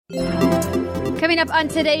Coming up on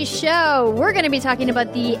today's show, we're going to be talking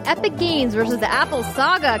about the Epic Games versus the Apple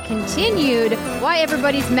saga continued, why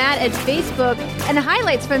everybody's mad at Facebook, and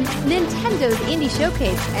highlights from Nintendo's Indie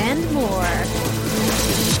Showcase, and more.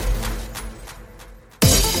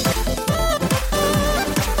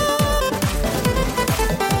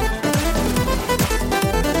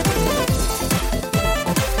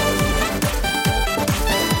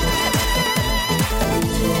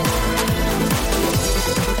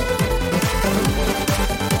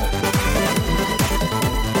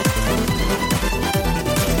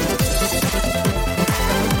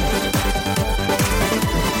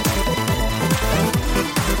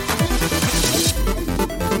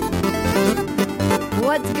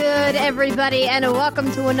 Everybody, and welcome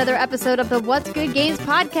to another episode of the What's Good Games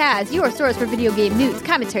podcast, your source for video game news,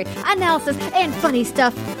 commentary, analysis, and funny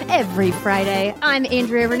stuff every Friday. I'm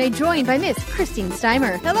Andrea Renee, joined by Miss Christine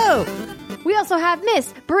Steimer. Hello. We also have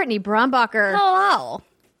Miss Brittany Brombacher. Hello.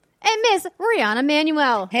 And Miss Rihanna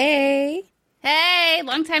Manuel. Hey. Hey,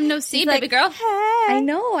 long time no see, baby girl. Hey. I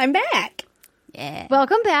know, I'm back. Yeah.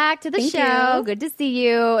 Welcome back to the show. You. Good to see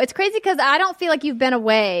you. It's crazy because I don't feel like you've been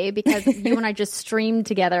away because you and I just streamed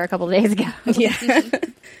together a couple of days ago. Yeah.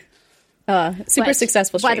 Super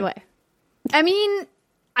successful stream. By the way, I mean,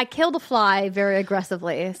 I killed a fly very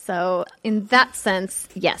aggressively. So in that sense,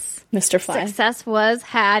 yes. Mr. Fly. Success was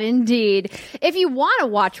had indeed. If you want to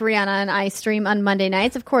watch Rihanna and I stream on Monday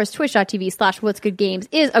nights, of course, twitch.tv/whatsgoodgames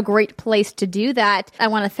is a great place to do that. I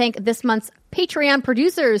want to thank this month's Patreon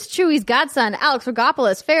producers, Chewy's Godson, Alex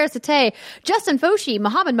Rogopoulos, Ferris Atay, Justin Foshi,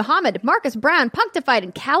 Muhammad, Marcus Brown, Punctified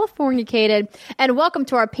and Californicated. And welcome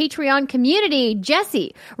to our Patreon community,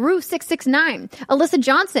 Jesse, Rue669, Alyssa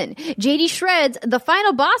Johnson, JD Shreds, The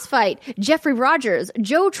Final Boss Fight, Jeffrey Rogers,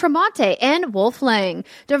 Joe Tremonte, and Wolf Lang.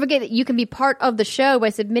 Don't forget that you can be part of the show by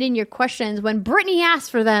submitting your questions when Brittany asks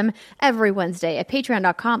for them every Wednesday at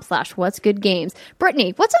patreon.com/whatsgoodgames.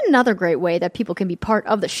 Brittany, what's another great way that people can be part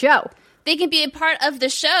of the show? They can be a part of the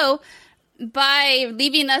show by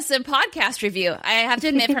leaving us a podcast review. I have to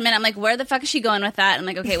admit for a minute, I'm like, where the fuck is she going with that? I'm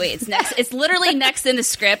like, okay, wait, it's next. It's literally next in the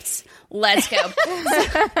scripts. Let's go. So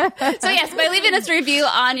yes, by leaving us a review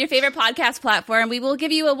on your favorite podcast platform, we will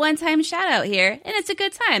give you a one-time shout out here, and it's a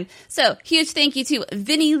good time. So huge thank you to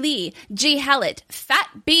Vinny Lee, J Hallett,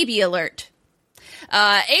 Fat Baby Alert,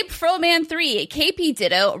 Abe Froman 3, KP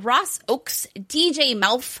Ditto, Ross Oaks, DJ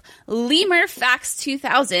Melf, Lemur Fax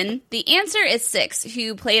 2000. The answer is 6,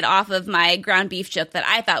 who played off of my ground beef joke that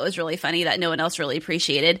I thought was really funny that no one else really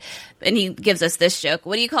appreciated. And he gives us this joke.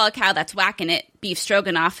 What do you call a cow that's whacking it? Beef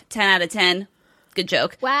stroganoff. 10 out of 10. Good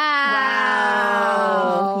joke. Wow.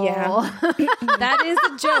 Yeah. That is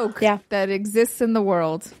a joke that exists in the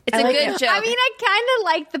world. It's a good joke. I mean, I kind of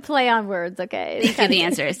like the play on words, okay? Thank you. The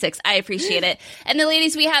answer is 6. I appreciate it. And the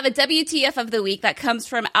ladies, we have a WTF of the week that comes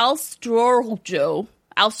from Alstrojo,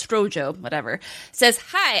 whatever, says,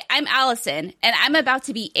 "Hi, I'm Allison, and I'm about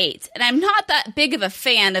to be 8, and I'm not that big of a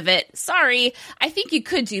fan of it. Sorry, I think you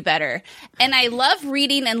could do better. And I love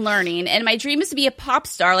reading and learning, and my dream is to be a pop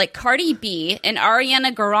star like Cardi B and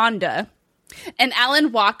Ariana Grande and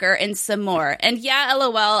Alan Walker and some more. And yeah,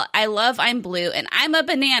 LOL, I love I'm Blue, and I'm a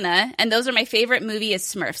banana, and those are my favorite movie is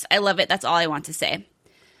Smurfs. I love it. That's all I want to say."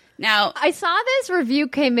 Now, I saw this review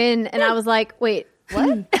came in, and I was like, wait,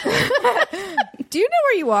 what? Do you know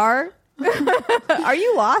where you are? Are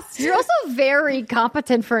you lost? You're also very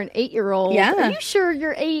competent for an 8-year-old. Yeah. Are you sure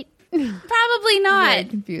you're 8? probably not. Very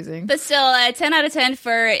confusing. But still, 10 out of 10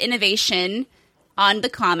 for innovation on the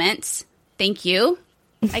comments. Thank you,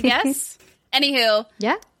 I guess. Anywho,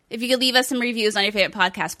 Yeah. if you could leave us some reviews on your favorite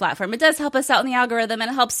podcast platform, it does help us out in the algorithm,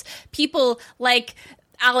 and it helps people like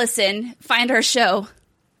Allison find our show.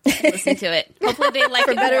 Listen to it. Hopefully they like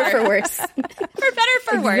For it better or more. for worse. For better or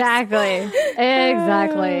for worse.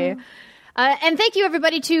 Exactly. And thank you,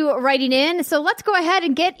 everybody, to writing in. So let's go ahead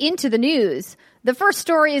and get into the news. The first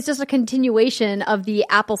story is just a continuation of the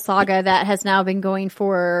Apple saga that has now been going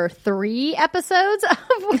for 3 episodes of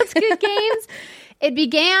What's Good Games. It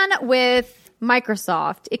began with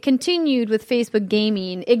Microsoft. It continued with Facebook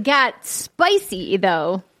Gaming. It got spicy,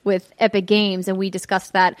 though, with Epic Games, and we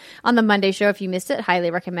discussed that on the Monday show. If you missed it, highly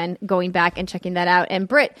recommend going back and checking that out. And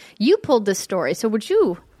Britt, you pulled this story, so would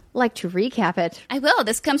you like to recap it? I will.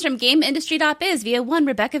 This comes from GameIndustry.biz via one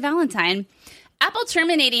Rebecca Valentine. Apple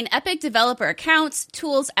terminating Epic developer accounts,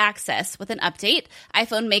 tools access. With an update,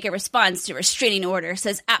 iPhone maker responds to restraining order,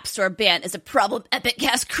 says App Store ban is a problem Epic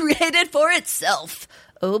has created for itself.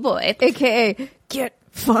 Oh boy. AKA, get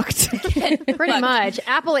fucked. Pretty much.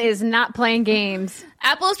 Apple is not playing games.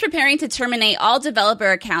 Apple is preparing to terminate all developer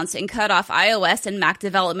accounts and cut off iOS and Mac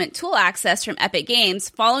development tool access from Epic Games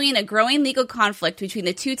following a growing legal conflict between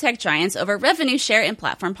the two tech giants over revenue share and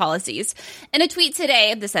platform policies. In a tweet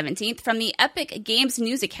today, the 17th, from the Epic Games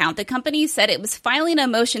news account, the company said it was filing a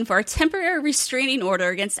motion for a temporary restraining order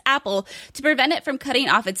against Apple to prevent it from cutting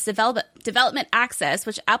off its development access,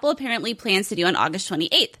 which Apple apparently plans to do on August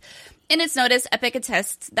 28th. In its notice, Epic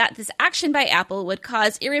attests that this action by Apple would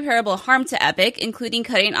cause irreparable harm to Epic, including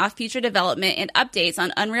cutting off future development and updates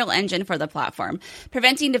on Unreal Engine for the platform,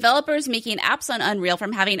 preventing developers making apps on Unreal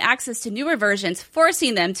from having access to newer versions,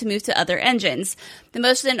 forcing them to move to other engines. The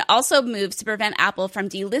motion also moves to prevent Apple from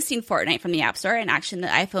delisting Fortnite from the App Store, an action the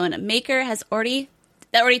iPhone maker already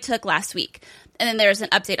took last week. And then there's an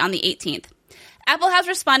update on the 18th. Apple has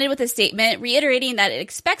responded with a statement reiterating that it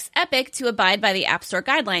expects Epic to abide by the App Store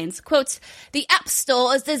guidelines. Quote, "The App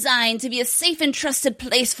Store is designed to be a safe and trusted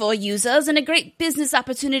place for users and a great business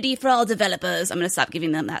opportunity for all developers." I'm going to stop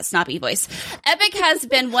giving them that snobby voice. Epic has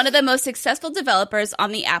been one of the most successful developers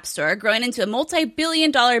on the App Store, growing into a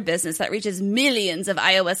multi-billion-dollar business that reaches millions of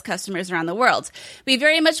iOS customers around the world. We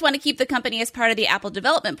very much want to keep the company as part of the Apple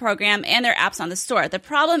development program and their apps on the store. The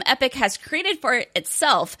problem Epic has created for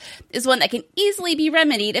itself is one that can easily be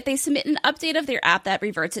remedied if they submit an update of their app that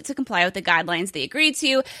reverts it to comply with the guidelines they agreed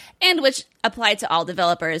to and which apply to all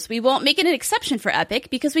developers. We won't make it an exception for Epic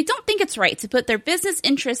because we don't think it's right to put their business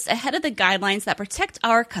interests ahead of the guidelines that protect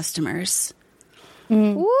our customers.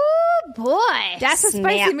 Ooh, boy. That's a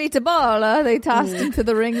spicy meatball they tossed into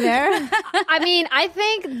the ring there. I mean, I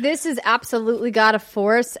think this has absolutely got to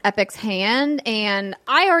force Epic's hand. And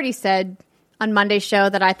I already said on Monday's show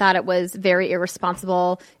that I thought it was very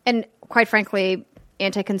irresponsible and, quite frankly,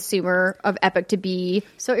 anti-consumer of Epic to be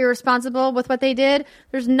so irresponsible with what they did.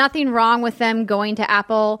 There's nothing wrong with them going to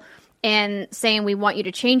Apple and saying, we want you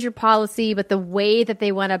to change your policy, but the way that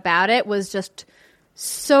they went about it was just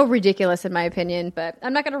so ridiculous in my opinion. But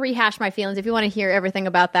I'm not going to rehash my feelings. If you want to hear everything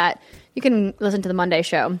about that, you can listen to the Monday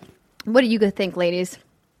show. What do you think, ladies?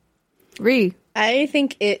 I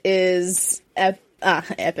think it is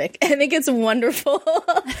epic. I think it's wonderful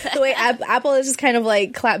the way Apple has just kind of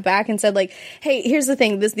like clapped back and said like, hey, here's the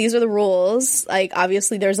thing, these are the rules. Like,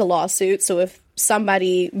 obviously there's a lawsuit, so if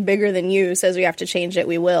somebody bigger than you says we have to change it,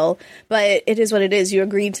 we will. But it is what it is. You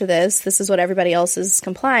agreed to this. This is what everybody else is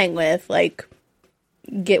complying with. Like,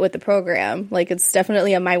 get with the program. Like, it's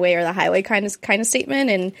definitely a my way or the highway kind of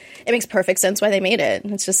statement, and it makes perfect sense why they made it.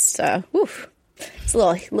 It's just, it's a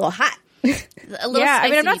little hot. Yeah, I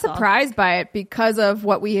mean, I'm not surprised by it because of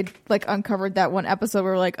what we had like uncovered that one episode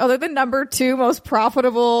where we're like, oh, they're the number 2 most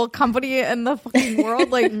profitable company in the fucking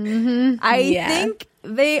world. Like, I think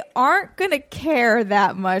they aren't going to care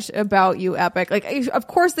that much about you, Epic. Like, of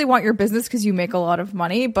course they want your business because you make a lot of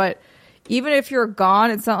money, but even if you're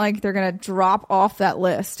gone, it's not like they're going to drop off that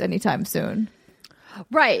list anytime soon.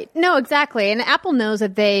 Right. No, exactly. And Apple knows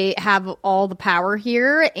that they have all the power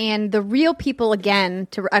here. And the real people, again,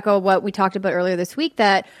 to echo what we talked about earlier this week,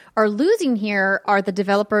 that are losing here are the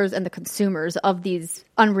developers and the consumers of these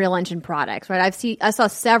Unreal Engine products, right? I saw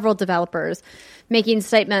several developers making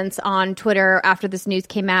statements on Twitter after this news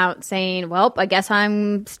came out saying, well, I guess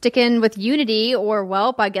I'm sticking with Unity, or,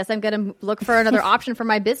 well, I guess I'm going to look for another option for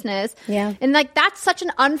my business. Yeah. And like, that's such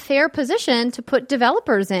an unfair position to put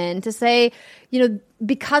developers in, to say, you know,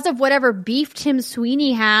 because of whatever beef Tim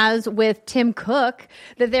Sweeney has with Tim Cook,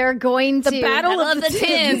 that they're going to the battle of the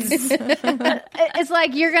Tims. It's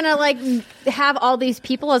like you're gonna like have all these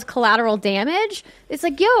people as collateral damage. It's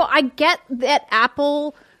like, yo, I get that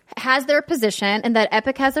Apple has their position and that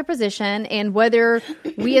Epic has their position, and whether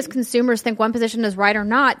we as consumers think one position is right or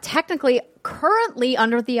not, technically, currently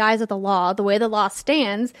under the eyes of the law, the way the law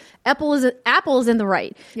stands, Apple is in the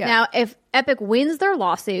right. Yeah. Now, if Epic wins their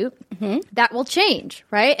lawsuit, that will change,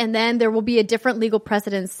 right? And then there will be a different legal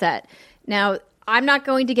precedent set. Now, I'm not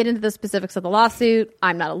going to get into the specifics of the lawsuit.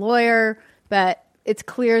 I'm not a lawyer, but it's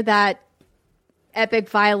clear that Epic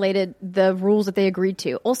violated the rules that they agreed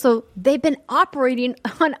to. Also, they've been operating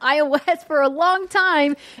on iOS for a long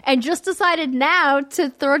time and just decided now to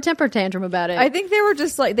throw a temper tantrum about it. I think they were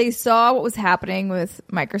just like, they saw what was happening with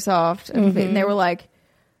Microsoft and they were like,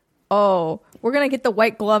 oh, we're going to get the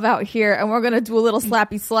white glove out here and we're going to do a little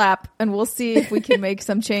slappy slap and we'll see if we can make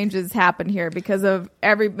some changes happen here because of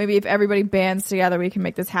maybe if everybody bands together, we can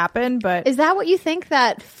make this happen. But is that what you think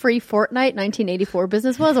that free Fortnite 1984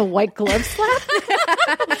 business was? A white glove slap?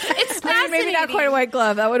 It's fascinating. Maybe not quite a white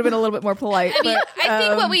glove. That would have been a little bit more polite. I mean, I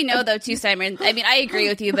think what we know though too, Simon, I mean, I agree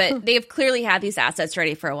with you, but they've clearly had these assets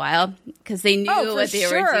ready for a while because they knew what they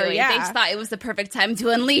were doing. Yeah. They just thought it was the perfect time to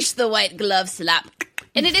unleash the white glove slap.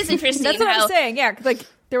 And it is interesting. That's what I'm saying. Yeah, like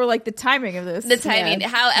they were like the timing of this. The timing,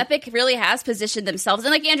 how Epic really has positioned themselves,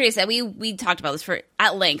 and like Andrea said, we talked about this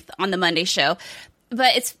at length on the Monday show.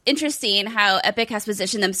 But it's interesting how Epic has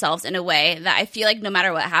positioned themselves in a way that I feel like no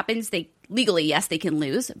matter what happens, they legally, yes, they can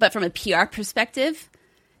lose, but from a PR perspective,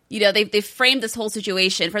 you know, they've framed this whole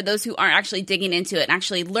situation for those who aren't actually digging into it and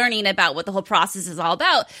actually learning about what the whole process is all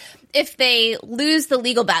about. If they lose the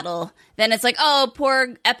legal battle, then it's like, oh,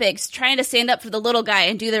 poor Epic's trying to stand up for the little guy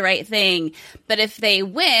and do the right thing. But if they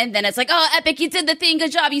win, then it's like, oh, Epic, you did the thing.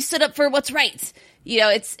 Good job. You stood up for what's right. You know,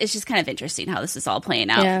 it's just kind of interesting how this is all playing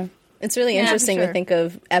out. Yeah. It's really interesting to think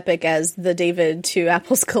of Epic as the David to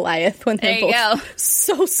Apple's Goliath when they're both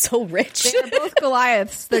so rich. They're both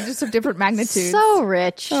Goliaths. They're just of different magnitudes. So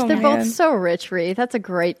rich. Oh, they're man. both so rich, Ree. That's a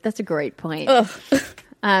great point. Yeah.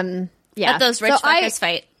 Let those rich fuckers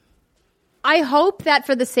fight. I hope that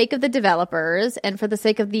for the sake of the developers and for the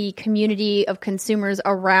sake of the community of consumers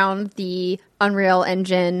around the Unreal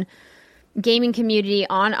Engine gaming community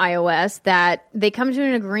on iOS, that they come to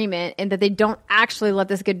an agreement and that they don't actually let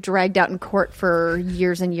this get dragged out in court for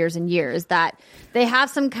years and years and years, that they have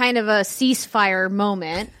some kind of a ceasefire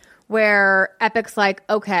moment where Epic's like,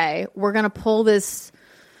 okay, we're going to pull this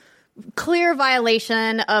clear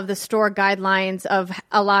violation of the store guidelines of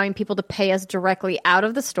allowing people to pay us directly out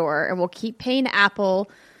of the store, and we'll keep paying Apple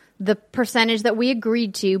the percentage that we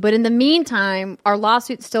agreed to. But in the meantime, our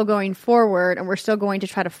lawsuit's still going forward, and we're still going to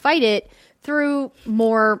try to fight it through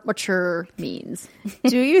more mature means.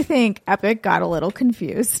 Do you think Epic got a little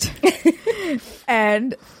confused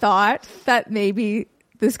and thought that maybe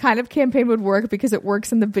this kind of campaign would work because it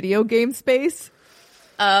works in the video game space?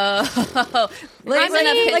 If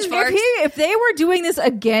they were doing this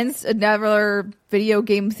against another video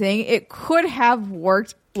game thing, it could have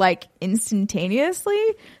worked like instantaneously.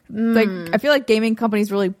 Like, I feel like gaming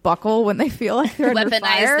companies really buckle when they feel like they're under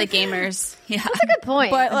fire. Weaponize the gamers. Yeah, that's a good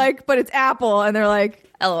point. But it's Apple, and they're like,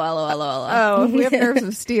 LOL. Oh, we have nerves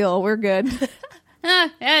of steel. We're good.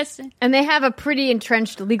 Yes, and they have a pretty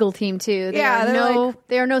entrenched legal team too. They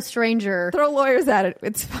are no stranger. Throw lawyers at it.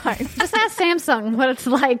 It's fine. Just ask Samsung what it's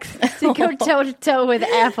like to go toe to toe with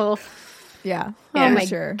Apple. Yeah. Oh my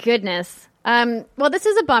goodness. Well, this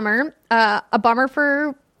is a bummer. A bummer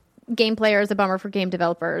for game players, a bummer for game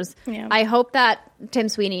developers. Yeah. I hope that Tim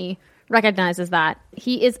Sweeney recognizes that.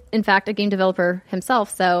 He is, in fact, a game developer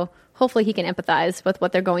himself, so hopefully he can empathize with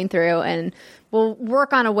what they're going through, and we'll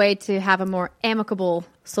work on a way to have a more amicable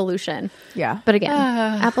solution. Yeah. But again,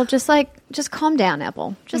 Apple, just calm down,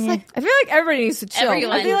 Apple. I feel like everybody needs to chill.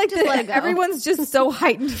 I feel like everyone's just so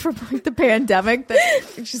heightened from like the pandemic that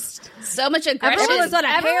it's just so much aggression. Everyone's on a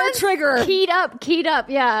hair trigger. Keyed up.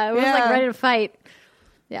 Yeah. It was like ready to fight.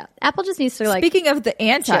 Yeah. Apple just needs to like. Speaking of the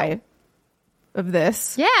anti of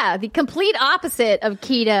this. Yeah, the complete opposite of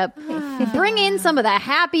keyed up. Bring in some of the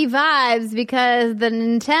happy vibes because the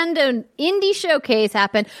Nintendo Indie Showcase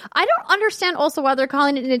happened. I don't understand also why they're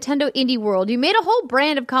calling it Nintendo Indie World. You made a whole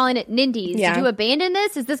brand of calling it Nindies. Yeah. Did you abandon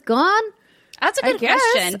this? Is this gone? That's a good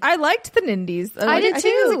question. I liked the Nindies. I did too. I think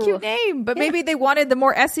it was a cute name, but maybe they wanted the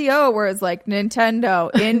more SEO where it's like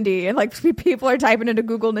Nintendo Indie and like people are typing into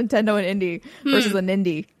Google Nintendo and Indie versus an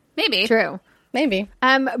Indie. Maybe. True. Maybe.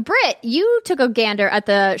 Britt, you took a gander at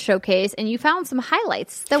the showcase and you found some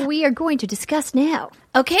highlights that we are going to discuss now.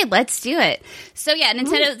 Okay, let's do it. So yeah,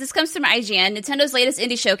 Nintendo, this comes from IGN. Nintendo's latest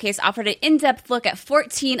indie showcase offered an in-depth look at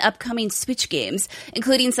 14 upcoming Switch games,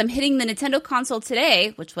 including some hitting the Nintendo console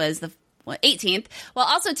today, which was the 18th, while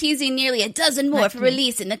also teasing nearly a dozen more for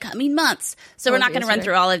release in the coming months. So we're not going to run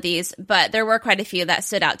through all of these, but there were quite a few that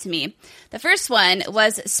stood out to me. The first one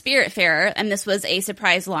was Spiritfarer, and this was a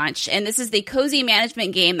surprise launch. And this is the cozy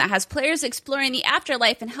management game that has players exploring the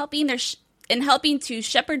afterlife and helping to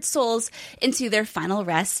shepherd souls into their final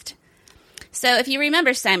rest. So if you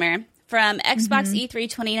remember, Steimer, from Xbox E3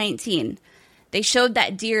 2019, they showed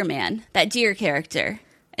that deer man, that deer character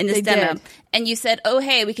in this demo. And you said, oh,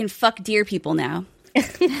 hey, we can fuck deer people now.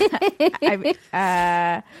 Was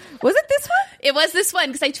it this one? It was this one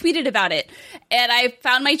because I tweeted about it, and I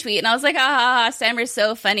found my tweet and I was like, Sammer's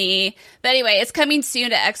so funny. But anyway, it's coming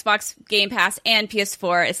soon to Xbox Game Pass and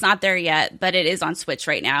PS4. It's not there yet, but it is on Switch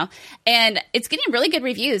right now, and it's getting really good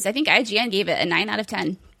reviews. I think IGN gave it a 9 out of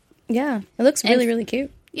 10. Yeah, it looks really, really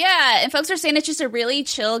cute. Yeah, and folks are saying it's just a really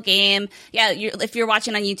chill game. Yeah, if you're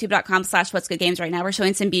watching on youtube.com/whatsgoodgames right now, we're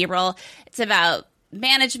showing some B-roll. It's about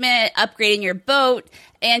management, upgrading your boat,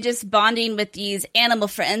 and just bonding with these animal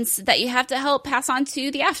friends that you have to help pass on to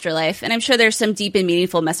the afterlife. And I'm sure there's some deep and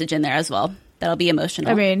meaningful message in there as well that'll be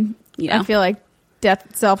emotional. I mean, I feel like death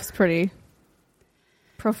itself is pretty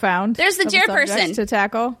profound. There's the deer person to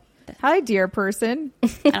tackle. Hi, dear person.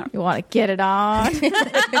 You want to get it on?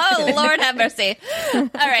 Oh, Lord have mercy. All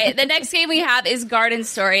right. The next game we have is Garden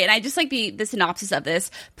Story. And I just like the synopsis of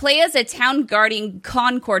this. Play as a town guarding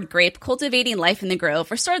Concord grape, cultivating life in the grove.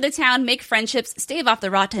 Restore the town, make friendships, stave off the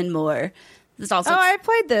rotten moor. This is also. Oh, I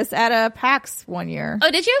played this at a PAX one year. Oh,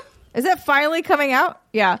 did you? Is it finally coming out?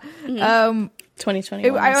 Yeah.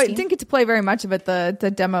 2021. I didn't get to play very much of it.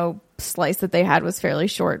 The demo slice that they had was fairly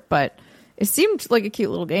short, but it seemed like a cute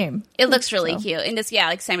little game. It looks really cute. And this,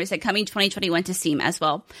 like Sammy said, coming 2021 to Steam as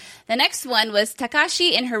well. The next one was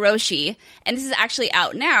Takashi and Hiroshi, and this is actually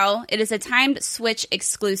out now. It is a timed Switch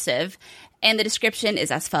exclusive, and the description is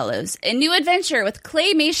as follows. A new adventure with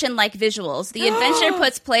claymation-like visuals. The adventure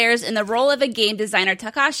puts players in the role of a game designer,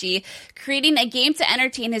 Takashi, creating a game to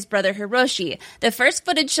entertain his brother, Hiroshi. The first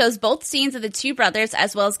footage shows both scenes of the two brothers,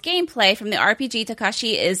 as well as gameplay from the RPG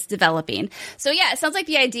Takashi is developing. So yeah, it sounds like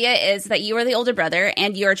the idea is that you are the older brother,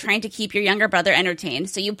 and you are trying to keep your younger brother entertained.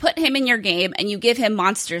 So you put him in your game, and you give him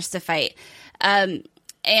monsters to fight.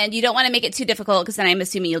 And you don't want to make it too difficult because then I'm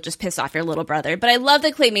assuming you'll just piss off your little brother. But I love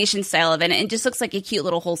the claymation style of it. And it just looks like a cute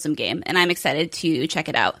little wholesome game. And I'm excited to check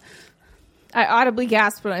it out. I audibly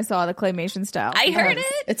gasped when I saw the claymation style. I heard it.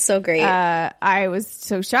 It's so great. I was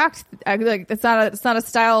so shocked. It's not a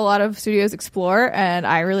style a lot of studios explore. And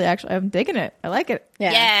I'm digging it. I like it.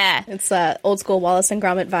 Yeah. It's old school Wallace and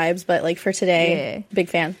Gromit vibes. But like for today, big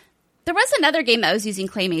fan. There was another game that was using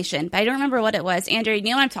claymation. But I don't remember what it was. Andrew, you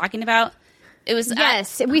know what I'm talking about? It was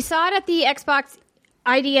we saw it at the Xbox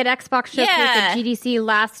ID at Xbox Show at the GDC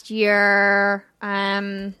last year.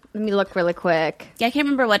 Let me look really quick. Yeah, I can't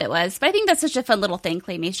remember what it was, but I think that's such a fun little thing.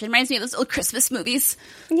 Claymation reminds me of those old Christmas movies.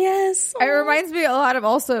 Yes, it reminds me a lot of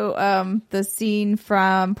also the scene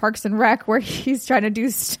from Parks and Rec where he's trying to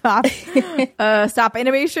do stop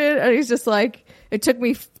animation, and he's just like, "It took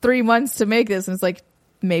me 3 months to make this," and it's like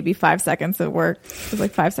maybe 5 seconds of work. It was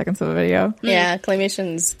like 5 seconds of a video. Yeah,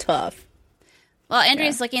 claymation's tough. Well,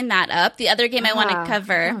 Andrea's looking that up. The other game I want to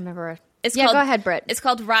cover. I don't remember. Go ahead, Britt. It's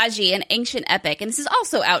called Raji, an ancient epic. And this is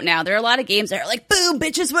also out now. There are a lot of games that are like, boom,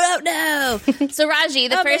 bitches, we're out now. So Raji,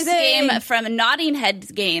 the first game from Nodding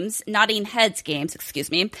Heads Games, is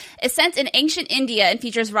set in ancient India and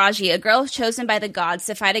features Raji, a girl chosen by the gods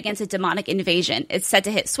to fight against a demonic invasion. It's set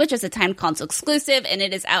to hit Switch as a timed console exclusive, and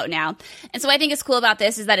it is out now. And so what I think is cool about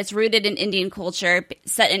this is that it's rooted in Indian culture,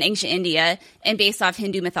 set in ancient India, and based off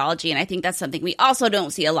Hindu mythology. And I think that's something we also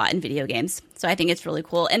don't see a lot in video games. So I think it's really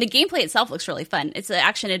cool. And the gameplay itself looks really fun. It's an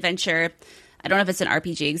action adventure. I don't know if it's an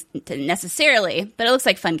RPG necessarily, but it looks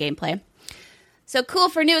like fun gameplay. So cool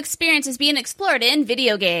for new experiences being explored in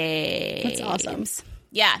video games. That's awesome.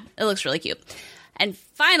 Yeah, it looks really cute. And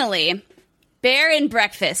finally, Bear and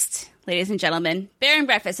Breakfast. Ladies and gentlemen, Bear and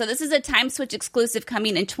Breakfast. So this is a Time Switch exclusive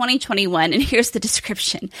coming in 2021, and here's the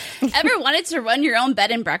description. Ever wanted to run your own bed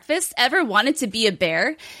and breakfast? Ever wanted to be a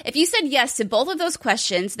bear? If you said yes to both of those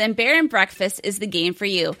questions, then Bear and Breakfast is the game for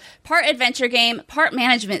you. Part adventure game, part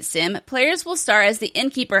management sim, players will star as the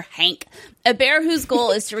innkeeper Hank, a bear whose goal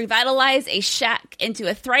is to revitalize a shack into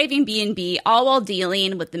a thriving B&B, all while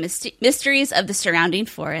dealing with the mysteries of the surrounding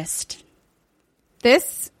forest.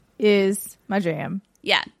 This is my jam.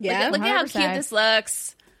 Yeah. Look at how cute this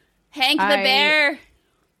looks. Hank the bear.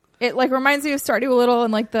 It reminds me of Stardew Little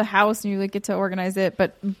and the house, and you get to organize it,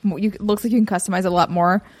 but it looks like you can customize it a lot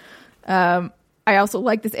more. I also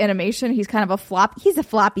like this animation. He's kind of he's a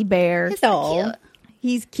floppy bear. He's so cute.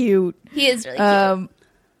 He's cute. He is really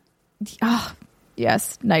cute.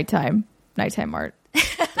 Yes, nighttime art.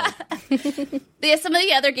 Yeah, some of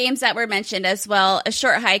the other games that were mentioned as well. A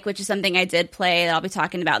Short Hike, which is something I did play that I'll be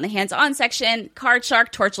talking about in the hands-on section. Card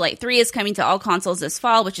Shark Torchlight 3 is coming to all consoles this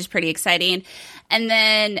fall, which is pretty exciting. And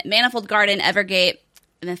then Manifold Garden, Evergate,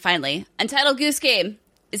 and then finally, Untitled Goose Game.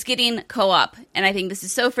 is getting co-op, and I think this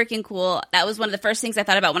is so freaking cool. That was one of the first things I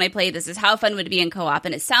thought about when I played this, is how fun would it be in co-op,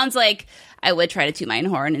 and it sounds like I would try to toot my own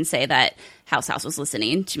horn and say that House was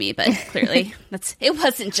listening to me, but clearly it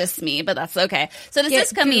wasn't just me, but that's okay. So this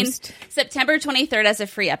is coming September 23rd as a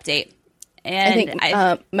free update. And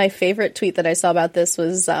I think my favorite tweet that I saw about this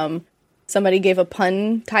was somebody gave a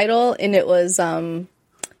pun title, and it was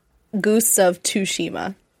Goose of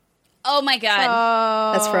Tsushima. Oh my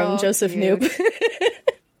god. That's from Joseph Noob.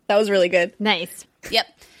 That was really good. Nice. Yep.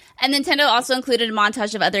 And Nintendo also included a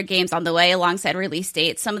montage of other games on the way alongside release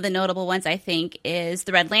dates. Some of the notable ones, I think, is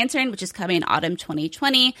The Red Lantern, which is coming autumn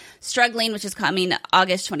 2020. Struggling, which is coming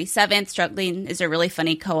August 27th. Struggling is a really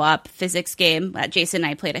funny co-op physics game that Jason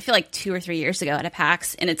and I played, I feel like 2 or 3 years ago at a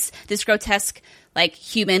PAX. And it's this grotesque, like,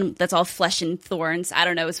 human that's all flesh and thorns. I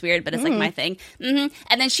don't know, it's weird, but it's like my thing. And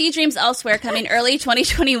then She Dreams Elsewhere coming early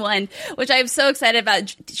 2021, which I'm so excited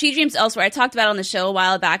about. She Dreams Elsewhere, I talked about it on the show a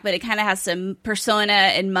while back, but it kind of has some Persona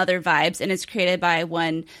and Mother vibes, and it's created by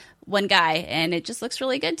one guy, and it just looks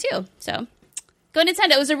really good too. So go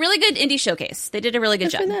Nintendo. It was a really good indie showcase. They did a really good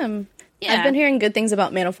job. For them. Yeah. I've been hearing good things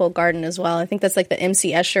about Manifold Garden as well. I think that's like the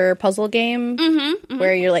MC Escher puzzle game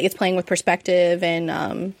where you're like, it's playing with perspective,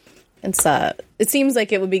 and it seems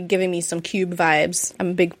like it would be giving me some Cube vibes. I'm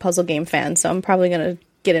a big puzzle game fan, so I'm probably going to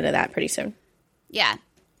get into that pretty soon. Yeah.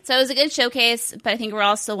 So it was a good showcase, but I think we're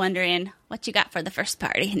all still wondering what you got for the first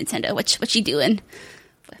party, Nintendo. What you doing?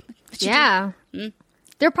 They're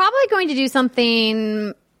probably going to do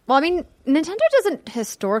something. Well, I mean, Nintendo doesn't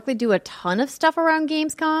historically do a ton of stuff around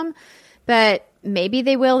Gamescom, but maybe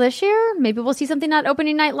they will this year. Maybe we'll see something at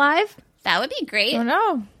Opening Night Live. That would be great. I don't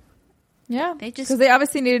know. Yeah, because they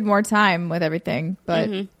obviously needed more time with everything, but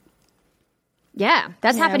yeah,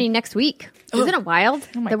 that's happening next week. Isn't it wild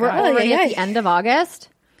that we're already at the end of August?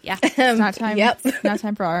 Yeah, it's not time. Not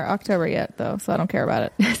time for our October yet, though, so I don't care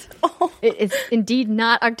about it. It's indeed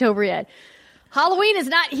not October yet. Halloween is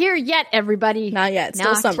not here yet, everybody. Not yet.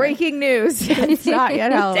 Still summer. Breaking news. It's not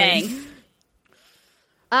yet Halloween.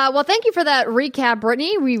 Dang. Well, thank you for that recap,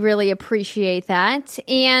 Brittany. We really appreciate that.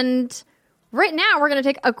 And right now, we're going to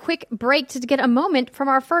take a quick break to get a moment from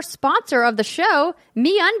our first sponsor of the show,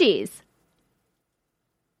 MeUndies.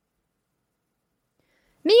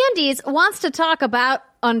 MeUndies wants to talk about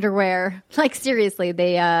underwear. Like, seriously,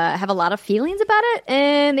 they have a lot of feelings about it,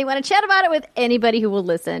 and they want to chat about it with anybody who will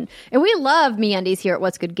listen. And we love MeUndies here at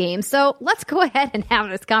What's Good Games, so let's go ahead and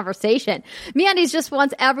have this conversation. MeUndies just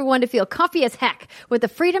wants everyone to feel comfy as heck with the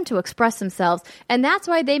freedom to express themselves, and that's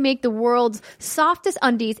why they make the world's softest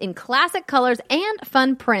undies in classic colors and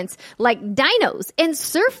fun prints, like dinos and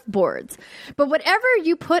surfboards. But whatever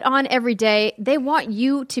you put on every day, they want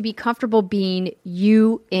you to be comfortable being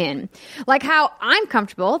you in. Like how I'm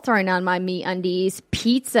comfortable throwing on my MeUndies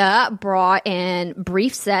pizza, bra, and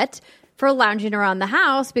brief set for lounging around the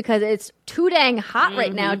house because it's too dang hot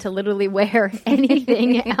right now to literally wear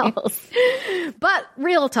anything else. But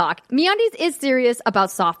real talk, MeUndies is serious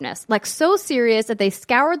about softness, like so serious that they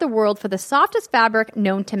scoured the world for the softest fabric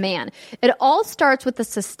known to man. It all starts with the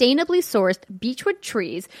sustainably sourced beechwood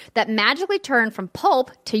trees that magically turn from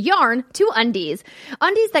pulp to yarn to undies.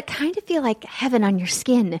 Undies that kind of feel like heaven on your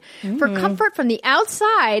skin. For comfort from the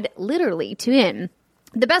outside, literally to in.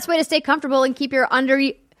 The best way to stay comfortable and keep your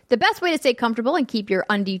undie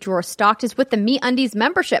drawer stocked is with the MeUndies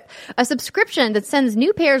membership, a subscription that sends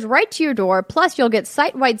new pairs right to your door, plus you'll get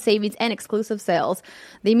site-wide savings and exclusive sales.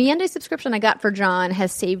 The MeUndies subscription I got for John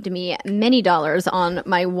has saved me many dollars on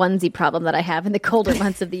my onesie problem that I have in the colder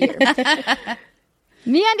months of the year.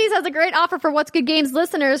 MeUndies has a great offer for What's Good Games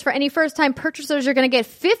listeners. For any first-time purchasers, you're going to get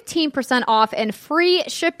 15% off and free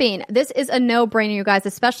shipping. This is a no-brainer, you guys,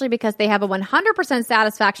 especially because they have a 100%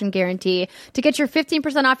 satisfaction guarantee. To get your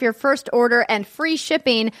 15% off your first order and free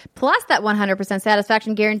shipping, plus that 100%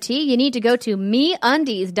 satisfaction guarantee, you need to go to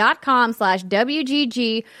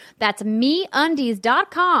MeUndies.com/WGG. That's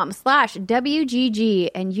MeUndies.com/WGG.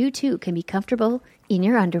 And you, too, can be comfortable in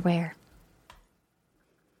your underwear.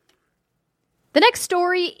 The next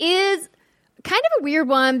story is kind of a weird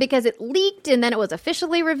one because it leaked and then it was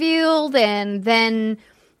officially revealed and then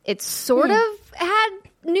it sort of had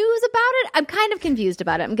news about it. I'm kind of confused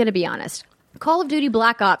about it. I'm going to be honest. Call of Duty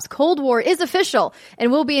Black Ops Cold War is official and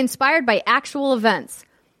will be inspired by actual events.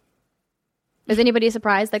 Is anybody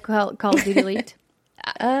surprised that Call of Duty leaked?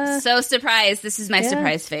 So surprised. This is my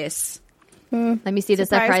surprise face. Let me see the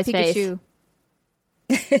surprise face.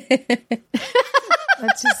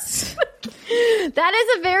 That's just... That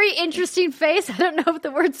is a very interesting face. I don't know if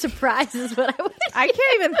the word surprise is what I would. I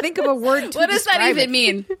can't even think of a word to What does that even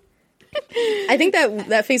mean? I think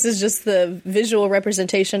that face is just the visual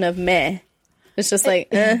representation of meh. It's just like,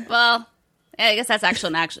 Well, I guess that's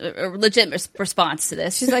actually a legitimate response to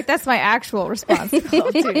this. She's like, that's my actual response to Call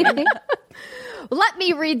of Duty. Let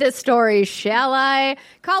me read this story, shall I?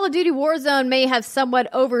 Call of Duty Warzone may have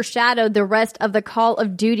somewhat overshadowed the rest of the Call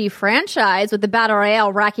of Duty franchise, with the Battle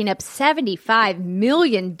Royale racking up 75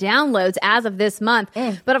 million downloads as of this month.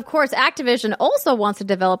 But of course, Activision also wants to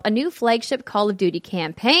develop a new flagship Call of Duty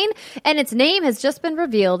campaign, and its name has just been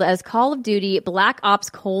revealed as Call of Duty Black Ops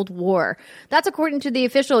Cold War. That's according to the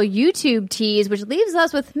official YouTube tease, which leaves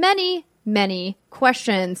us with many, many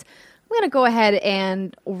questions. I'm going to go ahead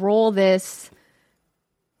and roll this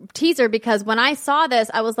teaser, because when I saw this,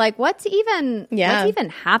 I was like, what's even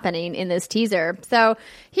happening in this teaser? So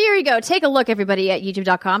here you go. Take a look, everybody, at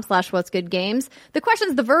youtube.com/what'sgoodgames. The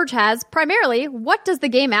questions The Verge has, primarily, what does the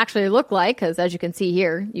game actually look like? Because as you can see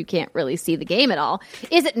here, you can't really see the game at all.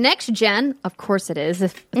 Is it next gen? Of course it is.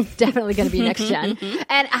 It's definitely going to be next gen.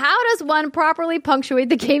 And how does one properly punctuate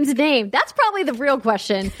the game's name? That's probably the real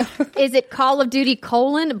question. Is it Call of Duty :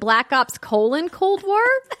 Black Ops : Cold War?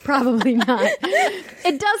 Probably not.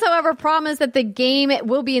 It does, however, promise that the game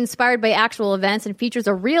will be inspired by actual events and features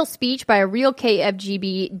a real speech by a real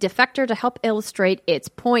KFGB defector to help illustrate its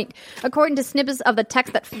point. According to snippets of the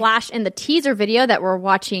text that flash in the teaser video that we're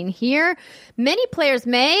watching here, many players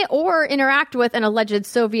may or interact with an alleged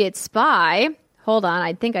Soviet spy. Hold on,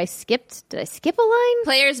 I think I skipped. Did I skip a line?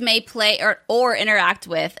 Players may play or interact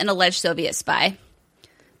with an alleged Soviet spy.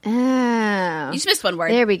 Oh. You just missed one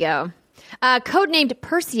word. There we go. Codenamed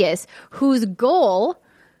Perseus, whose goal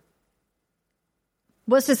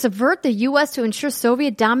was to subvert the U.S. to ensure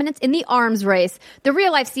Soviet dominance in the arms race. The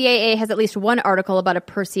real-life CAA has at least one article about a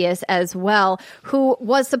Perseus as well, who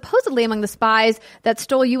was supposedly among the spies that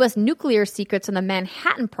stole U.S. nuclear secrets on the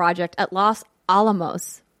Manhattan Project at Los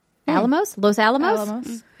Alamos. Los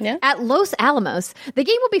Alamos? Yeah. At Los Alamos. The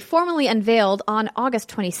game will be formally unveiled on August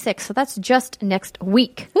 26th, so that's just next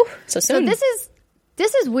week. Whew, so soon. So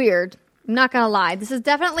this is weird. I'm not going to lie. This is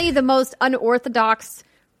definitely the most unorthodox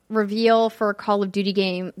reveal for a Call of Duty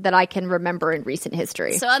game that I can remember in recent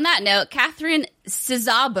history. So on that note, Catherine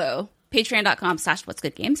Cizabo,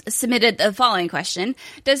 patreon.com/what'sgoodgames, submitted the following question.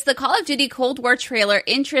 Does the Call of Duty Cold War trailer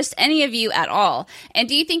interest any of you at all? And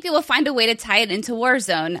do you think they will find a way to tie it into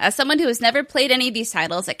Warzone? As someone who has never played any of these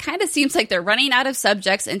titles, it kind of seems like they're running out of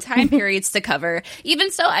subjects and time periods to cover.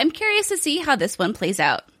 Even so, I'm curious to see how this one plays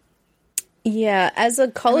out. Yeah, as a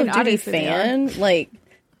Call of Duty fan,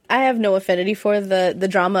 I have no affinity for the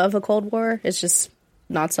drama of the Cold War. It's just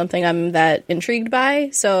not something I'm that intrigued by.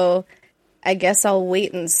 So I guess I'll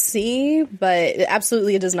wait and see, but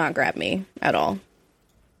absolutely it does not grab me at all.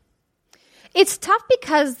 It's tough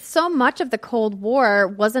because so much of the Cold War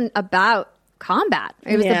wasn't about combat.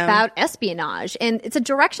 It was about espionage. And it's a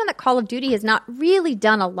direction that Call of Duty has not really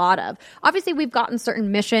done a lot of. Obviously, we've gotten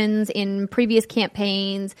certain missions in previous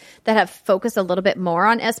campaigns that have focused a little bit more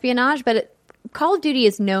on espionage, but Call of Duty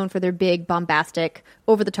is known for their big, bombastic,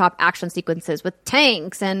 over-the-top action sequences with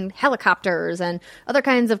tanks and helicopters and other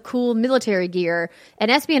kinds of cool military gear.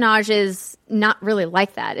 And espionage is not really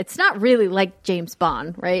like that. It's not really like James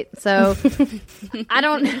Bond, right? So I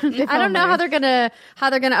don't know how they're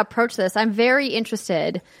gonna approach this. I'm very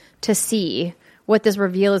interested to see what this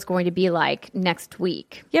reveal is going to be like next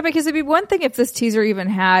week. Yeah, because it'd be one thing if this teaser even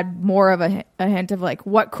had more of a hint of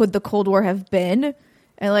what could the Cold War have been,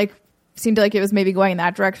 and seemed like it was maybe going in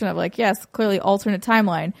that direction of yes, clearly alternate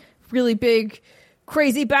timeline, really big,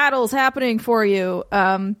 crazy battles happening for you.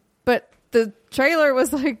 But the trailer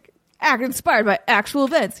was inspired by actual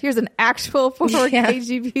events. Here's an actual former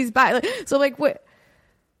KGB's battle. So wait.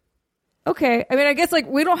 Okay. I mean, I guess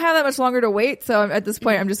we don't have that much longer to wait. So at this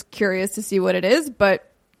point, I'm just curious to see what it is.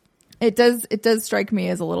 But it does strike me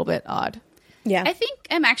as a little bit odd. Yeah. I think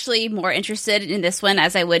I'm actually more interested in this one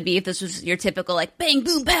as I would be if this was your typical bang,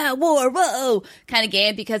 boom, pow, war, whoa kind of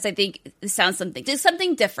game, because I think it sounds something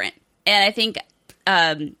different. And I think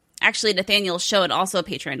actually Nathaniel Schoen, also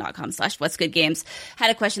patreon.com/what'sgoodgames,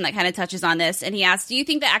 had a question that kind of touches on this. And he asked, do you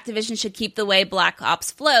think that Activision should keep the way Black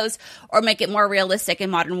Ops flows or make it more realistic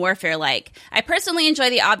and Modern Warfare like? I personally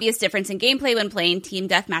enjoy the obvious difference in gameplay when playing team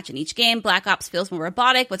deathmatch in each game. Black Ops feels more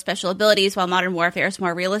robotic with special abilities, while Modern Warfare is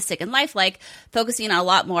more realistic and lifelike, focusing a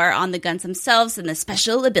lot more on the guns themselves and the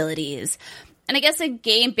special abilities. And I guess a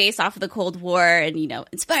game based off of the Cold War and,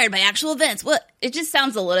 inspired by actual events, it just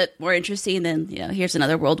sounds a little bit more interesting than, here's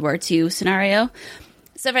another World War II scenario.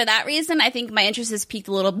 So for that reason, I think my interest has peaked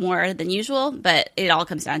a little more than usual, but it all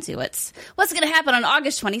comes down to what's going to happen on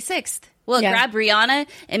August 26th. Will it grab Rihanna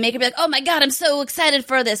and make her be like, oh my God, I'm so excited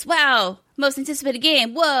for this. Wow. Most anticipated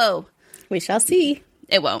game. Whoa. We shall see.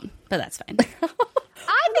 It won't, but that's fine.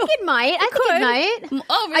 I think it might. I think it might.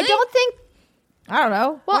 Oh, really? I don't think. I don't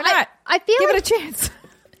know. Well, why not? I feel give like it a chance.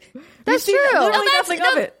 That's true. No,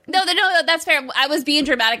 that's fair. I was being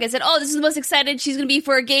dramatic. I said, "Oh, this is the most excited she's going to be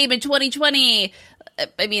for a game in 2020."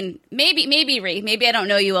 I mean, maybe Ree. Maybe I don't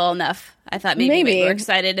know you well enough. I thought maybe you were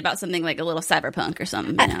excited about something like a little cyberpunk or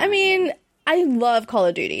something. You know? I mean, I love Call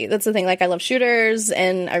of Duty. That's the thing. Like, I love shooters,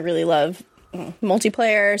 and I really love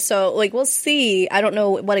multiplayer. So, like, we'll see. I don't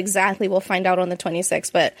know what exactly we'll find out on the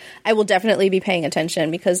 26th, but I will definitely be paying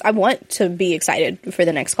attention because I want to be excited for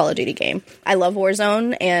the next Call of Duty game. I love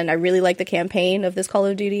Warzone, and I really like the campaign of this Call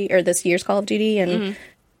of Duty, or this year's Call of Duty, and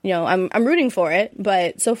you know, I'm rooting for it.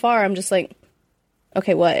 But so far, I'm just like,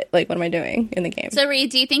 okay, what? Like, what am I doing in the game? So,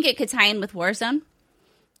 Reed, do you think it could tie in with Warzone?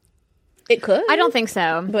 It could. I don't think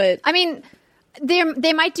so. But I mean,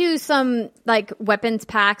 they might do some like weapons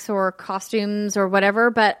packs or costumes or whatever,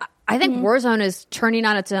 but I think Warzone is turning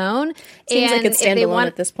on its own. Seems like it's standalone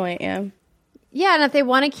at this point, yeah. Yeah, and if they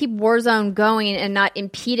want to keep Warzone going and not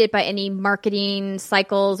impede it by any marketing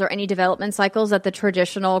cycles or any development cycles that the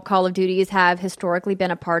traditional Call of Duties have historically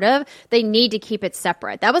been a part of, they need to keep it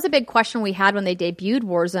separate. That was a big question we had when they debuted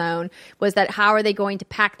Warzone, was that how are they going to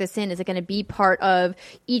pack this in? Is it going to be part of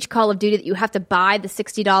each Call of Duty that you have to buy the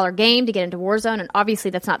 $60 game to get into Warzone? And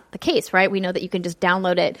obviously that's not the case, right? We know that you can just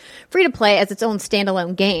download it free to play as its own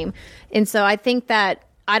standalone game. And so I think that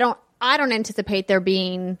I don't anticipate there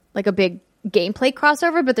being like a big gameplay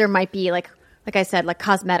crossover, but there might be like I said, like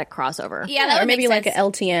cosmetic crossover. Yeah, or maybe like an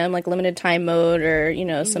LTM, like limited time mode, or you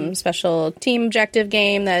know, some special team objective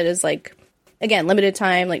game that is like, again, limited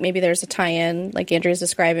time. Like maybe there's a tie-in, like Andrea's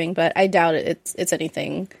describing, but I doubt it's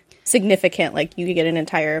anything significant. Like you could get an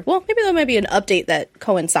entire. Well, maybe there might be an update that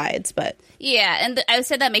coincides, but yeah, and I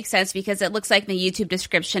said that makes sense because it looks like in the YouTube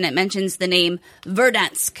description it mentions the name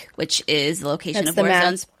Verdansk, which is the location of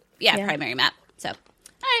Warzone's primary map. So, all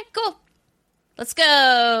right, cool. Let's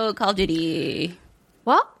go, Call of Duty.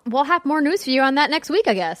 Well, we'll have more news for you on that next week,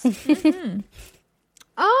 I guess.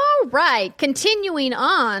 All right, continuing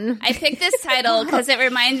on. I picked this title because it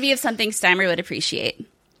reminds me of something Steimer would appreciate.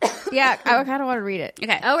 Yeah, I kind of want to read it.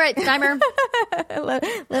 Okay. All right, Steimer. Let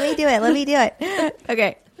me do it.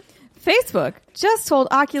 Okay. Facebook just told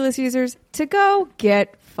Oculus users to go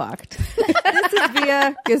get fucked. This is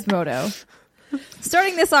via Gizmodo.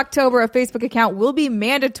 Starting this October, a Facebook account will be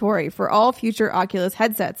mandatory for all future Oculus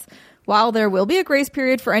headsets. While there will be a grace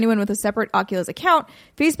period for anyone with a separate Oculus account,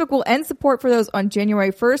 Facebook will end support for those on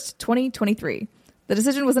January 1st, 2023. The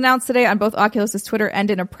decision was announced today on both Oculus's Twitter and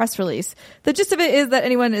in a press release. The gist of it is that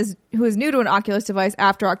anyone who is new to an Oculus device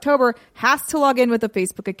after October has to log in with a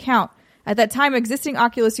Facebook account. At that time, existing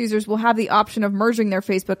Oculus users will have the option of merging their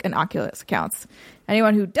Facebook and Oculus accounts.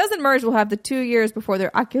 Anyone who doesn't merge will have the 2 years before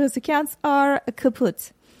their Oculus accounts are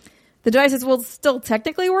kaput. The devices will still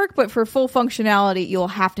technically work, but for full functionality, you'll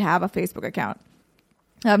have to have a Facebook account.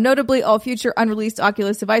 Notably, all future unreleased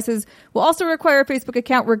Oculus devices will also require a Facebook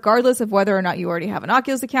account regardless of whether or not you already have an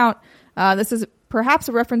Oculus account. This is perhaps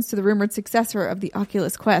a reference to the rumored successor of the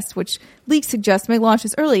Oculus Quest, which leaks suggest may launch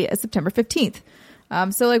as early as September 15th.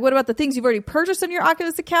 So, like, what about the things you've already purchased on your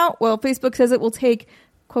Oculus account? Well, Facebook says it will take,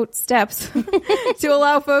 quote, steps to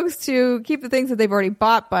allow folks to keep the things that they've already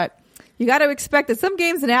bought, but you got to expect that some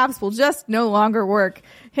games and apps will just no longer work,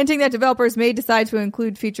 hinting that developers may decide to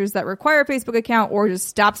include features that require a Facebook account or just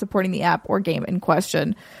stop supporting the app or game in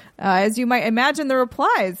question. As you might imagine, the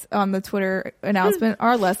replies on the Twitter announcement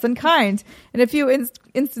are less than kind. In a few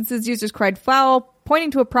instances, users cried foul,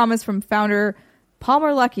 pointing to a promise from founder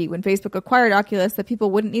Palmer Luckey when Facebook acquired Oculus that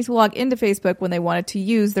people wouldn't need to log into Facebook when they wanted to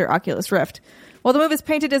use their Oculus Rift. While the move is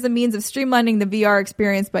painted as a means of streamlining the VR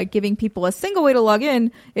experience by giving people a single way to log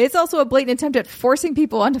in, it's also a blatant attempt at forcing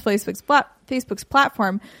people onto Facebook's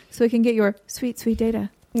platform so it can get your sweet, sweet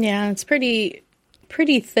data. Yeah, it's pretty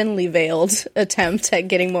thinly veiled attempt at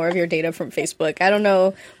getting more of your data from Facebook. I don't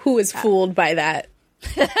know who is fooled by that.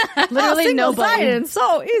 Literally nobody. And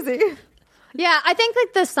so easy. Yeah, I think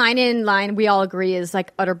like the sign-in line we all agree is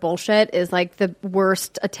like utter bullshit, is like the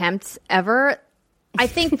worst attempts ever. I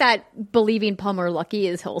think that believing Palmer Luckey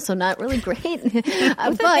is also not really great. With a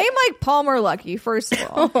name like Palmer Luckey, first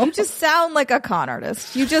of all, you just sound like a con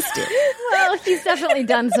artist. You just do. Well, he's definitely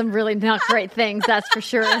done some really not great things, that's for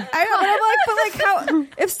sure. I know, but how,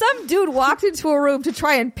 if some dude walked into a room to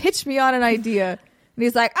try and pitch me on an idea, and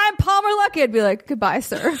he's like, I'm Palmer Luckey, I'd be like, goodbye,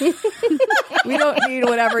 sir. We don't need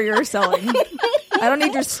whatever you're selling. I don't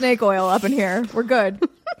need your snake oil up in here. We're good.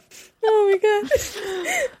 Oh my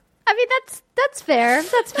god. I mean, that's fair.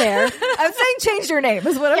 That's fair. I'm saying change your name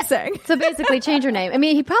is what I'm saying. So basically, change your name. I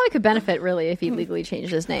mean, he probably could benefit really if he legally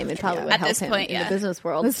changed his name. It probably would At help this him point, in the business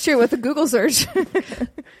world. That's true with the Google search.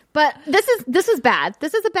 But this is bad.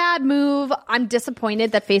 This is a bad move. I'm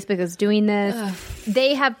disappointed that Facebook is doing this.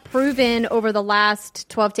 They have proven over the last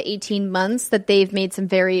 12 to 18 months that they've made some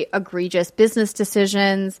very egregious business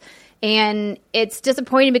decisions. And it's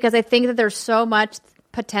disappointing because I think that there's so much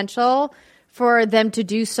potential for them to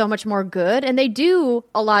do so much more good. And they do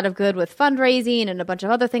a lot of good with fundraising and a bunch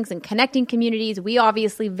of other things and connecting communities. We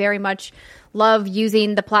obviously very much love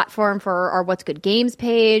using the platform for our What's Good Games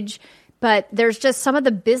page. But there's just some of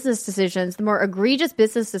the business decisions, the more egregious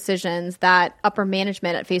business decisions that upper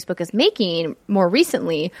management at Facebook is making more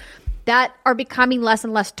recently that are becoming less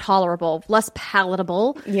and less tolerable, less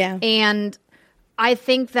palatable. Yeah. And I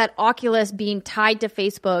think that Oculus being tied to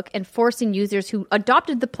Facebook and forcing users who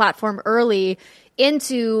adopted the platform early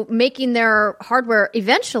into making their hardware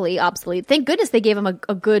eventually obsolete. Thank goodness they gave them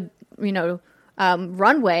a good,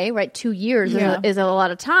 runway, right? 2 years is a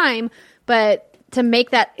lot of time. But to make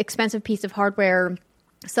that expensive piece of hardware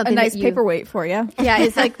something a nice paperweight for you. Yeah,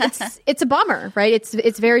 it's like it's a bummer, right?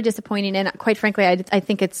 It's very disappointing, and quite frankly, I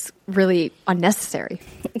think it's really unnecessary.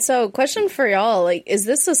 So, question for y'all: like, is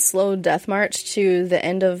this a slow death march to the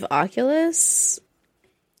end of Oculus?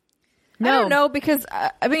 No. I don't know because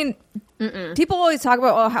I mean, people always talk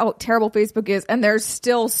about how terrible Facebook is, and there's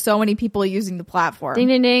still so many people using the platform. Ding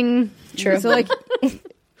ding ding. True. So like.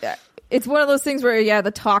 It's one of those things where,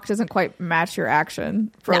 the talk doesn't quite match your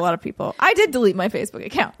action for a lot of people. I did delete my Facebook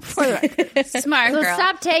account. Smart girl. So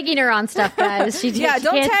stop tagging her on stuff, guys. Don't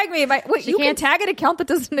tag me. Wait, you can tag an account that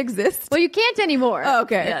doesn't exist? Well, you can't anymore. Oh,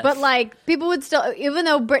 okay. Yes. But like people would still, even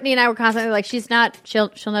though Brittany and I were constantly like,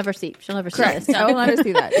 she'll never see Correct. this. I will never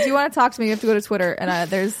see that. If you want to talk to me, you have to go to Twitter,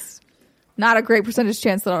 and there's not a great percentage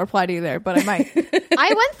chance that I'll reply to you there, but I might.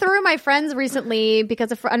 I went through my friends recently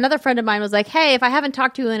because another friend of mine was like, hey, if I haven't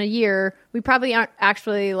talked to you in a year, we probably aren't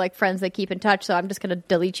actually like friends that keep in touch. So I'm just going to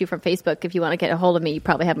delete you from Facebook. If you want to get a hold of me, you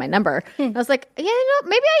probably have my number. I was like, maybe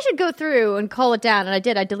I should go through and cull it down. And I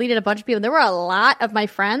did. I deleted a bunch of people. There were a lot of my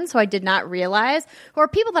friends who I did not realize, who are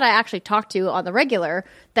people that I actually talked to on the regular,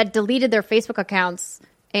 that deleted their Facebook accounts.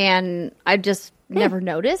 And I just never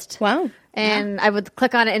noticed. Wow. And I would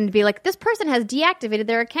click on it and be like, this person has deactivated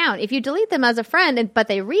their account. If you delete them as a friend, but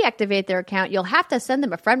they reactivate their account, you'll have to send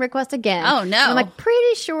them a friend request again. Oh, no. And I'm like,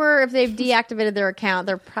 pretty sure if they've deactivated their account,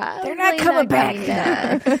 they're not coming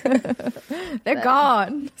back. They're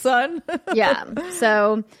gone, son. Yeah.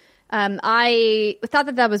 So I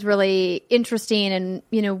thought that was really interesting.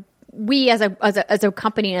 And, we as a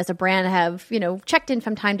company and as a brand have, checked in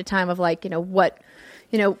from time to time of like, what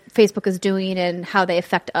Facebook is doing and how they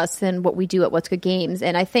affect us and what we do at What's Good Games.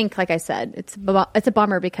 And I think, like I said, it's a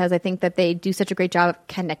bummer because I think that they do such a great job of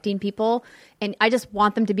connecting people. And I just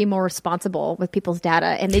want them to be more responsible with people's data.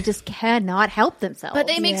 And they just cannot help themselves. But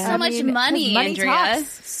they make so much money, Andrea.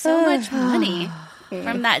 Talks. So much money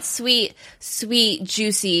from that sweet, sweet,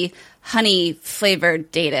 juicy,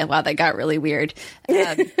 honey-flavored data. Wow, that got really weird.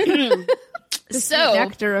 Sweet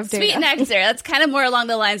nectar of data. Sweet nectar. That's kind of more along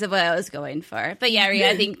the lines of what I was going for. But yeah,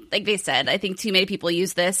 Ria, I think, like they said, I think too many people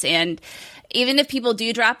use this. And even if people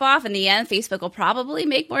do drop off, in the end, Facebook will probably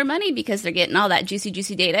make more money because they're getting all that juicy,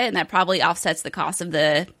 juicy data. And that probably offsets the cost of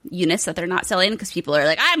the units that they're not selling because people are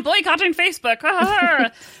like, I'm boycotting Facebook.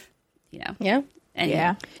 Yeah. Anyway.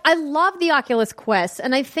 Yeah. I love the Oculus Quest,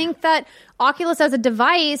 and I think that Oculus as a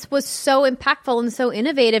device was so impactful and so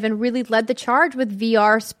innovative and really led the charge with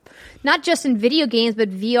VR, not just in video games, but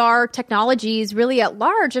VR technologies really at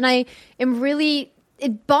large. And I am really,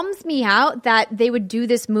 it bums me out that they would do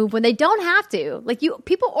this move when they don't have to. Like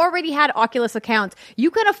people already had Oculus accounts.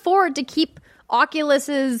 You can afford to keep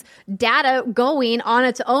Oculus's data going on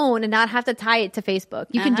its own and not have to tie it to Facebook.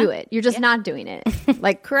 You can do it. You're just not doing it.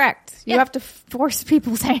 Like, correct. You have to force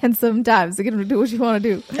people's hands sometimes to get them to do what you want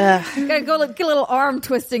to do. You gotta go get a little arm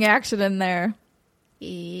twisting action in there.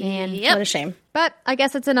 Man, What a shame. But I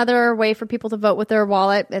guess it's another way for people to vote with their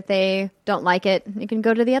wallet. If they don't like it, you can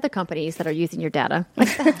go to the other companies that are using your data.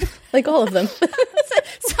 Like all of them.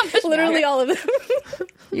 So much Literally all of them.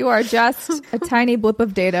 You are just a tiny blip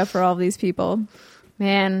of data for all these people.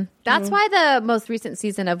 Man, that's why the most recent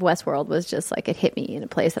season of Westworld was just like, it hit me in a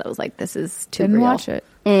place that I was like, this is too Didn't real. watch it.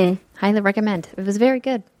 Highly recommend. It was very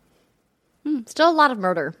good. Still a lot of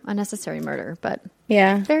murder, unnecessary murder, but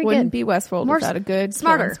Yeah. very Wouldn't good. be Westworld More without a good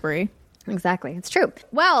smarter. killing spree. Exactly. It's true.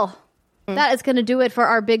 Well, that is going to do it for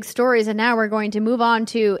our big stories. And now we're going to move on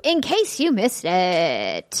to In Case You Missed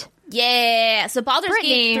It. Yeah. So Baldur's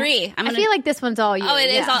Gate 3. I feel like this one's all you. Oh, it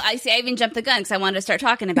is all. I see. I even jumped the gun because I wanted to start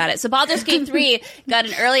talking about it. So Baldur's Gate 3 got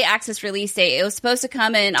an early access release date. It was supposed to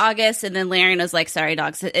come in August, and then Larian was like, sorry,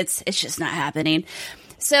 dogs, it's just not happening.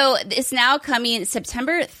 So it's now coming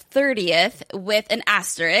September 30th with an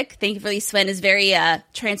asterisk. Thankfully, Sven is very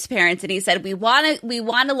transparent, and he said we want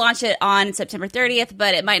to launch it on September 30th,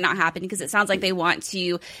 but it might not happen because it sounds like they want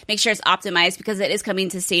to make sure it's optimized because it is coming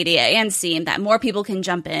to Stadia and Steam that more people can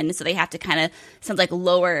jump in. So they have to kind of sounds like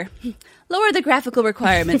lower the graphical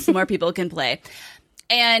requirements so more people can play.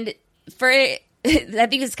 And for I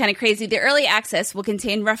think it's kind of crazy. The early access will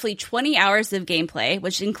contain roughly 20 hours of gameplay,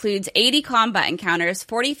 which includes 80 combat encounters,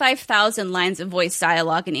 45,000 lines of voice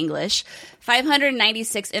dialogue in English,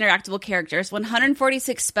 596 interactable characters,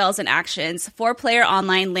 146 spells and actions, 4-player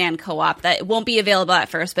online LAN co-op that won't be available at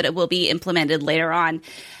first, but it will be implemented later on.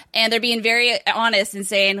 And they're being very honest and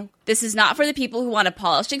saying, this is not for the people who want a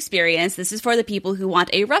polished experience. This is for the people who want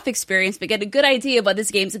a rough experience, but get a good idea of what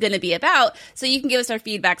this game's going to be about. So you can give us our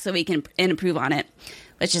feedback so we can improve on it.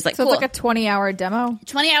 Which is like, so cool. It's like a 20-hour demo?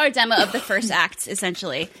 20-hour demo of the first act,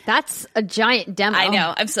 essentially. That's a giant demo. I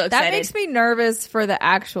know. I'm so excited. That makes me nervous for the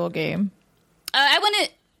actual game. I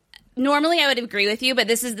wouldn't... Normally, I would agree with you, but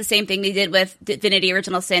this is the same thing they did with Divinity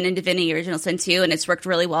Original Sin and Divinity Original Sin 2, and it's worked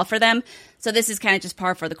really well for them. So this is kind of just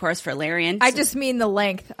par for the course for Larian. I just mean the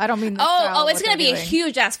length. I don't mean the style it's going to be a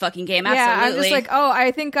huge-ass fucking game, absolutely. Yeah, I'm just like,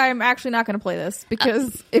 I think I'm actually not going to play this,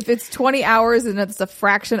 because if it's 20 hours and it's a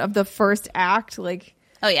fraction of the first act, like...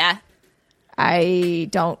 Oh, yeah. I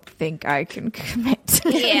don't think I can commit.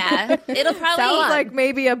 Yeah. It'll probably... Sounds like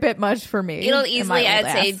maybe a bit much for me. It'll easily,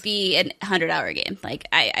 I'd say, be a 100-hour game. Like,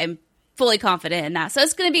 I'm fully confident in that. So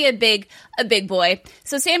it's going to be a big boy.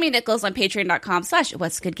 So Sammy Nichols on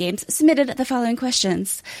patreon.com/whatsgoodgames submitted the following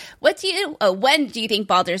questions. When do you think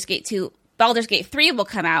Baldur's Gate 3 will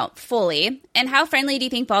come out fully? And how friendly do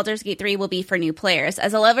you think Baldur's Gate 3 will be for new players?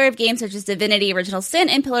 As a lover of games such as Divinity Original Sin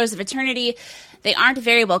and Pillars of Eternity, they aren't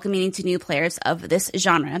very welcoming to new players of this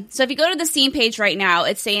genre. So if you go to the Steam page right now,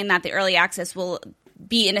 it's saying that the early access will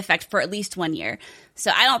be in effect for at least 1 year. So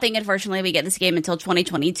I don't think, unfortunately, we get this game until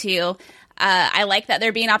 2022. I like that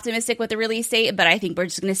they're being optimistic with the release date, but I think we're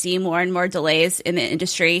just going to see more and more delays in the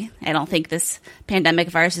industry. I don't think this pandemic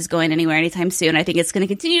virus is going anywhere anytime soon. I think it's going to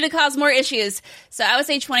continue to cause more issues. So I would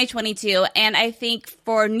say 2022. And I think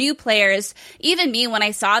for new players, even me, when I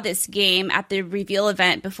saw this game at the reveal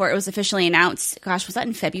event before it was officially announced, gosh, was that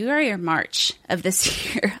in February or March of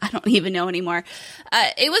this year? I don't even know anymore.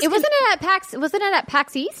 Wasn't it at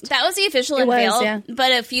PAX East? That was the official unveil. Yeah.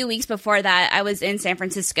 But a few weeks before that, I was in San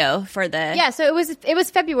Francisco for the... Yeah, so it was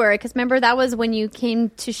February, because remember, that was when you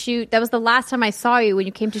came to shoot... That was the last time I saw you, when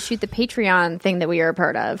you came to shoot the Patreon thing that we were a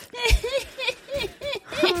part of. It's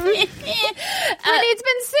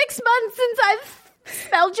been 6 months since I've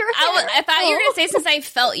smelled your hair. I thought you were going to say since I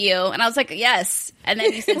felt you, and I was like, yes. And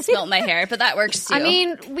then you said smelt my hair, but that works too. I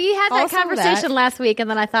mean, we had that conversation last week, and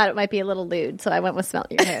then I thought it might be a little lewd, so I went with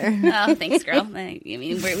smelt your hair. Oh, thanks, girl. I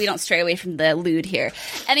mean, we don't stray away from the lewd here.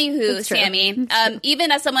 Anywho, Sammy,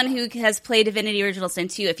 even as someone who has played Divinity Original Sin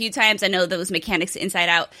 2 a few times, I know those mechanics inside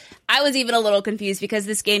out. I was even a little confused because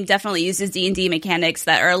this game definitely uses D&D mechanics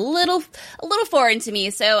that are a little foreign to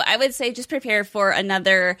me. So I would say just prepare for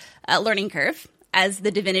another learning curve, as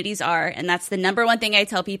the divinities are, and that's the number one thing I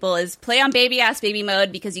tell people is play on baby-ass baby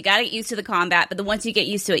mode, because you gotta get used to the combat, but once you get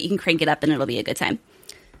used to it, you can crank it up and it'll be a good time.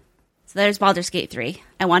 So there's Baldur's Gate 3.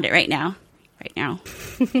 I want it right now.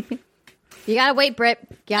 You gotta wait, Britt.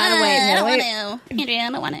 I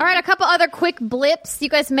don't want to. All right, a couple other quick blips. You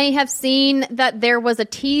guys may have seen that there was a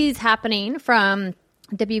tease happening from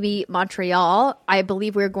WB Montreal. I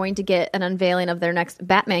believe we're going to get an unveiling of their next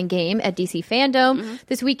Batman game at DC Fandom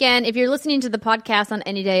this weekend. If you're listening to the podcast on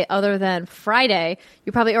any day other than Friday,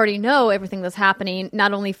 you probably already know everything that's happening,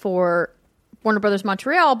 not only for Warner Brothers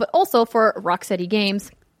Montreal, but also for Rocksteady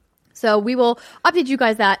Games. So we will update you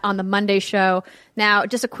guys that on the Monday show. Now,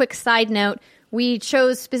 just a quick side note. We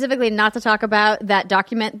chose specifically not to talk about that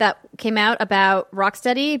document that came out about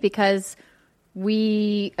Rocksteady because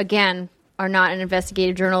we, again, are not an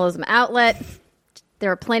investigative journalism outlet.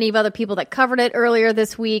 There are plenty of other people that covered it earlier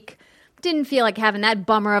this week. Didn't feel like having that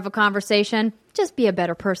bummer of a conversation. Just be a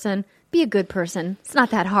better person. Be a good person. It's not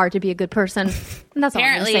that hard to be a good person. And that's all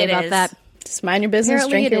I'm going to say about that. Just mind your business,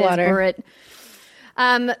 drink your water.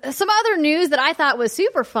 Some other news that I thought was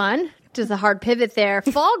super fun, just a hard pivot there.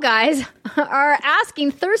 Fall Guys are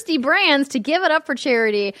asking thirsty brands to give it up for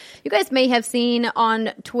charity. You guys may have seen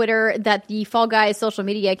on Twitter that the Fall Guys social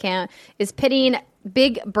media account is pitting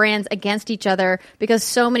big brands against each other because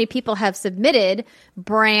so many people have submitted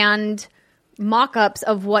brand mock-ups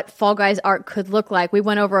of what Fall Guys art could look like. We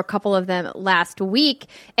went over a couple of them last week,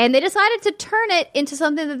 and they decided to turn it into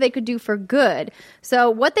something that they could do for good. So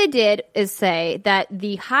what they did is say that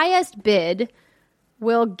the highest bid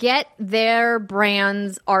will get their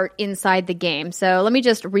brand's art inside the game. So let me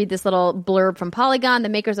just read this little blurb from Polygon. The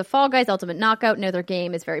makers of Fall Guys Ultimate Knockout know their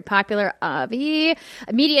game is very popular.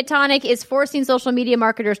 Mediatonic is forcing social media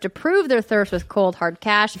marketers to prove their thirst with cold, hard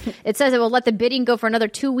cash. It says it will let the bidding go for another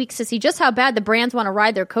 2 weeks to see just how bad the brands want to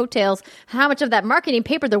ride their coattails, how much of that marketing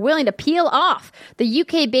paper they're willing to peel off. The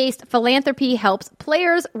UK-based philanthropy helps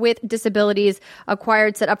players with disabilities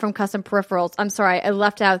acquired set up from custom peripherals. I'm sorry, I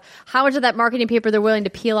left out how much of that marketing paper they're willing to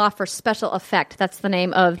peel off for special effect. That's the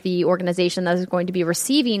name of the organization that is going to be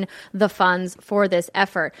receiving the funds for this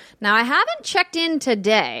effort. Now, I haven't checked in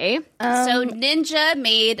today. So Ninja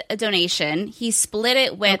made a donation. He split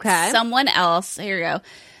it with someone else. Here we go.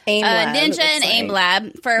 Ninja and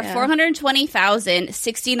AimLab for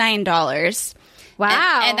 $420,069.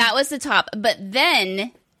 Wow. And that was the top. But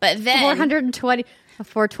then 420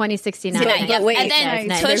 for 2069. And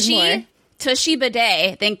then Tushy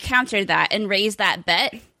Bidet then countered that and raised that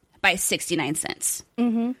bet by 69 cents.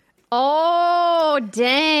 Mm-hmm. Oh,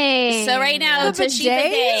 dang. So right now, Tushy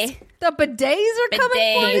Bidet. The bidets are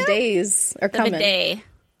coming for you? The bidets are coming. The bidet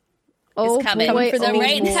is coming. Boy, for them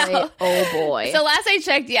right now. Oh, boy. So last I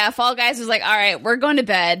checked, Fall Guys was like, all right, we're going to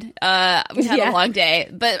bed. We had a long day.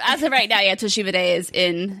 But as of right now, Tushy Bidet is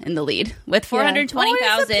in the lead with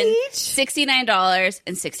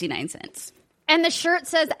 $420,069.69. And the shirt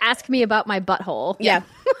says, "Ask me about my butthole." Yeah.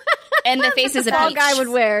 And the face is a Fall peach. Guy would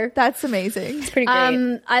wear. That's amazing. It's pretty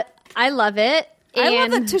great. I love it. I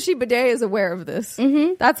love that Tushy Bidet is aware of this.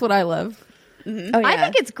 Mm-hmm. That's what I love. Mm-hmm. Oh, yeah. I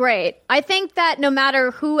think it's great. I think that no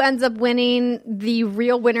matter who ends up winning, the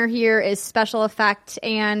real winner here is special effect,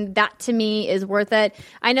 and that to me is worth it.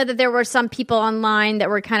 I know that there were some people online that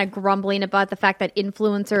were kind of grumbling about the fact that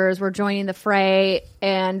influencers were joining the fray,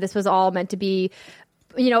 and this was all meant to be,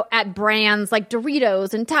 at brands like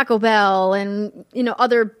Doritos and Taco Bell and,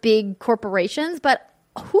 other big corporations. But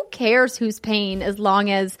who cares who's paying as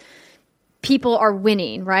long as people are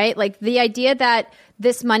winning, right? Like the idea that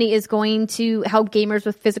this money is going to help gamers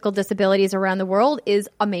with physical disabilities around the world is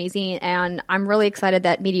amazing. And I'm really excited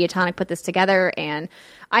that Mediatonic put this together. And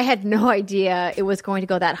I had no idea it was going to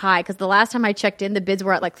go that high because the last time I checked in, the bids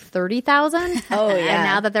were at like $30,000. Oh, yeah. And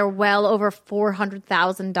now that they're well over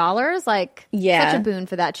 $400,000, such a boon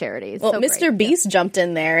for that charity. Well, so Mr. Beast jumped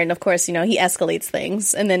in there, and of course, he escalates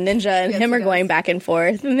things. And then Ninja and him are going back and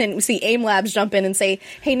forth. And then we see AIM Labs jump in and say,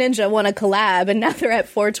 "Hey, Ninja, want to collab?" And now they're at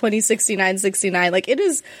 $420,69.69. Like, it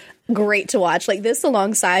is great to watch, like this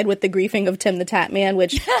alongside with the griefing of Tim the Tap Man,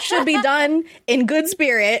 which should be done in good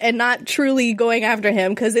spirit and not truly going after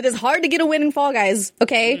him, because it is hard to get a win in Fall Guys.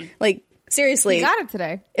 Okay, like seriously, you got it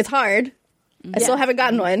today. It's hard. I still haven't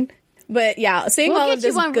gotten one, but seeing all of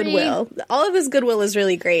this goodwill, all of this goodwill is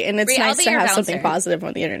really great, and it's nice to have something positive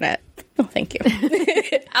on the internet. Oh, thank you.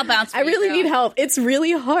 I'll bounce. I really need help. It's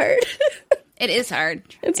really hard. It is hard.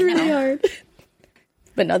 It's really hard.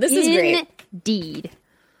 But no, this is great. Indeed.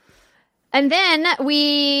 And then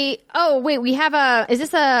we have is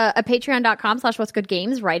this a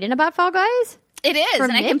patreon.com/what'sgoodgames write-in about Fall Guys? It is,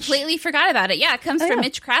 and Mitch? I completely forgot about it. Yeah, it comes from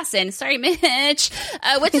Mitch Krasen. Sorry, Mitch.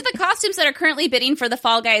 Which of the costumes that are currently bidding for the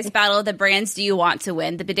Fall Guys battle of the brands do you want to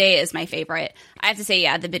win? The bidet is my favorite. I have to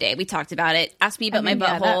say, the bidet. We talked about it. Ask me about my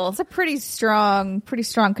butthole. It's a pretty strong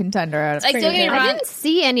contender. I didn't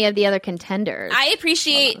see any of the other contenders. I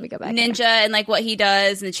appreciate Ninja and like what he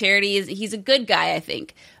does and the charities. He's a good guy, I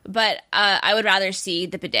think. But I would rather see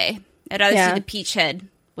the bidet. I'd rather see the peach head.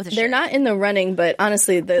 They're not in the running, but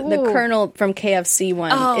honestly, the Colonel from KFC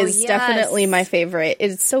one is definitely my favorite.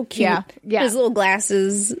 It's so cute. Yeah. His little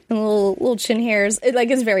glasses and little chin hairs.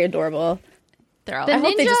 It's very adorable. I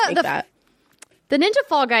hope they just make that. The Ninja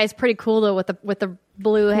Fall Guy is pretty cool though with the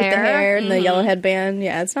blue hair, with the hair and the yellow headband.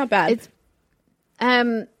 Yeah, it's not bad. It's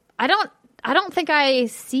I don't think I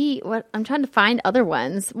see what I'm trying to find other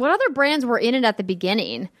ones. What other brands were in it at the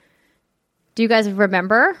beginning? Do you guys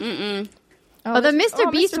remember? Mm-mm. Oh, the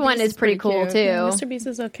Mr. Beast one is pretty cool, too. Yeah, Mr. Beast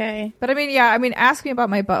is okay. But ask me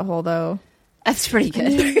about my butthole, though. That's pretty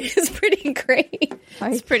good. It's pretty great.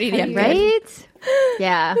 It's pretty damn good. Right?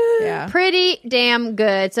 Yeah. Pretty damn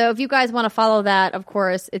good. So if you guys want to follow that, of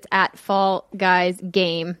course, it's at Fall Guys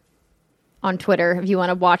Game on Twitter if you want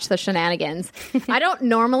to watch the shenanigans. I don't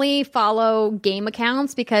normally follow game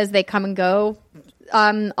accounts because they come and go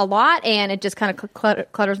a lot, and it just kind of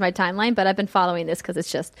clutters my timeline. But I've been following this because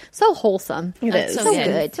it's just so wholesome. It is so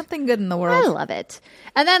good. Something good in the world. I love it.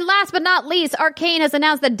 And then last but not least, Arcane has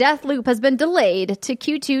announced that Deathloop has been delayed to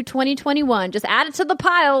Q2 2021. Just add it to the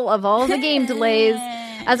pile of all the game delays.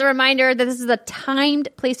 As a reminder that this is a timed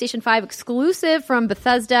PlayStation 5 exclusive from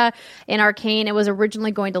Bethesda and Arcane. It was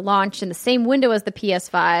originally going to launch in the same window as the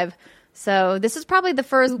PS5. So this is probably the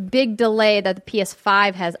first big delay that the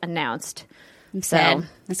PS5 has announced. I'm sad.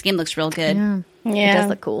 This game looks real good. Yeah. It does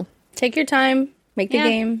look cool. Take your time. Make the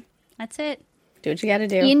game. That's it. Do what you got to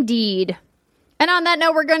do. Indeed. And on that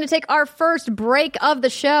note, we're going to take our first break of the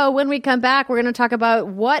show. When we come back, we're going to talk about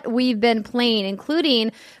what we've been playing,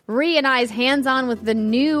 including Ree and I's hands-on with the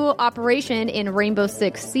new operation in Rainbow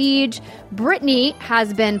Six Siege. Brittany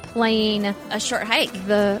has been playing A Short Hike.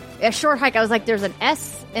 A Short Hike. I was like, there's an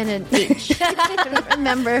S and an H. I couldn't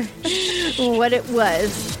remember what it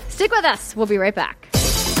was. Stick with us. We'll be right back.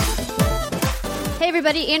 Hey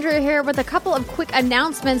everybody, Andrea here with a couple of quick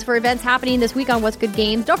announcements for events happening this week on What's Good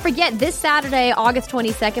Games. Don't forget, this Saturday, August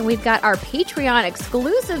 22nd, we've got our Patreon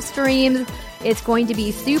exclusive streams. It's going to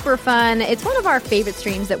be super fun. It's one of our favorite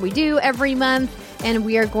streams that we do every month, and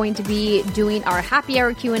we are going to be doing our happy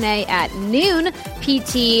hour Q&A at noon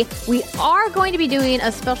PT. We are going to be doing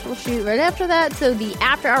a special shoot right after that, so the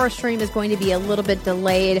after-hour stream is going to be a little bit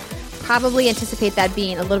delayed. Probably anticipate that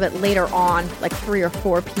being a little bit later on, like 3 or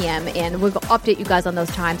 4 p.m. And we'll update you guys on those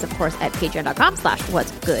times, of course, at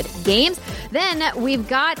patreon.com/whatsgoodgames. Then we've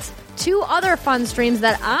got 2 other fun streams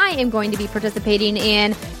that I am going to be participating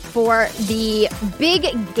in for the big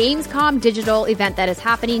Gamescom digital event that is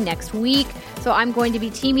happening next week. So I'm going to be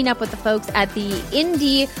teaming up with the folks at the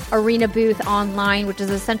Indie Arena booth online, which is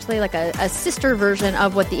essentially like a sister version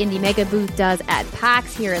of what the Indie Mega booth does at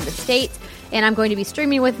PAX here in the States. And I'm going to be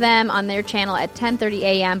streaming with them on their channel at 10:30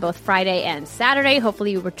 a.m. both Friday and Saturday.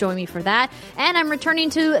 Hopefully you will join me for that. And I'm returning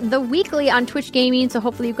to the weekly on Twitch Gaming, so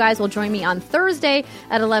hopefully you guys will join me on Thursday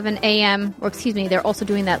at 11 a.m. Or excuse me, they're also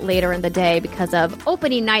doing that later in the day because of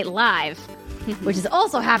Opening Night Live, which is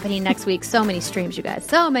also happening next week. So many streams, you guys.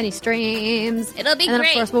 So many streams. It'll be great. And then, great.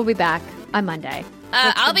 of course, we'll be back on Monday.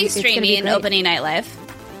 I'll be streaming Opening Night Live.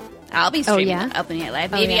 I'll be streaming Opening Night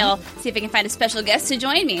Live. Maybe I'll see if I can find a special guest to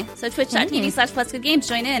join me. So twitch.tv/whatsgoodgames.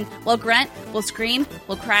 Join in. We'll grunt, we'll scream,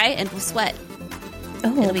 we'll cry, and we'll sweat.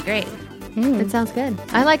 Oh. It'll be great. It sounds good.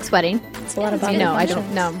 I like sweating. It's a lot of fun. No, I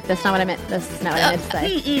don't. No, that's not what I meant. That's not what I meant to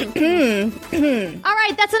say. All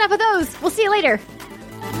right, that's enough of those. We'll see you later.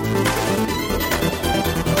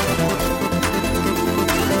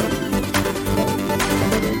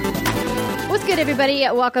 What's good, everybody?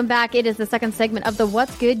 Welcome back. It is the second segment of the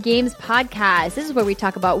What's Good Games podcast. This is where we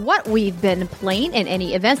talk about what we've been playing and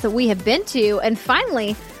any events that we have been to. And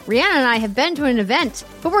finally, Rihanna and I have been to an event,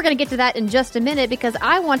 but we're going to get to that in just a minute because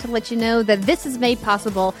I want to let you know that this is made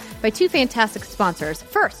possible by 2 fantastic sponsors.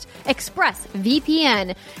 First,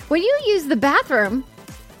 ExpressVPN. When you use the bathroom,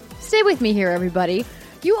 stay with me here, everybody.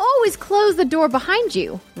 You always close the door behind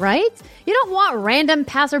you, right? You don't want random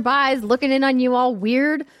passerbys looking in on you all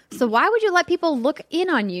weird. So why would you let people look in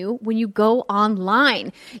on you when you go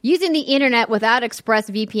online? Using the internet without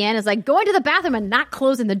ExpressVPN is like going to the bathroom and not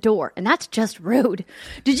closing the door. And that's just rude.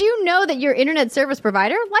 Did you know that your internet service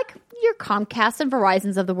provider, like your Comcast and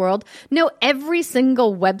Verizons of the world, know every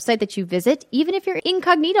single website that you visit, even if you're in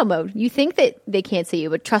incognito mode? You think that they can't see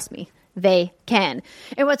you, but trust me. They can.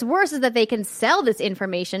 And what's worse is that they can sell this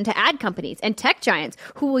information to ad companies and tech giants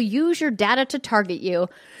who will use your data to target you.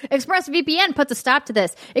 ExpressVPN puts a stop to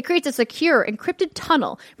this. It creates a secure, encrypted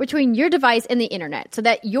tunnel between your device and the internet so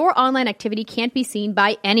that your online activity can't be seen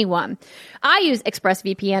by anyone. I use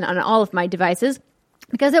ExpressVPN on all of my devices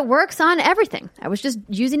because it works on everything. I was just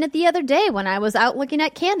using it the other day when I was out looking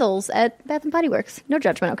at candles at Bath & Body Works. No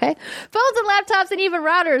judgment, okay? Phones and laptops and even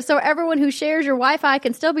routers, so everyone who shares your Wi-Fi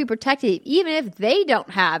can still be protected even if they don't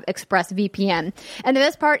have ExpressVPN. And the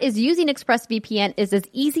best part is using ExpressVPN is as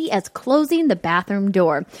easy as closing the bathroom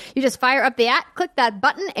door. You just fire up the app, click that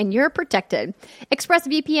button, and you're protected.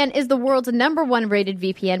 ExpressVPN is the world's #1 rated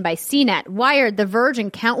VPN by CNET, Wired, The Verge,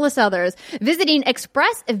 and countless others. Visiting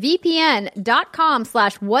expressvpn.com/whatsgoodgames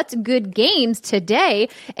today,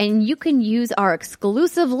 and you can use our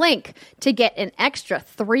exclusive link to get an extra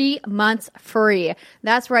 3 months free.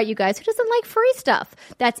 That's right, you guys. Who doesn't like free stuff?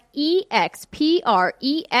 That's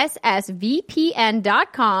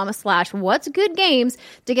expressvpn.com/whatsgoodgames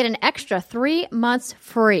to get an extra 3 months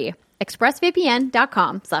free.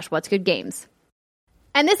 expressvpn.com/whatsgoodgames.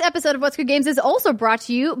 And this episode of What's Good Games is also brought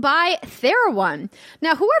to you by TheraOne.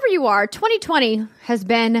 Now, whoever you are, 2020 has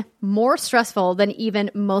been more stressful than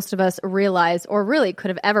even most of us realize or really could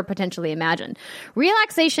have ever potentially imagined.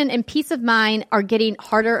 Relaxation and peace of mind are getting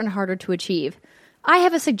harder and harder to achieve. I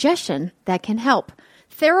have a suggestion that can help.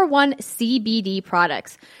 TheraOne CBD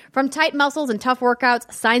products. From tight muscles and tough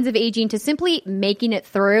workouts, signs of aging, to simply making it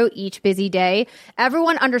through each busy day,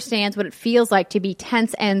 everyone understands what it feels like to be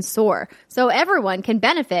tense and sore. So everyone can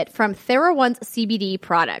benefit from TheraOne's CBD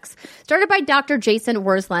products. Started by Dr. Jason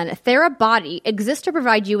Wersland, TheraBody exists to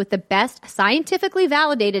provide you with the best scientifically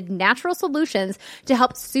validated natural solutions to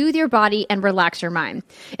help soothe your body and relax your mind.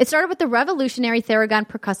 It started with the revolutionary Theragun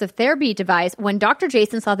percussive therapy device when Dr.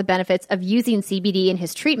 Jason saw the benefits of using CBD in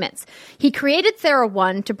his treatments. He created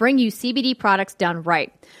TheraOne to bring you CBD products done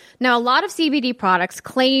right. Now, a lot of CBD products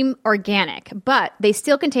claim organic, but they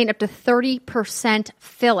still contain up to 30%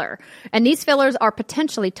 filler, and these fillers are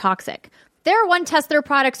potentially toxic. TheraOne tests their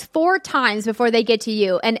products 4 times before they get to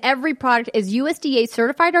you, and every product is USDA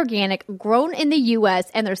certified organic, grown in the U.S.,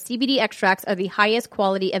 and their CBD extracts are the highest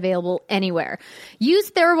quality available anywhere. Use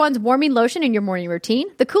TheraOne's warming lotion in your morning routine,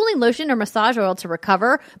 the cooling lotion or massage oil to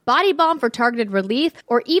recover, body balm for targeted relief,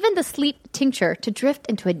 or even the sleep tincture to drift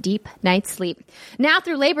into a deep night's sleep. Now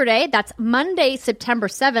through Labor Day, that's Monday, September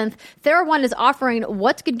 7th, TheraOne is offering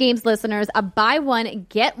What's Good Games listeners a buy one,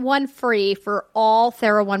 get one free for all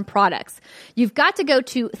TheraOne products. You've got to go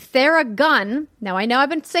to Theragun. Now, I know I've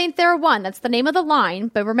been saying TheraOne. That's the name of the line.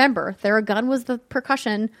 But remember, Theragun was the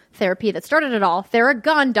percussion therapy that started it all.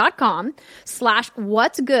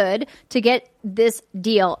 Theragun.com/what's good to get this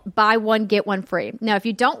deal. Buy one, get one free. Now, if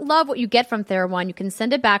you don't love what you get from TheraOne, you can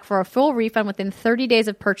send it back for a full refund within 30 days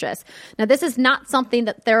of purchase. Now, this is not something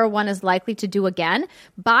that TheraOne is likely to do again.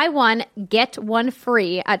 Buy one, get one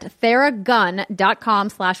free at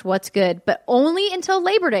Theragun.com/what's good, but only until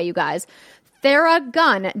Labor Day, you guys.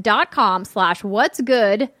 Theragun.com/what's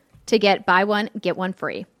good to get buy one, get one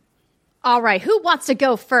free. All right, who wants to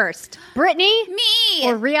go first? Brittany? Me!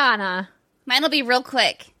 Or Rihanna? Mine will be real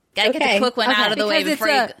quick. Gotta get the quick one out of the way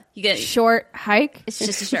before you get short hike. It's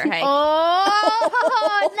just a short hike.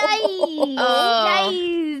 Oh, nice.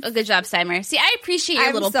 Nice. Oh, good job, Steimer. See, I appreciate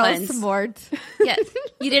your little puns. Smart. Yeah,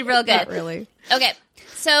 you did real good. Not really. Okay,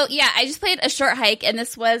 so yeah, I just played a short hike, and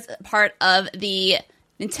this was part of the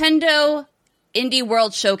Nintendo Indie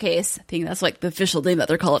World Showcase. I think that's like the official name that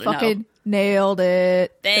they're calling it now. Fucking nailed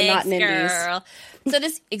it. Thanks, girl. So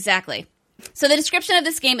exactly. So the description of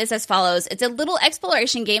this game is as follows. It's a little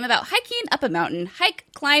exploration game about hiking up a mountain. Hike,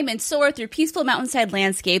 climb, and soar through peaceful mountainside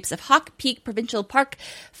landscapes of Hawk Peak Provincial Park.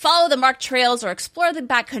 Follow the marked trails or explore the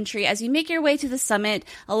backcountry as you make your way to the summit.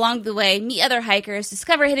 Along the way, meet other hikers,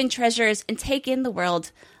 discover hidden treasures, and take in the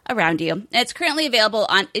world around you. And it's currently available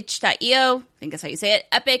on itch.io. I think that's how you say it.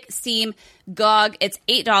 Epic, Steam, GOG. It's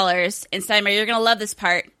 $8. And Steimer, you're going to love this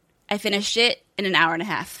part. I finished it in an hour and a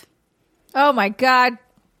half. Oh my God.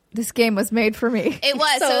 This game was made for me. It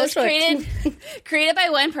was. So it was created by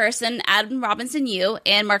one person, Adam Robinson Yu,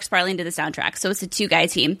 and Mark Sparling did the soundtrack. So it's a 2-guy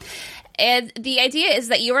team. And the idea is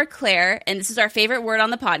that you are Claire, and this is our favorite word on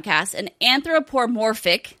the podcast, an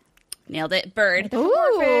anthropomorphic, nailed it, bird.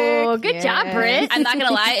 Ooh, good job, Britt. I'm not going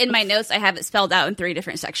to lie. In my notes, I have it spelled out in 3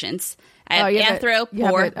 different sections. I have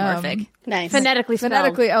anthropomorphic. Nice. Phonetically spelled.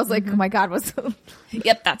 Phonetically, I was like, oh my God, what's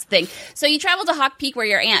Yep, that's the thing. So you travel to Hawk Peak where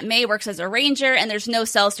your Aunt May works as a ranger and there's no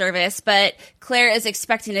cell service, but Claire is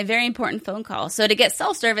expecting a very important phone call. So to get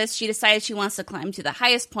cell service, she decides she wants to climb to the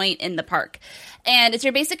highest point in the park. And it's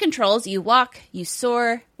your basic controls. You walk, you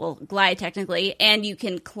soar, well, glide technically, and you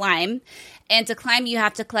can climb. And to climb, you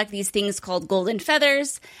have to collect these things called golden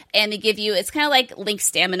feathers, and they give you, it's kind of like Link's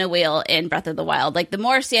stamina wheel in Breath of the Wild. Like the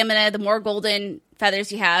more stamina, the more golden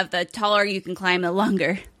feathers you have, the taller you can climb, the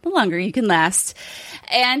longer you can last.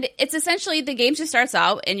 And it's essentially, the game just starts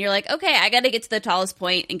out and you're like, okay, I got to get to the tallest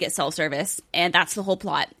point and get cell service. And that's the whole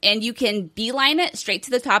plot. And you can beeline it straight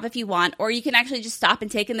to the top if you want, or you can actually just stop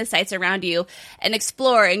and take in the sights around you and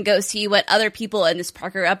explore and go see what other people in this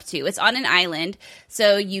park are up to. It's on an island,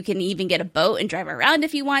 so you can even get a boat and drive around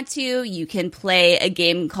if you want to. You can play a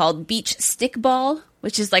game called Beach Stickball,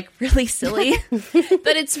 which is like really silly,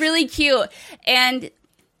 but it's really cute. And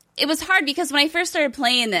it was hard because when I first started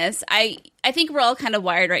playing this, I think we're all kind of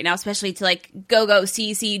wired right now, especially to like go,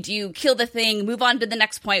 see, do, kill the thing, move on to the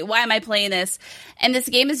next point. Why am I playing this? And this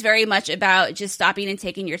game is very much about just stopping and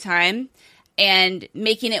taking your time and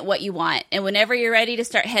making it what you want. And whenever you're ready to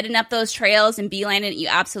start heading up those trails and beelining it, you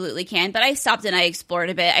absolutely can. But I stopped and I explored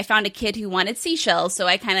a bit. I found a kid who wanted seashells, so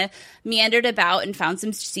I kind of meandered about and found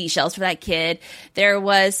some seashells for that kid. There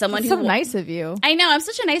was someone That's so nice of you. I know, I'm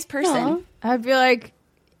such a nice person. Aww. I'd be like,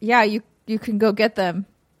 yeah, you can go get them.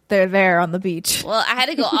 They're there on the beach. Well, I had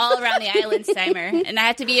to go all around the island, Steimer, and I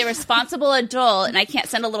had to be a responsible adult, and I can't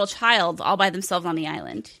send a little child all by themselves on the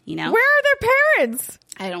island, you know? Where are their parents?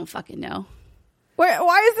 I don't fucking know.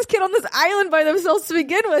 Why is this kid on this island by themselves to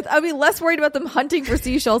begin with? I'd be less worried about them hunting for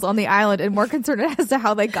seashells on the island and more concerned as to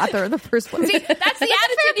how they got there in the first place. See, that's the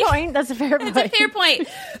attitude. Point. That's a fair point. That's a fair point.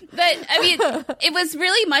 But I mean, it was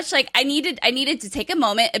really much like I needed to take a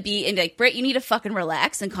moment and be like, Britt, you need to fucking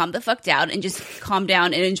relax and calm the fuck down and just calm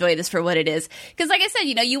down and enjoy this for what it is. Because like I said,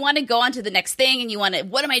 you know, you want to go on to the next thing and you want to,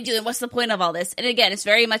 what am I doing? What's the point of all this? And again, it's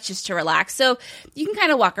very much just to relax. So you can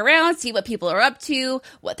kind of walk around, see what people are up to,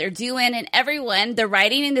 what they're doing, and everyone, the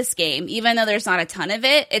writing in this game, even though there's not a ton of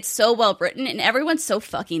it, it's so well written and everyone's so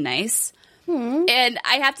fucking nice. And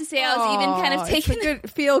I have to say, I was even kind of taking a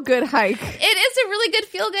good feel-good hike. It is a really good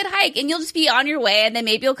feel-good hike, and you'll just be on your way, and then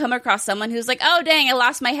maybe you'll come across someone who's like, "Oh, dang, I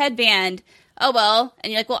lost my headband." Oh well,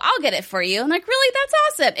 and you're like, "Well, I'll get it for you." I'm like, "Really? That's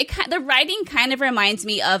awesome." The writing kind of reminds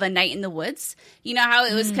me of A Night in the Woods. You know how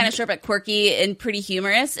it was kind of short but quirky and pretty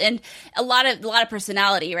humorous, and a lot of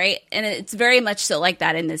personality, right? And it's very much so like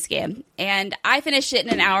that in this game. And I finished it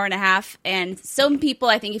in an hour and a half. And some people,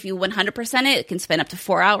 I think, if you 100% it, can spend up to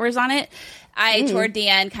 4 hours on it. I, toward the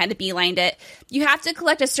end, kind of beelined it. You have to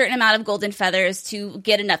collect a certain amount of golden feathers to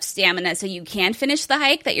get enough stamina so you can finish the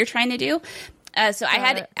hike that you're trying to do. So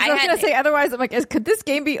I was going to say, otherwise, I'm like, could this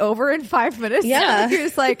game be over in 5 minutes? Yeah. You're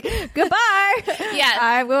just like, goodbye. Yeah.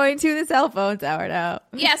 I'm going to the cell phone tower now.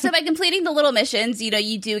 Yeah, so by completing the little missions, you know,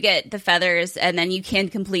 you do get the feathers, and then you can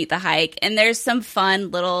complete the hike. And there's some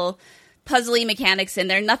fun little puzzly mechanics in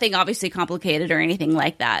there. Nothing obviously complicated or anything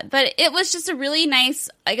like that. But it was just a really nice,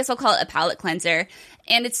 I guess I'll call it a palate cleanser.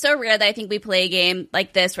 And it's so rare that I think we play a game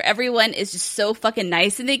like this where everyone is just so fucking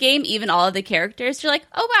nice in the game, even all of the characters. You're like,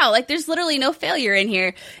 oh wow, like there's literally no failure in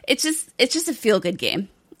here. It's just a feel-good game.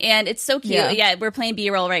 And it's so cute. Yeah, we're playing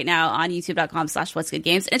B-roll right now on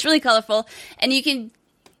youtube.com/whatsgoodgames. It's really colorful. And you can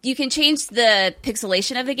change the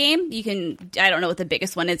pixelation of the game. You can, I don't know what the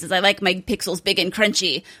biggest one is I like my pixels big and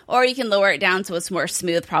crunchy. Or you can lower it down so it's more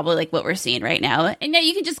smooth, probably like what we're seeing right now. And yeah,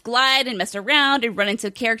 you can just glide and mess around and run into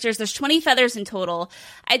characters. There's 20 feathers in total.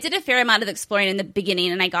 I did a fair amount of exploring in the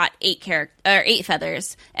beginning, and I got 8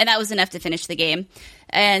 feathers. And that was enough to finish the game.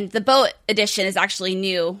 And the boat edition is actually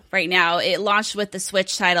new right now. It launched with the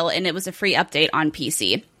Switch title, and it was a free update on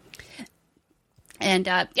PC. And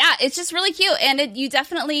yeah, it's just really cute. And you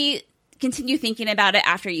definitely continue thinking about it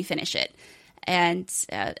after you finish it. And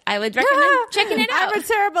I would recommend checking it out. I'm a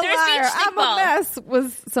terrible liar. I'm a mess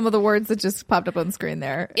was some of the words that just popped up on the screen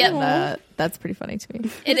there. Yep. And that's pretty funny to me.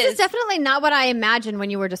 This is definitely not what I imagined when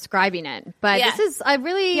you were describing it. But this is, I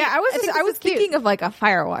was thinking of like a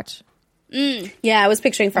Firewatch. Yeah, I was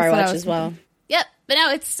picturing Firewatch as well. Yep. But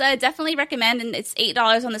no, it's definitely recommend, and it's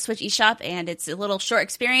 $8 on the Switch eShop, and it's a little short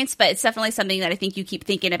experience, but it's definitely something that I think you keep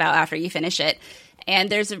thinking about after you finish it. And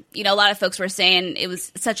there's a lot of folks were saying it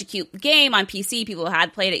was such a cute game on PC. People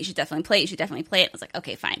had played it. You should definitely play it. You should definitely play it. I was like,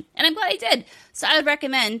 okay, fine. And I'm glad I did. So I would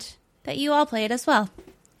recommend that you all play it as well.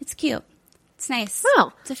 It's cute. It's nice.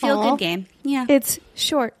 Oh, it's a feel-good game. Yeah. It's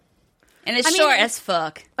short. And it's short as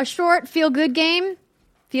fuck. A short, feel-good game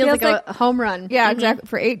feels like a home run. Yeah, exactly.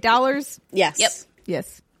 For $8. Yes. Yep.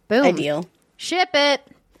 Yes. Boom. Ideal. Ship it.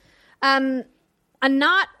 A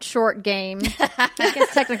not short game. I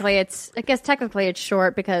guess technically it's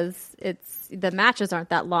short because the matches aren't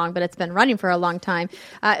that long, but it's been running for a long time.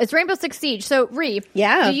 It's Rainbow Six Siege. So, Ree,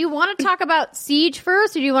 do you want to talk about Siege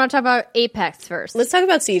first, or do you want to talk about Apex first? Let's talk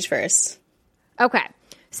about Siege first. Okay.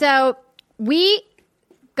 So, we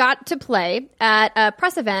got to play at a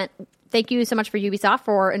press event. Thank you so much for Ubisoft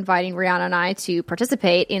for inviting Rihanna and I to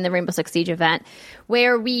participate in the Rainbow Six Siege event,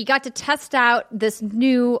 where we got to test out this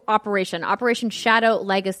new Operation Shadow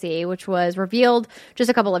Legacy, which was revealed just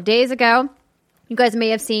a couple of days ago. You guys may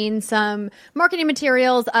have seen some marketing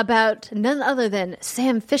materials about none other than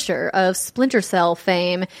Sam Fisher of Splinter Cell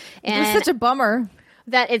fame. And it was such a bummer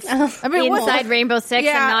that it's inside Rainbow Six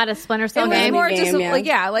and not a Splinter Cell game. More just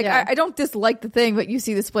I don't dislike the thing, but you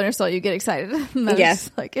see the Splinter Cell, you get excited. Yes,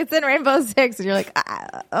 like it's in Rainbow Six, and you're like,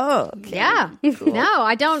 okay. Yeah. Cool. No,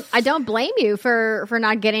 I don't blame you for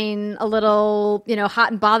not getting a little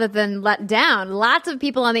hot and bothered than let down. Lots of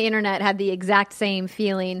people on the internet had the exact same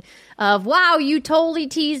feeling of, wow, you totally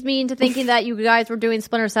teased me into thinking that you guys were doing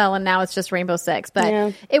Splinter Cell, and now it's just Rainbow Six.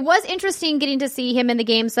 But it was interesting getting to see him in the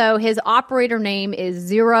game. So his operator name is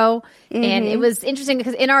Zero. And it was interesting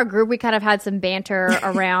because in our group, we kind of had some banter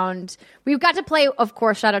around. We got to play, of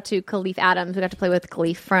course, shout out to Khalif Adams. We got to play with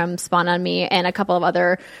Khalif from Spawn on Me and a couple of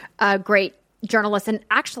other great journalists. And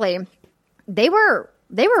actually, they were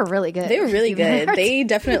They were really good. They were really good. They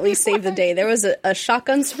definitely saved the day. There was a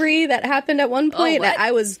shotgun spree that happened at one point that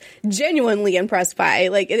I was genuinely impressed by.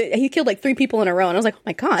 Like, he killed like 3 people in a row, and I was like, oh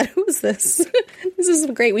my god, who is this? This is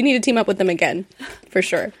great. We need to team up with them again, for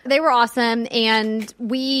sure. They were awesome, and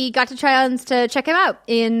we got to chance to check him out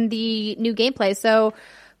in the new gameplay. So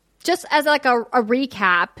just as like a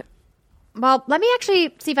recap, well, let me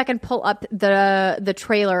actually see if I can pull up the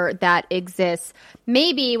trailer that exists.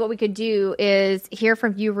 Maybe what we could do is hear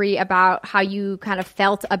from you, Ree, about how you kind of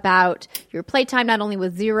felt about your playtime, not only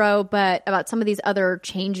with Zero, but about some of these other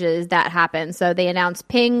changes that happened. So they announced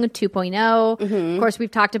Ping 2.0. Of course, we've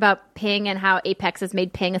talked about Ping and how Apex has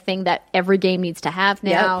made Ping a thing that every game needs to have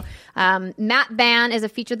now. Yep. Map ban is a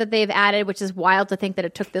feature that they've added, which is wild to think that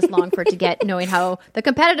it took this long for it to get, knowing how the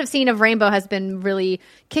competitive scene of Rainbow has been really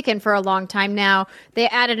kicking for a long time now. They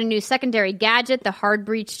added a new secondary gadget, the hard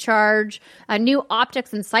breach charge, a new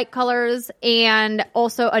optics and sight colors, and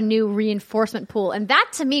also a new reinforcement pool. And that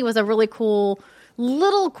to me was a really cool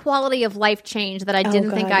little quality of life change that I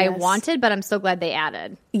didn't think I wanted, but I'm so glad they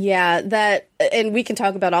added. Yeah, that, and we can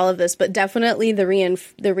talk about all of this, but definitely the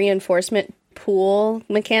reinforcement pool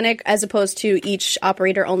mechanic, as opposed to each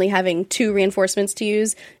operator only having 2 reinforcements to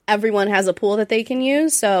use. Everyone has a pool that they can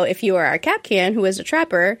use. So if you are a Kapkan, who is a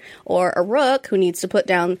trapper, or a Rook, who needs to put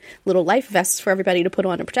down little life vests for everybody to put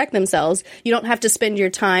on to protect themselves, you don't have to spend your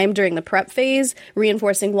time during the prep phase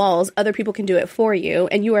reinforcing walls. Other people can do it for you,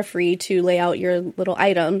 and you are free to lay out your little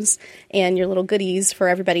items and your little goodies for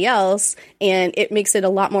everybody else, and it makes it a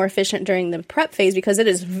lot more efficient during the prep phase because it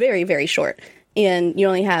is very, very short. And you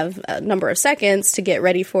only have a number of seconds to get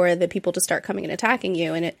ready for the people to start coming and attacking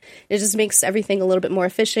you. And it just makes everything a little bit more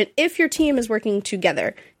efficient if your team is working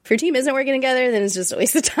together. If your team isn't working together, then it's just a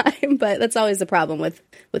waste of time. But that's always the problem with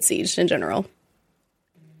Siege in general.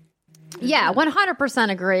 Yeah,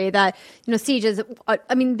 100% agree that, Siege is,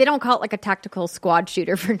 I mean, they don't call it like a tactical squad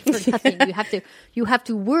shooter for nothing. You have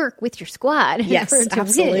to work with your squad. Yes,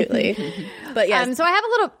 absolutely. But yes. So I have a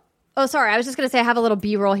little... Oh, sorry. I was just going to say I have a little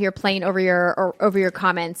B-roll here playing over your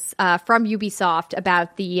comments from Ubisoft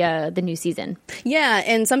about the new season. Yeah,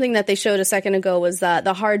 and something that they showed a second ago was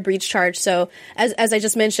the hard breach charge. So as I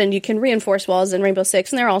just mentioned, you can reinforce walls in Rainbow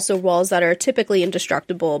Six, and there are also walls that are typically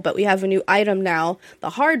indestructible. But we have a new item now, the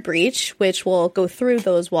hard breach, which will go through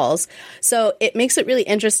those walls. So it makes it really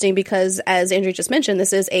interesting because, as Andrew just mentioned,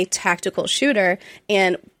 this is a tactical shooter,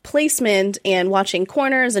 and placement and watching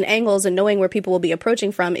corners and angles and knowing where people will be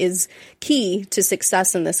approaching from is key to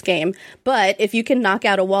success in this game. But if you can knock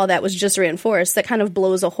out a wall that was just reinforced, that kind of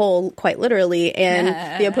blows a hole, quite literally, in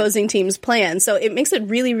the opposing team's plan. So it makes it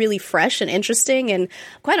really, really fresh and interesting. And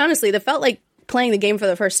quite honestly, that felt like playing the game for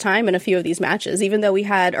the first time in a few of these matches, even though we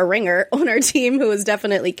had a ringer on our team who was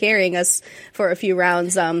definitely carrying us for a few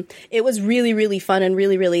rounds. It was really, really fun and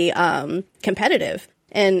really, really competitive.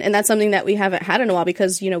 And that's something that we haven't had in a while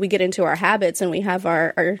because, we get into our habits and we have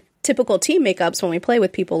our typical team makeups when we play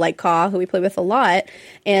with people like Kaw, who we play with a lot.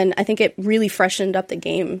 And I think it really freshened up the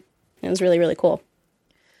game. It was really, really cool.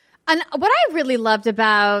 And what I really loved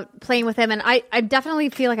about playing with him, and I definitely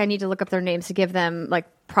feel like I need to look up their names to give them like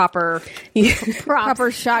proper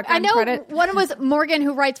shotgun I know credit. One was Morgan,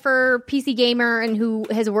 who writes for PC Gamer and who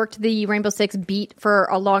has worked the Rainbow Six beat for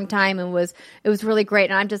a long time, and it was really great.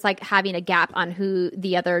 And I'm just like having a gap on who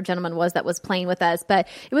the other gentleman was that was playing with us. But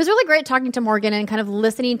it was really great talking to Morgan and kind of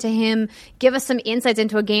listening to him give us some insights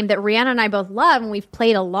into a game that Rihanna and I both love and we've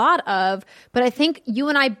played a lot of. But I think you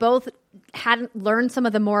and I both hadn't learned some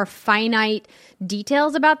of the more finite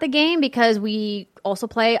details about the game because we also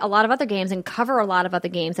play a lot of other games and cover a lot of other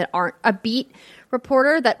games that aren't a beat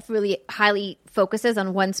reporter that really highly focuses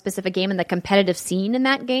on one specific game and the competitive scene in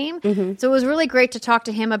that game. Mm-hmm. So it was really great to talk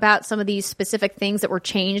to him about some of these specific things that were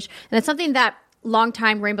changed. And it's something that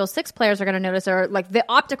longtime Rainbow Six players are going to notice, are like the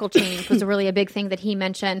optical change was really a big thing that he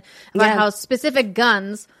mentioned about how specific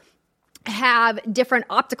guns have different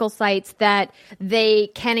optical sights that they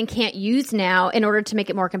can and can't use now in order to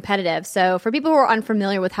make it more competitive. So for people who are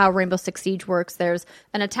unfamiliar with how Rainbow Six Siege works, there's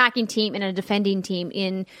an attacking team and a defending team.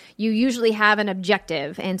 You usually have an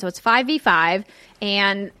objective, and so it's 5v5,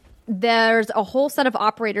 and there's a whole set of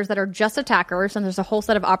operators that are just attackers, and there's a whole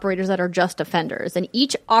set of operators that are just defenders. And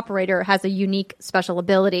each operator has a unique special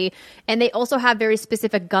ability, and they also have very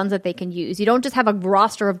specific guns that they can use. You don't just have a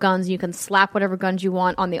roster of guns. You can slap whatever guns you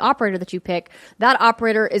want on the operator that you pick. That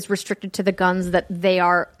operator is restricted to the guns that they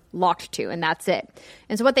are locked to, and that's it.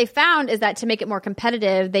 And so what they found is that to make it more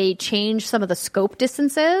competitive, they changed some of the scope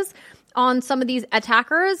distances on some of these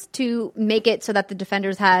attackers to make it so that the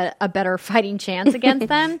defenders had a better fighting chance against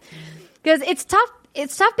them. Because it's tough.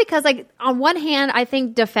 it's tough because, like, on one hand, I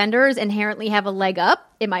think defenders inherently have a leg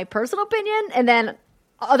up, in my personal opinion, and then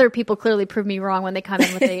other people clearly prove me wrong when they come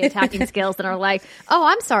in with the attacking skills and are like, "Oh,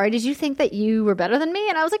 I'm sorry. Did you think that you were better than me?"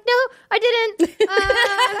 And I was like, "No, I didn't."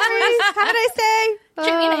 How did I say?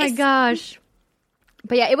 Oh my gosh!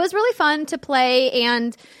 But yeah, it was really fun to play,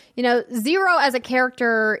 and you know, Zero as a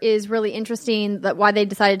character is really interesting. That why they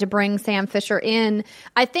decided to bring Sam Fisher in.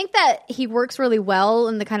 I think that he works really well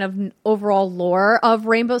in the kind of overall lore of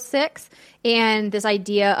Rainbow Six. And this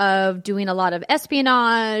idea of doing a lot of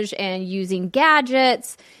espionage and using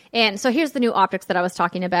gadgets. And so here's the new optics that I was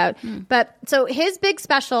talking about. But so his big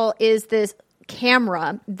special is this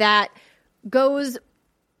camera that goes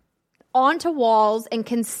onto walls and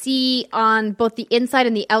can see on both the inside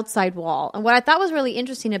and the outside wall. And what I thought was really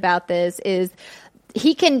interesting about this is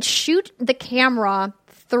he can shoot the camera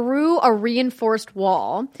through a reinforced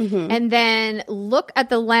wall and then look at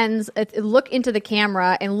the lens, look into the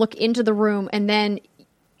camera and look into the room and then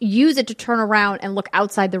use it to turn around and look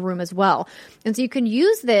outside the room as well. And so you can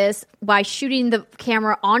use this by shooting the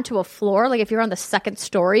camera onto a floor. Like if you're on the second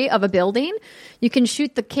story of a building, you can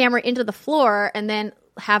shoot the camera into the floor and then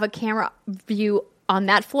have a camera view on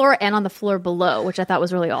that floor and on the floor below, which I thought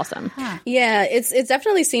was really awesome. Yeah, it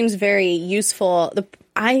definitely seems very useful.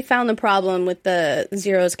 I found the problem with the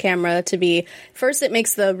Zero's camera to be, first it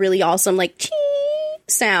makes the really awesome like chee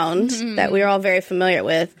sound that we're all very familiar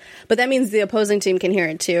with, but that means the opposing team can hear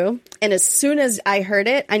it too. And as soon as I heard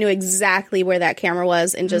it, I knew exactly where that camera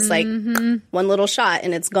was in just like one little shot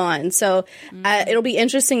and it's gone. So it'll be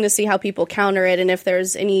interesting to see how people counter it and if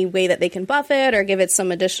there's any way that they can buff it or give it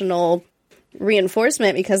some additional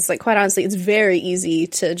reinforcement, because like quite honestly it's very easy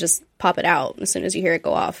to just pop it out as soon as you hear it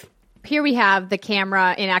go off. Here we have the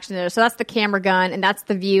camera in action there. So that's the camera gun, and that's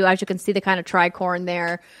the view. As you can see, the kind of tricorn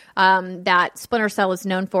there that Splinter Cell is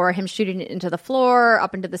known for, him shooting it into the floor,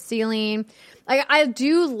 up into the ceiling. Like, I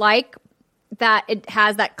do like that it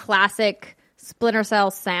has that classic Splinter Cell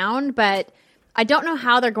sound, but I don't know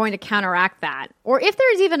how they're going to counteract that. Or if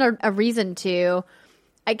there's even a reason to.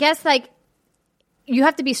 I guess, like, you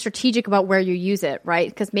have to be strategic about where you use it, right?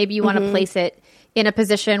 Because maybe you want to place it in a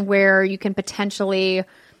position where you can potentially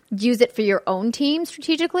use it for your own team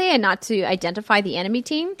strategically and not to identify the enemy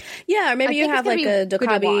team. Yeah, or maybe you have like a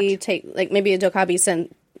Dokkaebi take, like maybe a Dokkaebi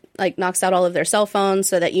knocks out all of their cell phones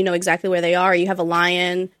so that you know exactly where they are. You have a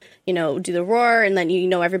lion, you know, do the roar, and then you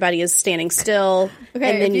know everybody is standing still, and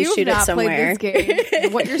then you shoot it somewhere.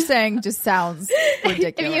 Game, what you're saying just sounds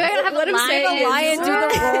ridiculous. If you have what a lion do the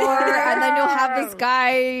roar, and then you'll have this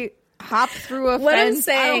guy hop through a fence. What I'm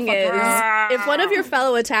saying is, if one of your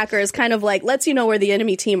fellow attackers kind of like lets you know where the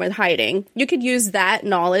enemy team is hiding, you could use that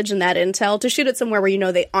knowledge and that intel to shoot it somewhere where you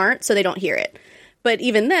know they aren't, so they don't hear it. But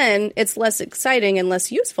even then, it's less exciting and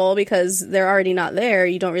less useful because they're already not there.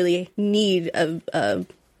 You don't really need a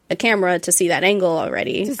camera to see that angle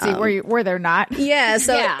already. To see where they're not. Yeah,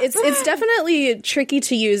 so it's definitely tricky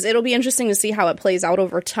to use. It'll be interesting to see how it plays out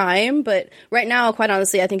over time. But right now, quite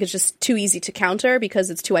honestly, I think it's just too easy to counter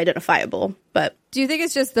because it's too identifiable. But do you think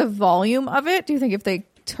it's just the volume of it? Do you think if they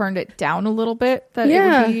turned it down a little bit that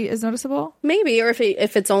it would be as noticeable? Maybe, or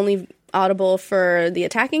if it's only audible for the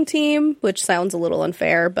attacking team, which sounds a little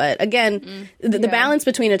unfair, but again, the balance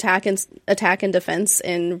between attack and defense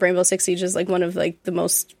in Rainbow Six Siege is like one of like the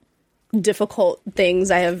most difficult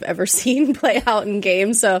things I have ever seen play out in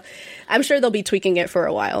games. So I'm sure they'll be tweaking it for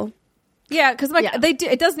a while. Yeah, because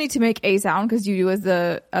it does need to make a sound because you as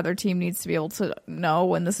the other team needs to be able to know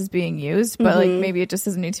when this is being used. But like maybe it just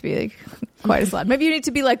doesn't need to be like quite as loud. Maybe you need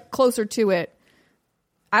to be like closer to it.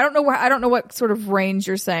 I don't know what sort of range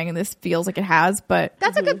you're saying, and this feels like it has, but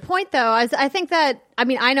that's a good point, though. I think that, I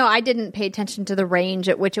mean, I know I didn't pay attention to the range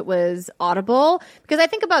at which it was audible because I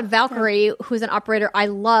think about Valkyrie, who's an operator I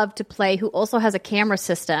love to play, who also has a camera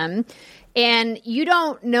system, and you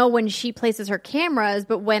don't know when she places her cameras,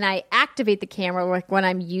 but when I activate the camera, like when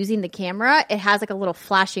I'm using the camera, it has like a little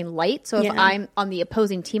flashing light. So if I'm on the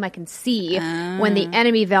opposing team, I can see when the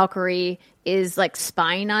enemy Valkyrie is like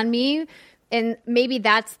spying on me. And maybe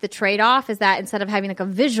that's the trade-off, is that instead of having like a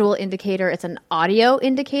visual indicator, it's an audio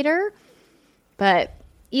indicator. But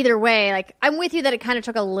either way, like I'm with you that it kind of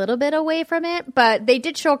took a little bit away from it, but they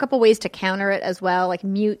did show a couple ways to counter it as well. Like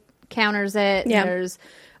Mute counters it. Yeah. There's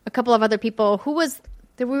a couple of other people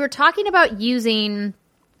we were talking about using.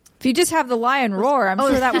 If you just have the lion roar, I'm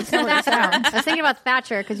sure that would slow it down. I was thinking about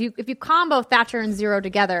Thatcher because if you combo Thatcher and Zero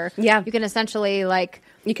together, you can essentially like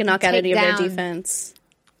you can knock out any of their defense.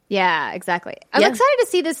 Yeah, exactly. I'm excited to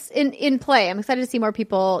see this in play. I'm excited to see more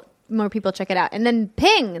people check it out. And then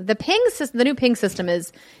Ping, the new Ping system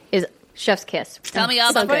is Chef's kiss. Tell me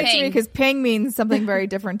all about Ping. Because Ping means something very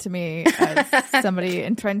different to me as somebody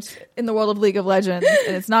entrenched in the world of League of Legends,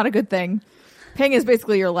 and it's not a good thing. Ping is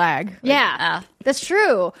basically your lag. Yeah, that's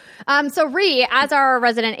true. So Rhi, as our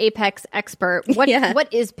resident Apex expert,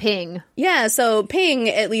 what is ping? Yeah, so ping,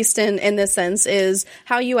 at least in this sense, is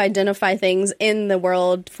how you identify things in the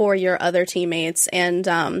world for your other teammates. And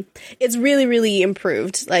it's really, really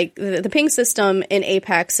improved. Like, the ping system in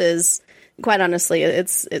Apex is... Quite honestly,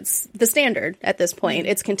 it's the standard at this point.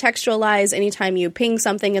 It's contextualized. Anytime you ping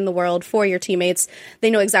something in the world for your teammates, they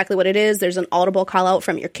know exactly what it is. There's an audible call out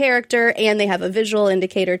from your character, and they have a visual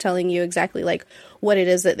indicator telling you exactly like what it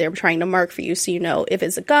is that they're trying to mark for you, so you know if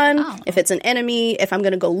it's a gun, if it's an enemy, if I'm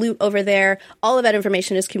going to go loot over there. All of that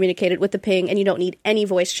information is communicated with the ping, and you don't need any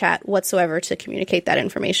voice chat whatsoever to communicate that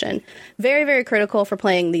information. Very, very critical for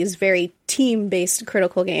playing these very team-based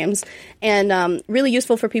critical games, and really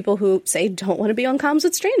useful for people who, say, don't want to be on comms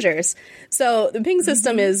with strangers. So the ping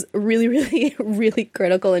system is really, really, really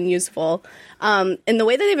critical and useful. And the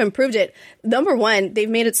way that they've improved it, number one, they've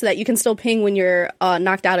made it so that you can still ping when you're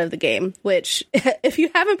knocked out of the game, which, if you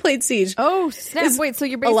haven't played Siege... Oh, snap. Wait, so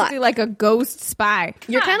you're basically like a ghost spy.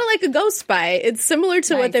 You're kind of like a ghost spy. It's similar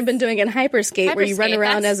to what they've been doing in Hyperscape, where you run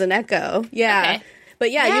around as an echo. Yeah. Okay.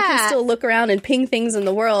 But yeah, you can still look around and ping things in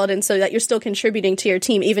the world, and so that you're still contributing to your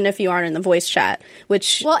team, even if you aren't in the voice chat.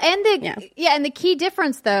 Which and the key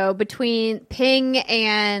difference though between ping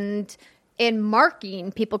and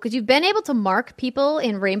marking people, because you've been able to mark people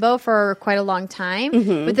in Rainbow for quite a long time,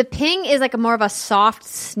 but the ping is like more of a soft,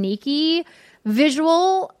 sneaky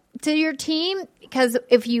visual to your team. Because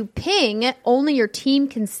if you ping, only your team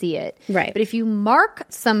can see it. Right. But if you mark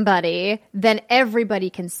somebody, then everybody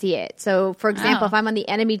can see it. So, for example, if I'm on the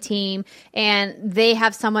enemy team and they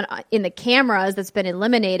have someone in the cameras that's been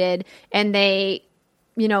eliminated and they,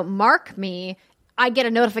 mark me, I get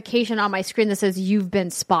a notification on my screen that says you've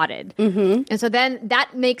been spotted. And so then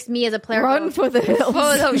that makes me as a player run for the hills.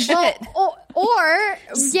 Oh, shit.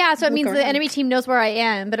 So it means the enemy team knows where I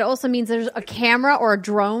am, but it also means there's a camera or a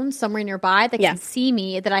drone somewhere nearby that can see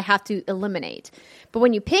me that I have to eliminate. But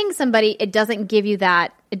when you ping somebody, it doesn't give you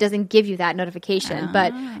that notification.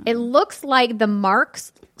 But it looks like the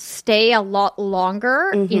marks stay a lot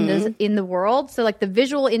longer in the world. So like the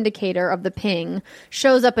visual indicator of the ping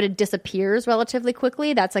shows up, but it disappears relatively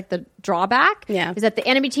quickly. That's like the drawback. Yeah. Is that the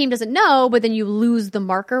enemy team doesn't know, but then you lose the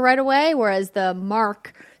marker right away, whereas the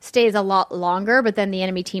mark stays a lot longer, but then the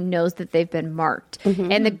enemy team knows that they've been marked.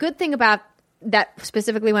 And the good thing about that,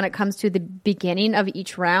 specifically when it comes to the beginning of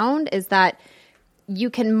each round, is that you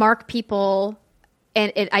can mark people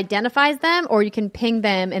and it identifies them, or you can ping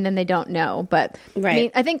them and then they don't know. But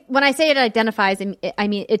I think when I say it identifies, I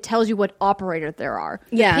mean it tells you what operator there are.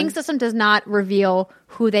 The ping system does not reveal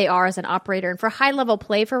who they are as an operator. And for high-level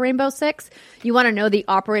play for Rainbow Six, you want to know the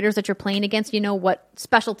operators that you're playing against. You know what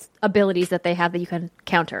special abilities that they have that you can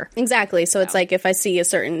counter. Exactly. So it's like if I see a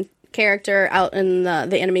certain character out in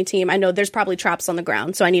the enemy team, I know there's probably traps on the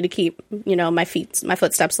ground, so I need to keep my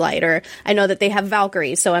footsteps light. Or I know that they have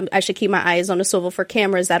Valkyrie, so I should keep my eyes on a swivel for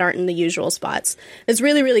cameras that aren't in the usual spots. It's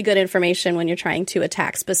really, really good information when you're trying to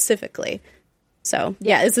attack specifically. So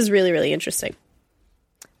this is really, really interesting.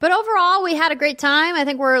 But overall, we had a great time. I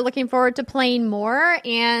think we're looking forward to playing more.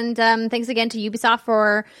 And thanks again to Ubisoft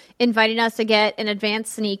for inviting us to get an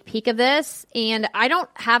advanced sneak peek of this. And I don't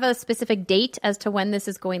have a specific date as to when this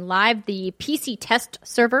is going live. The PC test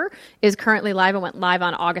server is currently live and went live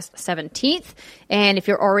on August 17th. And if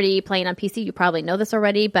you're already playing on PC, you probably know this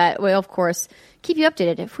already. But we'll, of course, keep you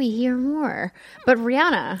updated if we hear more. But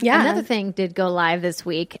Rihanna, another thing did go live this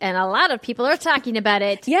week, and a lot of people are talking about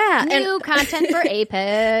it. Yeah. New content for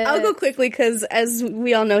Apex. I'll go quickly because, as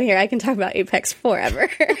we all know here, I can talk about Apex forever.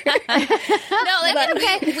 We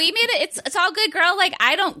made it. It's all good, girl. Like,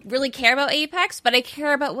 I don't really care about Apex, but I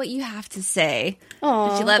care about what you have to say.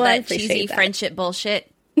 Aww, did you love that cheesy friendship bullshit?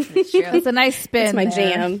 It's true. It's a nice spin. It's my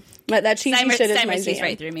jam. That cheesy shit is my jam.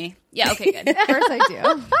 Right through me. Yeah. Okay. Good. Of course I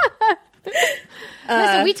do.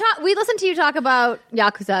 Listen, we listened to you talk about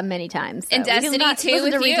Yakuza many times. So and Destiny 2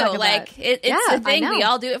 with you. Like, it's a thing. We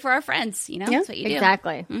all do it for our friends. That's what you do.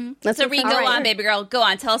 Exactly. So Rhi, go on, baby girl. Go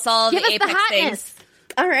on. Tell us all Give the us Apex the things.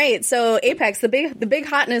 All right. So Apex, the big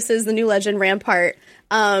hotness is the new legend Rampart.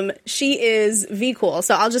 She is V-Cool.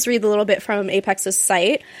 So I'll just read a little bit from Apex's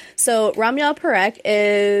site. So Ramya Parekh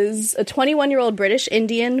is a 21-year-old British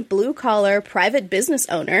Indian blue-collar private business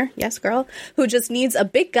owner, yes girl, who just needs a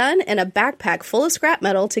big gun and a backpack full of scrap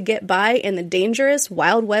metal to get by in the dangerous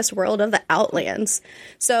Wild West world of the Outlands.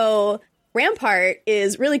 So Rampart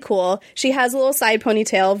is really cool. She has a little side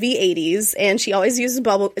ponytail, V80s, and she always uses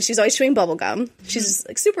she's always chewing bubble gum. She's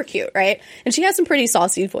like super cute, right? And she has some pretty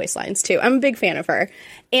saucy voice lines too. I'm a big fan of her.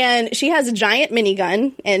 And she has a giant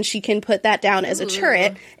minigun, and she can put that down as a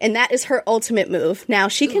turret, and that is her ultimate move. Now,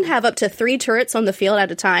 she can have up to 3 turrets on the field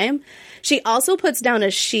at a time. She also puts down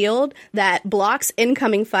a shield that blocks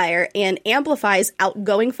incoming fire and amplifies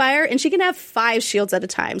outgoing fire, and she can have 5 shields at a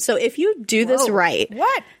time. So if you do this right...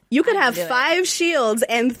 What? You could have 5 shields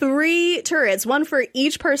and 3 turrets, one for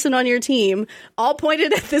each person on your team, all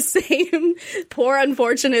pointed at the same poor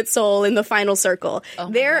unfortunate soul in the final circle.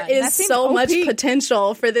 There is so much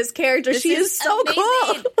potential for this character. She is so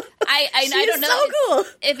cool. I don't know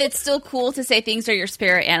if it's still cool to say things are your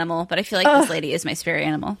spirit animal, but I feel like this lady is my spirit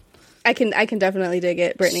animal. I can definitely dig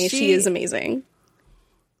it, Brittany. She is amazing.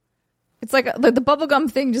 It's like the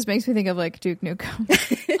bubblegum thing just makes me think of like Duke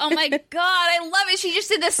Nukem. Oh my god, I love it. She just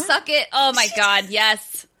did the suck it. Oh my god,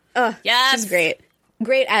 yes. Yes. She's great.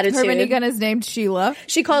 Great attitude. Her minigun is named Sheila.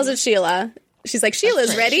 She calls it Sheila. She's like,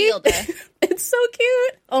 Sheila's ready. It's so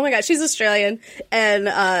cute. Oh my god, she's Australian and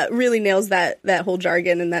really nails that whole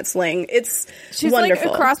jargon and that slang. She's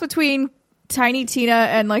wonderful. Like a cross between Tiny Tina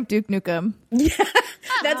and like Duke Nukem. Yeah,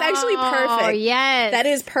 that's actually perfect. Oh, yes. That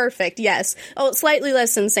is perfect, yes. Oh, slightly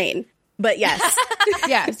less insane. But yes.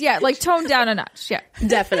 Like toned down a notch. Yeah.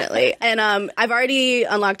 Definitely. And I've already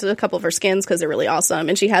unlocked a couple of her skins because they're really awesome.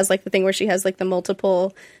 And she has like the thing where she has like the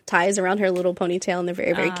multiple ties around her little ponytail, and they're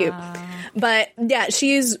very, very cute. But yeah,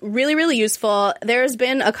 she's really, really useful. There's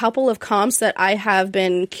been a couple of comps that I have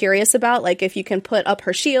been curious about, like if you can put up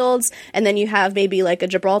her shields, and then you have maybe like a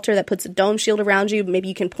Gibraltar that puts a dome shield around you. Maybe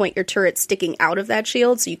you can point your turret sticking out of that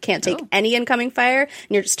shield so you can't take any incoming fire, and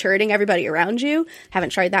you're just turreting everybody around you. Haven't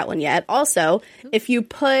tried that one yet. Also, if you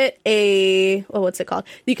put you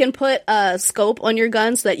can put a scope on your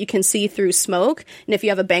gun so that you can see through smoke. And if you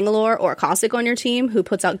have a Bangalore or a Caustic on your team who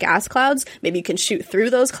puts out gas clouds, maybe you can shoot through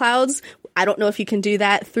those clouds. I don't know if you can do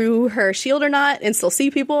that through her shield or not and still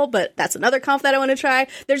see people, but that's another comp that I want to try.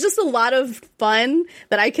 There's just a lot of fun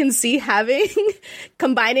that I can see having,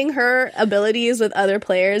 combining her abilities with other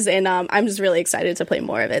players, and I'm just really excited to play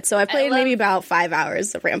more of it. So I played maybe about 5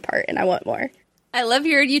 hours of Rampart, and I want more. I love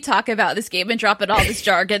hearing you talk about this game and dropping all this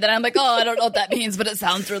jargon. Then I'm like, I don't know what that means, but it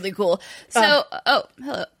sounds really cool. So,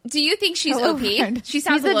 hello. Do you think she's OP? She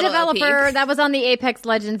sounds He's a little developer OP. that was on the Apex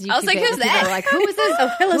Legends YouTube. I was like, who's that? Like, who is this?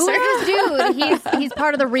 Who is this dude? He's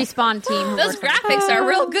part of the Respawn team. Those graphics are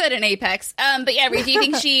real good in Apex. But yeah, Ree, do you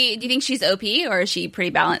think she's OP, or is she pretty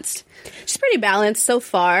balanced? She's pretty balanced so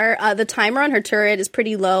far. The timer on her turret is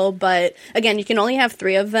pretty low, but again, you can only have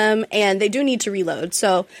 3 of them, and they do need to reload.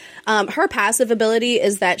 So her passive ability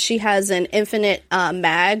is that she has an infinite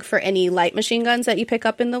mag for any light machine guns that you pick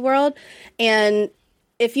up in the world. And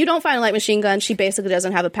if you don't find a light machine gun, she basically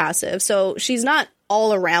doesn't have a passive. So she's not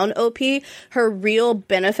all around OP. Her real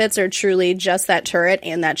benefits are truly just that turret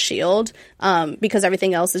and that shield, because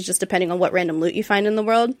everything else is just depending on what random loot you find in the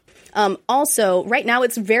world. Also, right now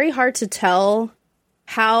it's very hard to tell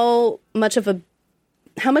how much of a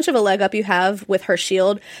leg up you have with her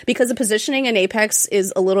shield, because the positioning in Apex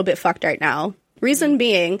is a little bit fucked right now. Reason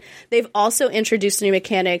being, they've also introduced a new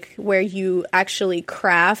mechanic where you actually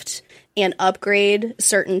craft and upgrade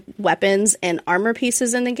certain weapons and armor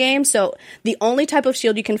pieces in the game. So the only type of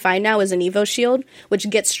shield you can find now is an Evo shield, which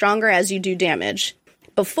gets stronger as you do damage.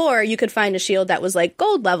 Before, you could find a shield that was like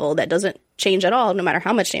gold level that doesn't change at all no matter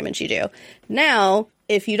how much damage you do. Now,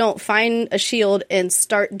 if you don't find a shield and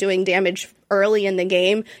start doing damage early in the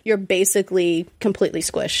game, you're basically completely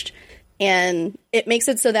squished. And it makes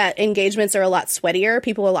it so that engagements are a lot sweatier.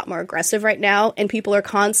 People are a lot more aggressive right now, and people are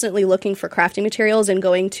constantly looking for crafting materials and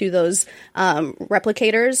going to those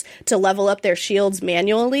replicators to level up their shields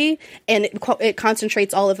manually. And it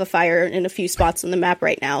concentrates all of the fire in a few spots on the map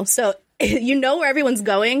right now. So you know where everyone's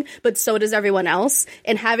going, but so does everyone else.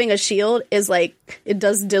 And having a shield is like, it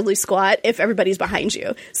does diddly squat if everybody's behind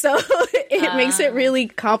you. So it makes it really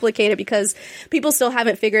complicated because people still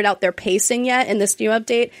haven't figured out their pacing yet in this new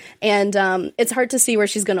update. And it's hard to see where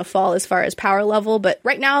she's going to fall as far as power level. But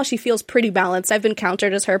right now she feels pretty balanced. I've been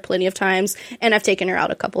countered as her plenty of times, and I've taken her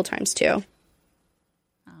out a couple times too.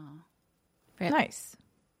 Nice.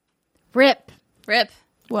 Rip.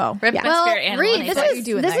 Well, Rip my spirit animal. Reed,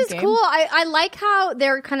 this is cool. I like how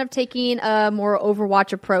they're kind of taking a more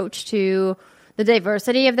Overwatch approach to the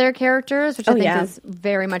diversity of their characters, which I think is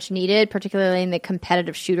very much needed, particularly in the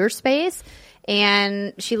competitive shooter space.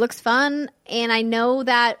 And she looks fun. And I know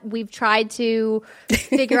that we've tried to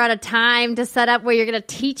figure out a time to set up where you're going to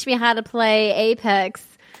teach me how to play Apex.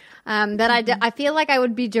 that I feel like I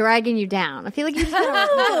would be dragging you down. I feel like you just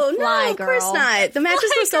fly, no, of course not. The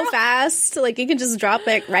matches go so fast. Like, you can just drop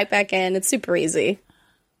it right back in. It's super easy.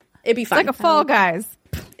 It'd be fun. It's like a Fall Guys.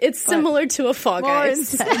 It's similar to a Fall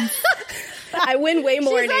Guys. I win way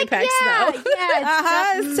more in Apex, though.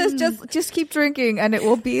 Yeah, it's just keep drinking, and it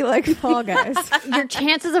will be like Fall Guys. Your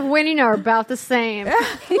chances of winning are about the same.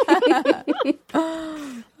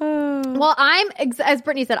 Well, as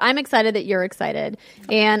Brittany said, I'm excited that you're excited.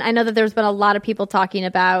 And I know that there's been a lot of people talking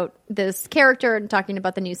about this character and talking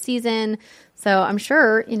about the new season. So I'm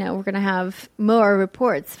sure, we're going to have more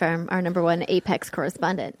reports from our number one Apex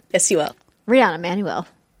correspondent. Yes, you will. Rihanna Manuel.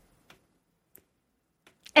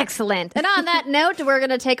 Excellent. And on that note, we're going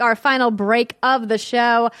to take our final break of the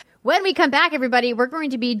show. When we come back, everybody, we're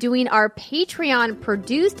going to be doing our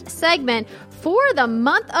Patreon-produced segment for the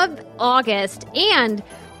month of August. And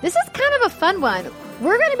this is kind of a fun one.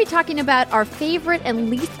 We're going to be talking about our favorite and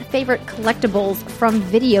least favorite collectibles from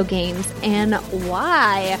video games and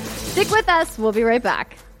why. Stick with us. We'll be right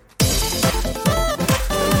back.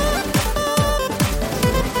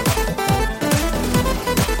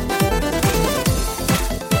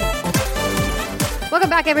 Welcome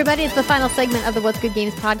back, everybody. It's the final segment of the What's Good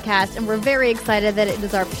Games podcast, and we're very excited that it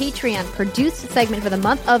is our Patreon-produced segment for the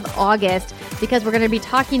month of August because we're going to be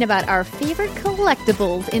talking about our favorite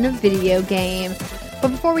collectibles in a video game. But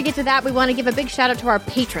before we get to that, we want to give a big shout-out to our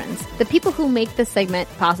patrons, the people who make this segment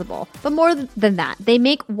possible. But more than that, they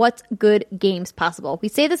make What's Good Games possible. We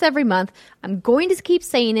say this every month. I'm going to keep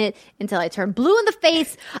saying it until I turn blue in the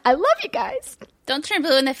face. I love you guys. Don't turn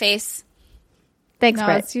blue in the face. Thanks, no,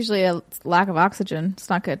 Brett. It's usually a lack of oxygen. It's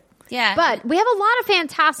not good. Yeah. But we have a lot of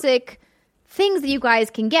fantastic things that you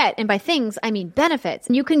guys can get. And by things, I mean benefits.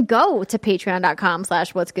 And you can go to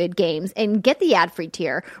patreon.com/whatsgoodgames and get the ad-free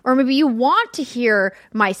tier. Or maybe you want to hear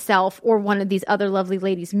myself or one of these other lovely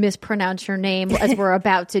ladies mispronounce your name as we're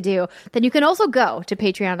about to do. Then you can also go to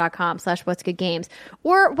patreon.com/whatsgoodgames.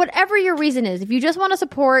 Or whatever your reason is. If you just want to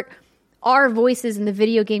support our voices in the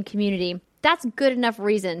video game community, that's good enough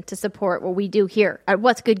reason to support what we do here at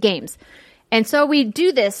What's Good Games. And so we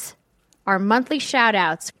do this, our monthly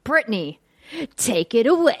shout-outs. Brittany, take it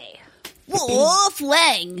away. Wolf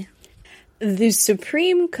Lang. The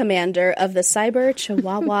Supreme Commander of the Cyber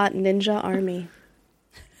Chihuahua Ninja Army.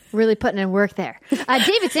 Really putting in work there.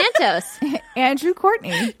 David Santos. Andrew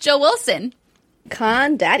Courtney. Joe Wilson.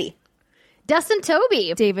 Con Daddy. Dustin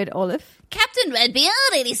Toby. David Olaf. Captain Redbeard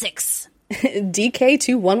 86.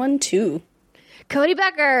 DK2112. Cody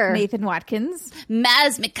Becker. Nathan Watkins.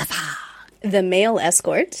 Maz McCaffah. The Male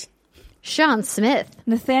Escort. Sean Smith.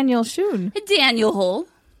 Nathaniel Schoon. Daniel Hull.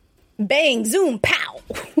 Bang, zoom, pow.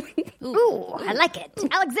 Ooh, I like it.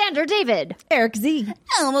 Alexander David. Eric Z.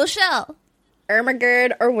 Elmo Shell.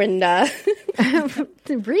 Ermagerd Orwinda.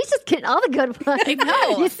 Reese is getting all the good ones. I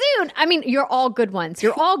know. Yasoon. I mean, you're all good ones.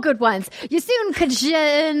 You're all good ones. Yasoon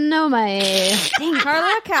Kajanome.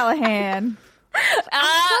 Carla Callahan. Sorry,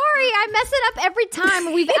 I mess it up every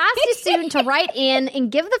time. We've asked Yasoon to write in and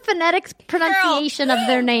give the phonetics pronunciation of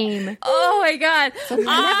their name. Oh my god. Never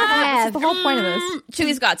have. That's the whole point of this.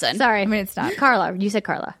 Chewy's godson. Sorry. I mean, it's not. Carla. You said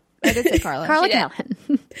Carla. I did say Carla. Carla She did. Callahan.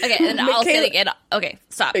 Okay, and I'll say it again. Okay,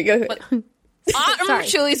 stop. Go ahead. I'm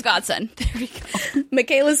Chewy's godson. There we go.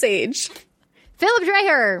 Michaela Sage. Philip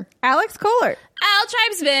Dreher. Alex Kohler. Al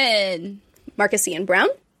Tribesman. Marcus Ian Brown.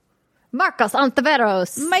 Marcos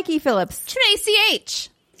Ontiveros. Mikey Phillips. Tracy H.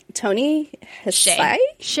 Tony Hsieh?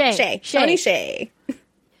 Shay. Tony Shay.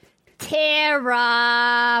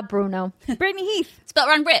 Tara Bruno. Brittany Heath. Spelt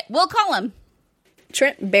wrong Brit. Will Collum.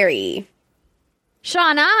 Trent Berry.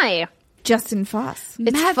 Sean I. Justin Foss.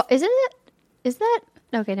 Isn't it? Is that?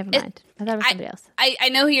 Okay, never mind. I thought it was somebody else. I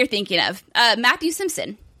know who you're thinking of. Matthew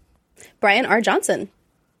Simpson. Brian R. Johnson.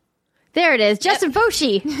 There it is. Justin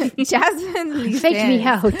Foshi. Jasmine Lee Faked me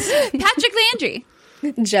out. Patrick Landry.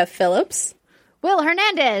 Jeff Phillips. Will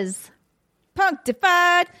Hernandez.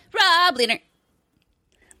 Punctified. Rob Leonard.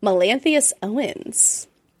 Melanthius Owens.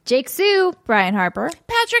 Jake Sue. Brian Harper.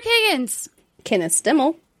 Patrick Higgins. Kenneth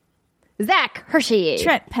Stimmel. Zach Hershey.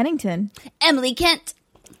 Trent Pennington. Emily Kent.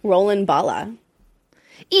 Roland Bala.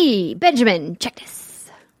 E. Benjamin. Check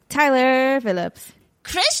this. Tyler Phillips.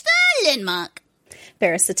 Krista Lindmark.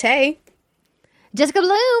 Ferris Satay. Jessica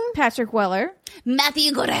Bloom. Patrick Weller.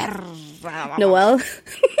 Matthew Guerrero. Noel.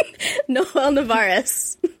 Noel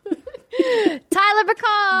Navarez. Tyler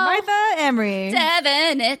Bacall. Martha Emery.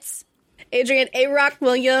 Devin Itz. Adrian A. Rock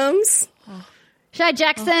Williams. Shai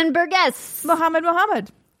Jackson Burgess.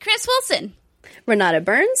 Mohammed. Chris Wilson. Renata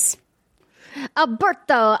Burns.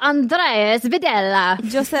 Alberto Andres Videla.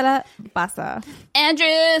 Josela Bassa.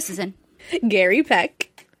 Andrew Susan. Gary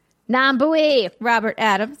Peck. Nambui. Robert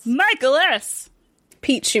Adams. Michael S.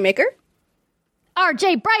 Pete Shoemaker.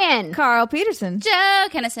 RJ Bryan. Carl Peterson. Joe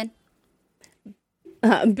Kennison.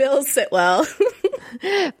 Bill Sitwell.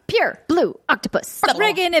 Pure Blue Octopus.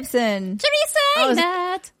 Regan Ibsen. Teresa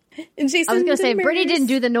Nat. And Jason I was going to say, Demers. Brittany didn't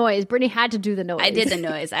do the noise. Brittany had to do the noise. I did the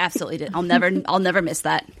noise. I absolutely did. I'll never miss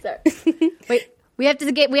that. Wait, we have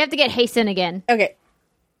to get Hasten again. Okay.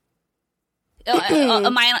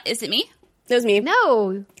 Is it me? That was me.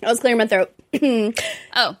 No. I was clearing my throat.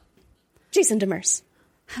 Oh. Jason Demers.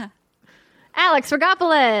 Alex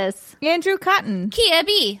Rogopoulos. Andrew Cotton. Kia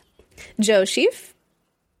B. Joe Sheaf.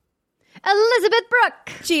 Elizabeth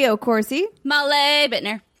Brooke. Gio Corsi. Malay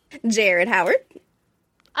Bittner. Jared Howard.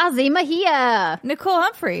 Ozzy Mejia. Nicole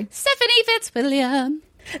Humphrey. Stephanie Fitzwilliam.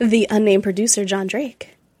 The unnamed producer, John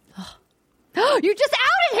Drake. You just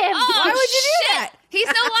outed him. Oh, Why would you do shit. that? He's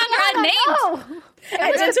no longer unnamed. No.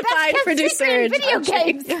 Identified producer, Video John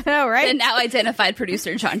Drake. games. I know, right? The now identified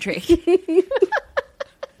producer, John Drake.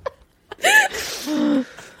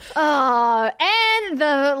 And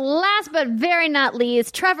the last but very not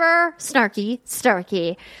least, Trevor Snarky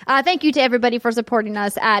Starkey. Thank you to everybody for supporting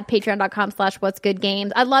us at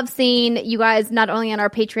patreon.com/whatsgoodgames. I love seeing you guys not only on our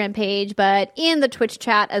Patreon page, but in the Twitch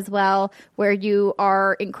chat as well, where you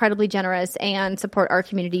are incredibly generous and support our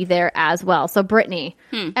community there as well. So Brittany,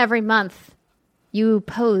 every month you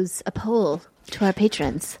pose a poll to our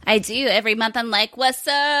patrons. I do. Every month I'm like, what's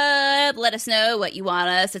up? Let us know what you want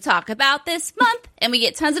us to talk about this month. And we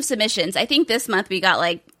get tons of submissions. I think this month we got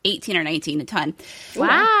like 18 or 19, a ton.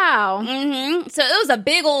 Wow. Mm-hmm. So it was a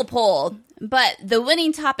big old poll. But the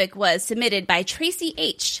winning topic was submitted by Tracy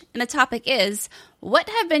H. And the topic is, what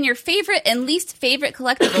have been your favorite and least favorite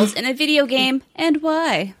collectibles in a video game and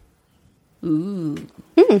why? Ooh.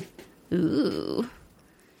 Ooh.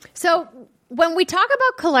 So when we talk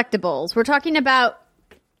about collectibles, we're talking about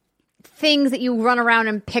things that you run around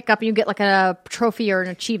and pick up and you get like a trophy or an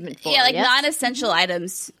achievement for. Yeah, like yes? non-essential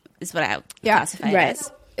items is what I classify it right.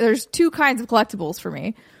 as. There's two kinds of collectibles for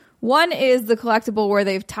me. One is the collectible where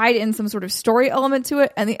they've tied in some sort of story element to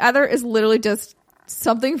it, and the other is literally just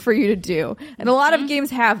something for you to do. And a lot of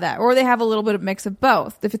games have that, or they have a little bit of mix of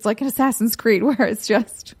both. If it's like an Assassin's Creed where it's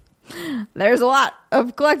just, there's a lot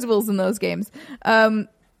of collectibles in those games.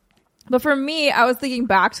 But for me, I was thinking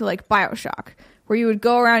back to like BioShock, where you would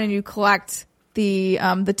go around and you collect the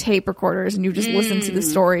tape recorders and you just listen to the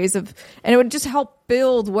stories of, and it would just help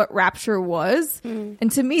build what Rapture was.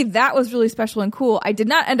 And to me, that was really special and cool. I did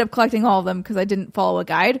not end up collecting all of them because I didn't follow a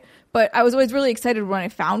guide, but I was always really excited when I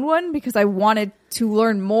found one because I wanted to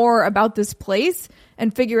learn more about this place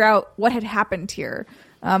and figure out what had happened here,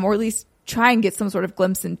 or at least try and get some sort of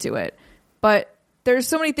glimpse into it. But there's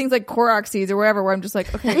so many things like Korok seeds or whatever where I'm just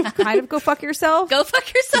like, okay, kind of go fuck yourself. Go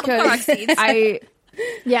fuck yourself, Korok seeds. I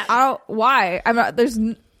don't, why? I'm not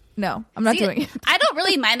doing it. I don't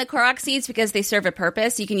really mind the Korok seeds because they serve a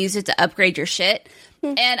purpose. You can use it to upgrade your shit.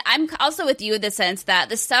 And I'm also with you in the sense that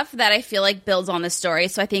the stuff that I feel like builds on the story.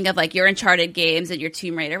 So I think of like your Uncharted games and your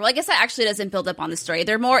Tomb Raider. Well, I guess that actually doesn't build up on the story.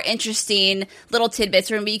 They're more interesting little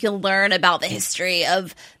tidbits where you can learn about the history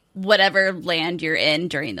of whatever land you're in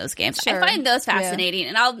during those games. Sure. I find those fascinating,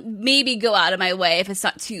 and I'll maybe go out of my way if it's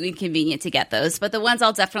not too inconvenient to get those. But the ones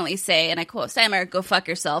I'll definitely say, and I quote Sammer, go fuck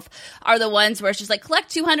yourself, are the ones where it's just like, collect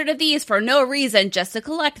 200 of these for no reason, just to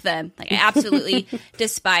collect them. Like, I absolutely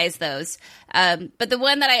despise those. But the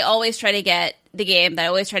one that I always try to get, the game that I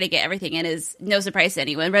always try to get everything in is, no surprise to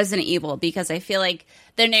anyone, Resident Evil, because I feel like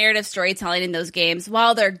their narrative storytelling in those games,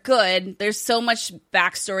 while they're good, there's so much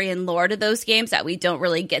backstory and lore to those games that we don't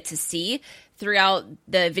really get to see throughout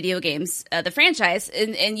the video games, the franchise.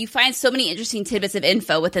 And you find so many interesting tidbits of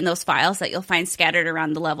info within those files that you'll find scattered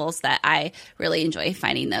around the levels that I really enjoy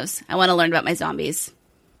finding those. I want to learn about my zombies.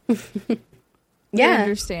 Yeah. I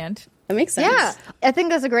understand. That makes sense. Yeah, I think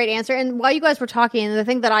that's a great answer. And while you guys were talking, the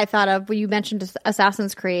thing that I thought of when you mentioned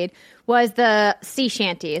Assassin's Creed was the sea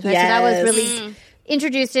shanties. Right? Yes. So that was really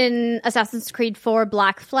introduced in Assassin's Creed 4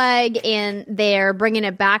 Black Flag, and they're bringing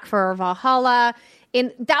it back for Valhalla.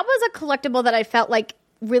 And that was a collectible that I felt like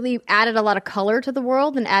really added a lot of color to the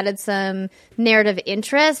world and added some narrative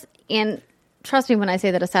interest. And trust me when I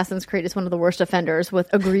say that Assassin's Creed is one of the worst offenders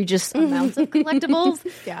with egregious amounts of collectibles.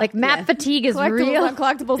 Like map fatigue is real.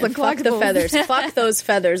 Collectibles and Fuck the feathers. Fuck those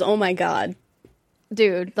feathers. Oh my god.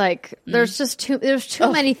 Dude, like there's just too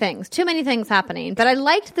many things happening. But I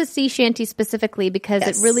liked the sea shanty specifically because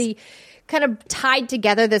it really kind of tied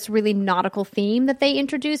together this really nautical theme that they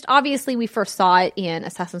introduced. Obviously, we first saw it in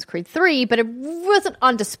Assassin's Creed 3, but it wasn't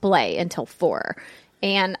on display until 4.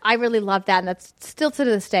 And I really love that, and that's still to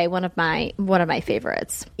this day one of my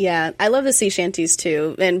favorites. Yeah, I love the sea shanties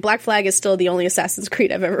too, and Black Flag is still the only Assassin's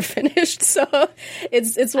Creed I've ever finished, so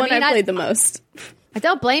it's one I've played the most. I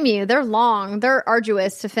don't blame you. They're long, they're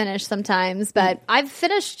arduous to finish sometimes, but I've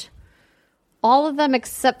finished all of them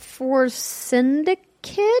except for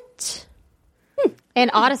Syndicate and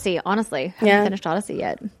Odyssey. Honestly, haven't finished Odyssey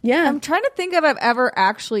yet. Yeah, I'm trying to think if I've ever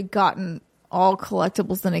actually gotten all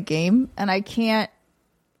collectibles in a game, and I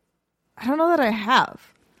don't know that I have.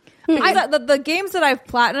 The games that I've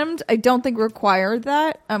platinumed, I don't think require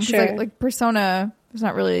that. Sure. Like Persona is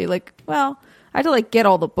not really like, well, I had to like get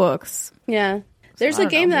all the books. Yeah. There's a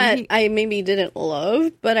game that I maybe didn't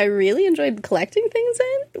love, but I really enjoyed collecting things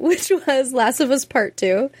in, which was Last of Us Part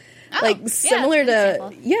 2. Similar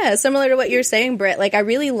to what you're saying, Britt. Like, I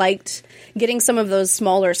really liked getting some of those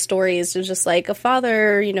smaller stories to just like a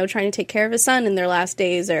father, trying to take care of his son in their last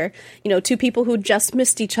days, or, two people who just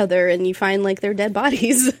missed each other and you find like their dead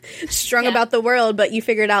bodies strung about the world, but you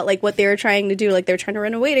figured out like what they were trying to do, like they're trying to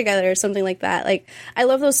run away together or something like that. Like, I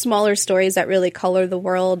love those smaller stories that really color the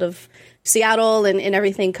world of Seattle and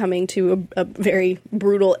everything coming to a very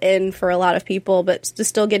brutal end for a lot of people, but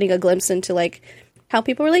just still getting a glimpse into like how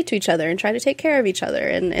people relate to each other and try to take care of each other.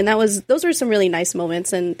 And those were some really nice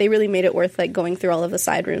moments, and they really made it worth like going through all of the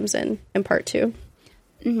side rooms in part 2.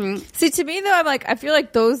 Mm-hmm. See, to me though, I feel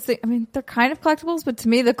like those things, they're kind of collectibles, but to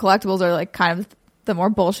me the collectibles are like kind of the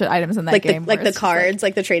more bullshit items in that game. Like the cards,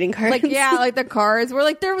 like the trading cards. Like the cards were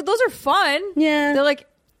like, those are fun. Yeah. They're like,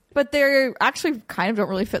 but they're actually kind of don't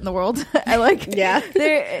really fit in the world. I thought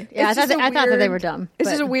that they were dumb. It's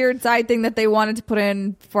just a weird side thing that they wanted to put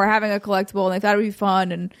in for having a collectible, and they thought it would be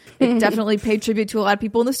fun, and it definitely paid tribute to a lot of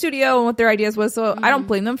people in the studio and what their ideas was. So I don't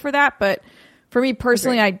blame them for that. But for me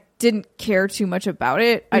personally, I didn't care too much about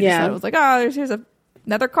it. I just thought it was like, here's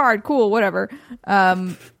another card, cool, whatever.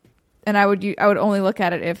 And I would only look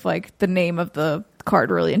at it if like the name of the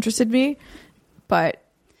card really interested me, but.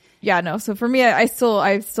 Yeah, no. So for me, I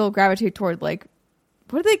still gravitate toward like,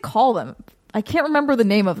 what do they call them? I can't remember the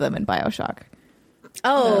name of them in BioShock.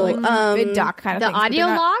 Oh, vid doc kind of the things. audio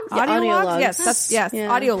logs. Audio logs. Yes,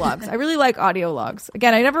 audio logs. I really like audio logs.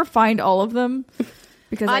 Again, I never find all of them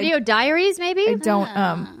because audio diaries. Maybe I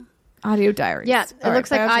don't. Audio diaries. Yeah, it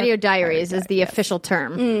looks like audio diaries is the official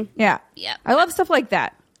term. Yeah, I love stuff like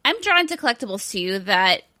that. I'm drawn to collectibles too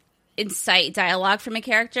that incite dialogue from a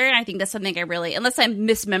character, and I think that's something I really, unless I'm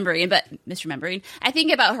misremembering, I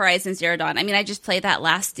think about Horizon Zero Dawn. I just played that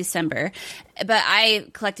last December, but I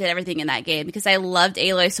collected everything in that game because I loved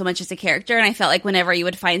Aloy so much as a character, and I felt like whenever you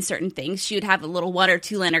would find certain things, she would have a little 1 or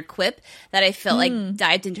 2 liner quip that I felt like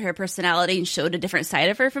dived into her personality and showed a different side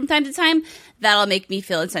of her from time to time. That'll make me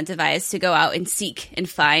feel incentivized to go out and seek and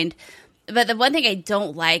find. But the one thing I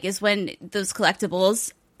don't like is when those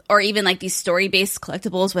collectibles, or even like these story-based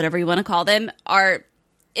collectibles, whatever you want to call them, are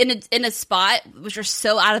in a spot which are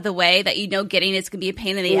so out of the way that getting it's going to be a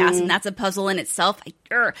pain in the ass, and that's a puzzle in itself.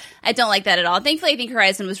 I don't like that at all. Thankfully, I think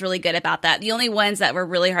Horizon was really good about that. The only ones that were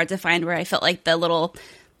really hard to find were I felt like the little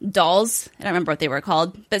dolls. I don't remember what they were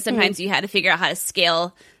called, but sometimes you had to figure out how to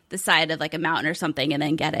scale the side of like a mountain or something and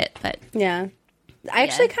then get it. But yeah. I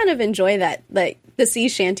actually kind of enjoy that, like the sea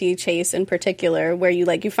shanty chase in particular, where you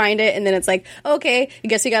find it and then it's like, okay, I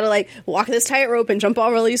guess you gotta like walk this tightrope and jump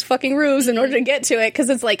over all these fucking roofs in order to get to it,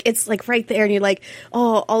 because it's like right there, and you're like,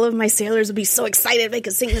 oh, all of my sailors would be so excited if they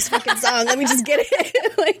could sing this fucking song. Let me just get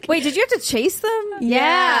it. Wait, did you have to chase them?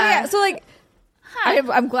 Yeah. So like,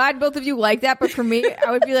 I'm glad both of you like that, but for me,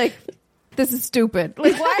 I would be like, this is stupid.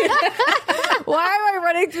 Like, why am I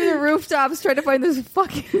running through the rooftops trying to find this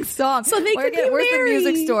fucking song? So they could be where's the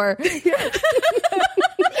music store? Where's the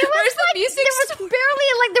music store? There was barely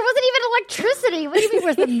there wasn't even electricity. What do you mean,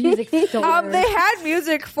 where's the music store? They had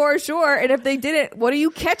music for sure, and if they didn't, what are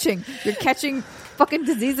you catching? You're catching fucking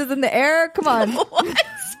diseases in the air? Come on. What?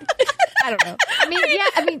 I don't know.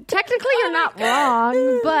 Technically you're not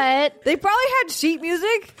wrong, but they probably had sheet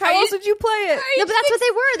music. How else would you play it? No, but that's what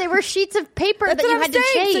they were. They were sheets of paper that you had to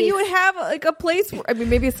chase. So you would have like a place where,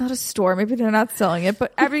 maybe it's not a store, maybe they're not selling it,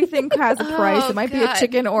 but everything has a price. It might be a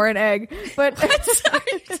chicken or an egg, but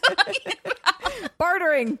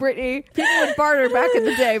bartering, Brittany. People would barter back in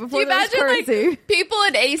the day before there was currency. Like, people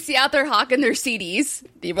in AC out there hawking their CDs.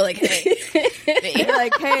 They were like, hey,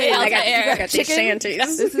 I got these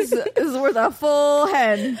shanties. This is worth a full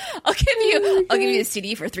hen. I'll give you a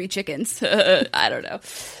CD for 3 chickens. I don't know.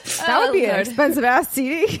 That would be an expensive ass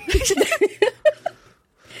CD. 3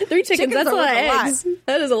 chickens, that's a lot of eggs.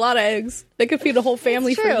 That is a lot of eggs. They could feed a whole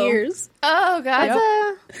family for years. Oh god.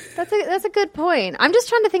 That's a good point. I'm just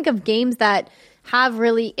trying to think of games that have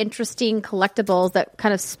really interesting collectibles that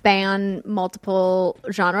kind of span multiple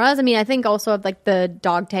genres. I mean, I think also of like the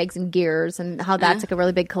dog tags and gears and how that's like a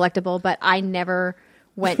really big collectible, but I never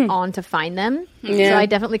went on to find them. So I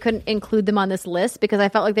definitely couldn't include them on this list because I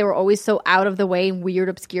felt like they were always so out of the way in weird,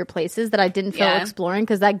 obscure places that I didn't feel exploring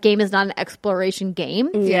because that game is not an exploration game.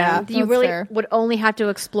 Yeah. You really would only have to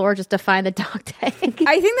explore just to find the dog tag.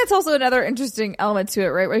 I think that's also another interesting element to it,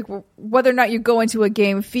 right? Like whether or not you go into a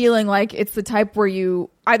game feeling like it's the type where you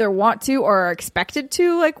either want to or are expected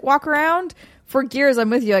to like walk around. For Gears, I'm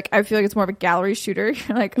with you. Like, I feel like it's more of a gallery shooter.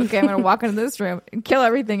 You're like, okay, I'm going to walk into this room and kill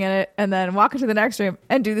everything in it, and then walk into the next room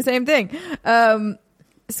and do the same thing.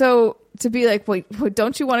 So to be like, wait,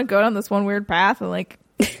 don't you want to go down this one weird path and like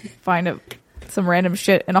find some random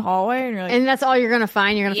shit in a hallway? And you're like, and that's all you're going to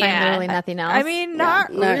find. You're going to find literally nothing else. I mean, not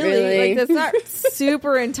really. Like, that's not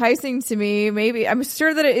super enticing to me. Maybe I'm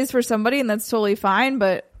sure that it is for somebody, and that's totally fine.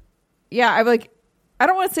 But yeah, I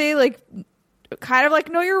don't want to say like. Kind of like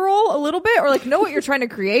know your role a little bit or like know what you're trying to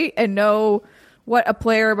create and know what a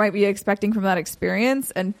player might be expecting from that experience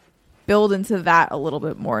and build into that a little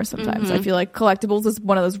bit more sometimes. I feel like collectibles is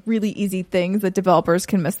one of those really easy things that developers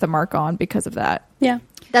can miss the mark on because of that. Yeah.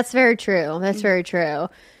 That's very true. That's very true.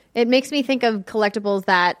 It makes me think of collectibles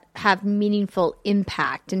that have meaningful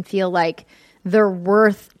impact and feel like they're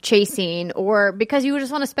worth chasing or because you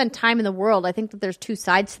just want to spend time in the world. I think that there's two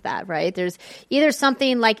sides to that, right? There's either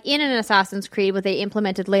something like in an Assassin's Creed, what they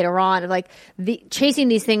implemented later on, like chasing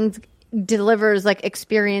these things delivers like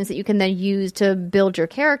experience that you can then use to build your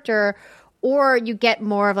character, or you get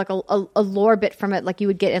more of like a lore bit from it, like you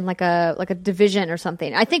would get in like a Division or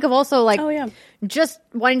something. I think of also like just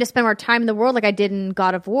wanting to spend more time in the world, like I did in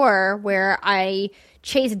God of War, where I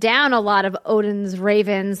chased down a lot of Odin's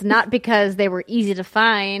ravens, not because they were easy to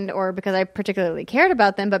find or because I particularly cared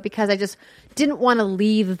about them, but because I just didn't want to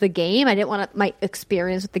leave the game. I didn't want my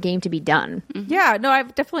experience with the game to be done. Yeah, no,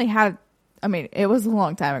 I've definitely had. I mean, it was a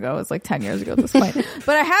long time ago. It was like 10 years ago at this point.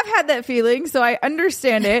 But I have had that feeling, so I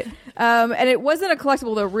understand it. And it wasn't a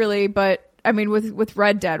collectible, though, really. But, I mean, with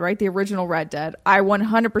Red Dead, right? The original Red Dead. I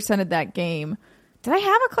 100%ed that game. Did I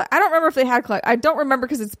have I don't remember if they had I don't remember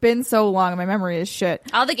because it's been so long and my memory is shit.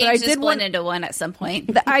 All the games just blend into one at some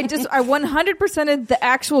point. I 100%ed the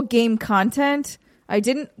actual game content. I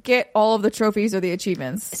didn't get all of the trophies or the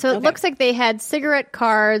achievements. So it looks like they had cigarette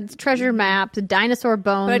cards, treasure maps, dinosaur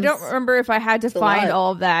bones. But I don't remember if I had to find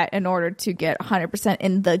all of that in order to get 100%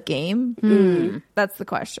 in the game. That's the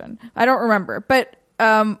question. I don't remember. But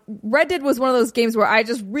Red Dead was one of those games where I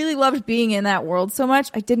just really loved being in that world so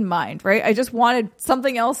much. I didn't mind, right? I just wanted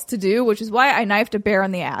something else to do, which is why I knifed a bear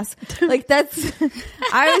in the ass. Like that's,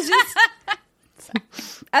 I was just,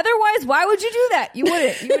 otherwise, why would you do that? You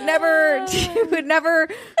wouldn't. You would never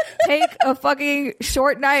take a fucking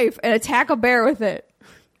short knife and attack a bear with it.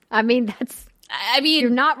 I mean, you're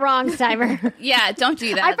not wrong, Steimer. Yeah, don't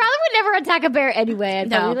do that. I probably would never attack a bear anyway. I'd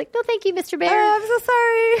probably be like, no, thank you, Mr. Bear. I'm so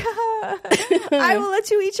sorry. I will let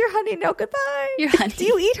you eat your honey. No, goodbye. Your honey. Do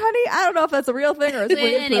you eat honey? I don't know if that's a real thing or it's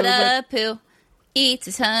Winnie the Pooh eats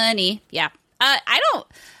his honey. Yeah. I don't.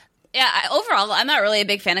 Yeah, overall, I'm not really a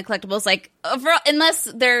big fan of collectibles. Like, overall, unless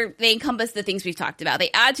they encompass the things we've talked about. They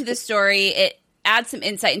add to the story. It adds some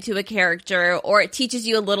insight into a character, or it teaches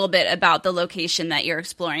you a little bit about the location that you're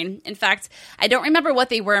exploring. In fact, I don't remember what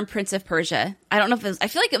they were in Prince of Persia. I don't know if it was, I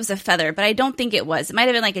feel like it was a feather, but I don't think it was. It might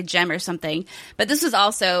have been like a gem or something. But this was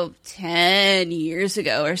also 10 years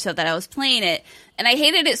ago or so that I was playing it. And I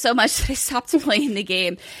hated it so much that I stopped playing the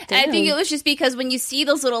game. And I think it was just because when you see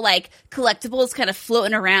those little like collectibles kind of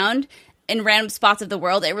floating around in random spots of the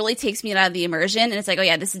world, it really takes me out of the immersion. And it's like, oh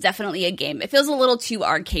yeah, this is definitely a game. It feels a little too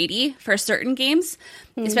arcadey for certain games,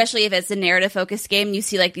 especially if it's a narrative focused game. And you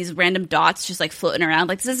see like these random dots just like floating around.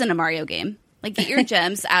 Like, this isn't a Mario game. Like, get your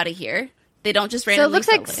gems out of here. They don't just randomly. So it looks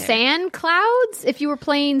like sand clouds. If you were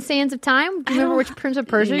playing Sands of Time, do you remember which Prince of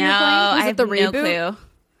Persia you were playing? I have the no clue.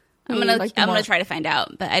 I'm gonna try to find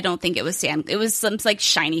out, but I don't think it was sand. It was some like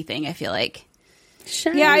shiny thing, I feel like.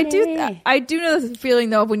 Shiny. Yeah, I do know the feeling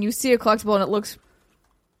though of when you see a collectible and it looks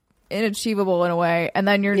inachievable in a way, and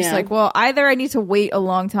then you're just like, well, either I need to wait a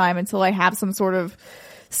long time until I have some sort of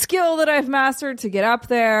skill that I've mastered to get up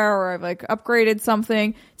there, or I've like upgraded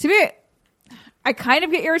something. To me, I kind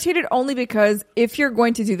of get irritated only because if you're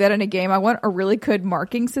going to do that in a game, I want a really good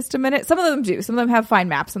marking system in it. Some of them do. Some of them have fine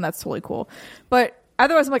maps, and that's totally cool. But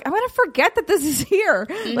otherwise, I'm like, I'm going to forget that this is here.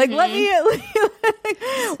 Like, let me.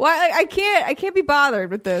 Why? I can't be bothered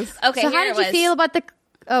with this. Okay. So how did you feel about the?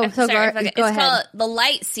 Oh, so sorry, go it's ahead. called the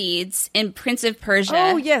Light Seeds in Prince of Persia.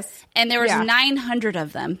 Oh yes, and there was 900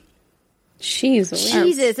 of them.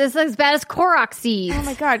 Jesus, it's as bad as Korok seeds. Oh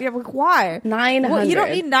my god, yeah, like why? 900. Well, you don't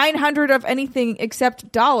need 900 of anything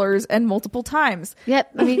except dollars and multiple times.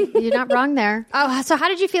 Yep, I mean, you're not wrong there. Oh, so how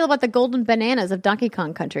did you feel about the golden bananas of Donkey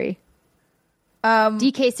Kong Country?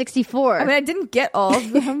 DK64. I mean, I didn't get all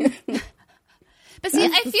of them. But see, I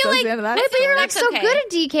feel like but you're not so good at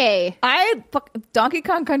DK. Donkey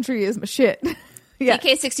Kong Country is my shit. Yeah.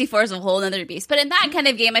 DK64 is a whole other beast. But in that kind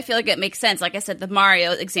of game, I feel like it makes sense. Like I said, the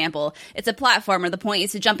Mario example, it's a platformer. The point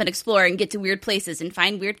is to jump and explore and get to weird places and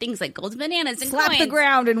find weird things like golden bananas and slap coins. The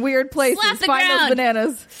ground in weird places. Slap the find ground. Those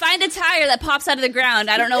bananas. Find a tire that pops out of the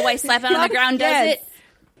ground. I don't know why slapping on the ground does it.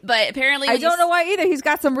 But apparently... I don't know why either. He's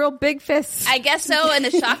got some real big fists. I guess so. And the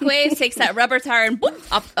shockwave takes that rubber tire and whoop,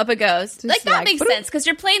 up it goes. Just like, that makes sense. Because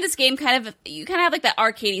you're playing this game you kind of have like that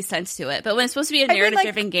arcadey sense to it. But when it's supposed to be a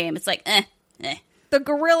narrative-driven game, it's like, The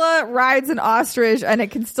gorilla rides an ostrich and it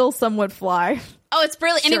can still somewhat fly. Oh, it's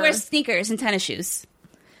brilliant. Sure. And it wears sneakers and tennis shoes.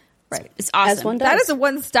 Right. It's awesome. As one does. That is a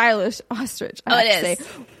one stylish ostrich. It is.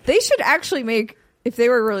 Say. They should actually make, if they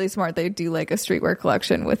were really smart, they'd do like a streetwear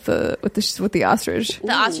collection with the ostrich.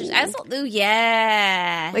 The ostrich. Ooh,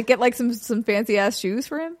 yeah. Like get like some fancy ass shoes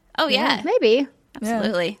for him. Oh yeah, maybe.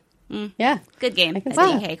 Absolutely. Yeah. Good game.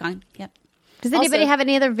 DK Kong. Yep. Does anybody have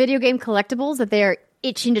any other video game collectibles that they are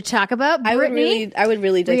itching to talk about? Brittany? I would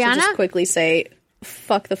really like Rihanna? to just quickly say,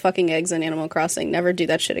 fuck the fucking eggs in Animal Crossing. Never do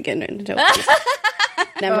that shit again.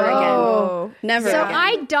 Never again. Never So again.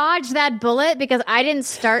 I dodged that bullet because I didn't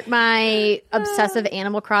start my obsessive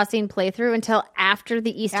Animal Crossing playthrough until after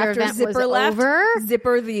the Easter event Zipper was left, over.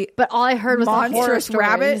 Zipper the But all I heard was the horror monstrous stories.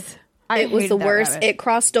 rabbit. It was the worst. Rabbit. It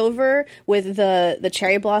crossed over with the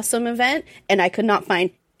cherry blossom event, and I could not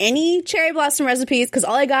find any cherry blossom recipes because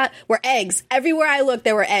all I got were eggs. Everywhere I looked,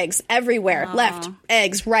 there were eggs. Everywhere. Left,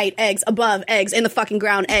 eggs. Right, eggs. Above, eggs. In the fucking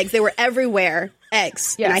ground, eggs. They were everywhere.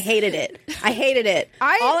 Eggs. Yes. And I hated it. All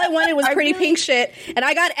I wanted was pretty pink shit, and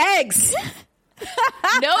I got eggs.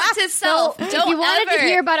 Note to self: don't if you wanted to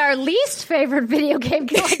hear about our least favorite video game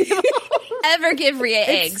collectible, ever give Rhea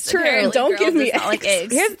eggs. true. Apparently, Don't give me not like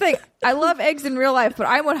eggs. Here's the thing. I love eggs in real life, but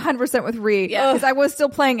I'm 100% with Ree. Because I was still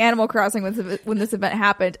playing Animal Crossing when this event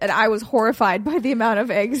happened, and I was horrified by the amount of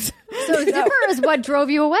eggs. so Zipper is what drove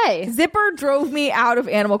you away. Zipper drove me out of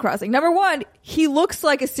Animal Crossing. Number one, he looks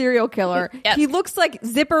like a serial killer. Yep. He looks like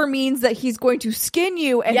Zipper means that he's going to skin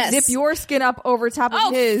you and zip your skin up over top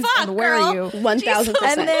of his and wear you. 1,000%.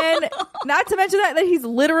 And then, not to mention that he's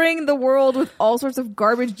littering the world with all sorts of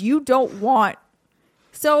garbage you don't want.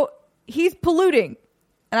 So he's polluting,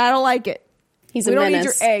 and I don't like it. He's we a don't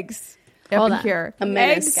menace. need your eggs up in here. A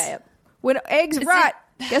menace. Eggs, when eggs rot,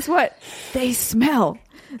 guess what? They smell.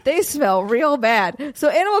 They smell real bad. So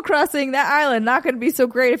Animal Crossing, that island, not going to be so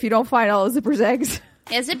great if you don't find all of Zipper's eggs.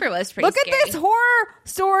 Yeah, Zipper was pretty Look scary. at this horror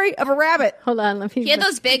story of a rabbit. Hold on, let me. He had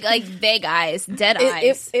those big, like, vague eyes, dead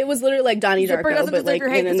eyes. It was literally like Donnie Zipper Darko, doesn't but deserve like your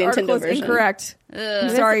hate. in a This article Nintendo is version. incorrect. I'm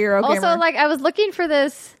sorry, you're okay. Also, like I was looking for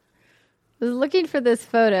this. I was looking for this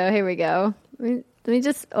photo. Here we go. Let me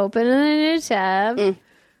just open a new tab.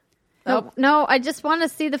 No, I just want to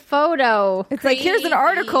see the photo. It's like, here's an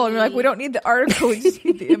article, and you're like, we don't need the article, we just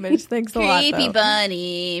need the image. Thanks a lot. Creepy though.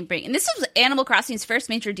 bunny. And this was Animal Crossing's first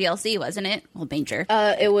major DLC, wasn't it? Well, major.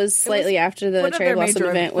 It was slightly after the one of Cherry their Blossom major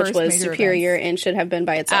event, which first was major superior and should have been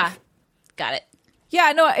by itself. Got it.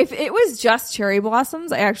 Yeah, no, if it was just cherry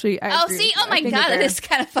blossoms, I Oh, agree see? with you. Oh, my I think God. that That is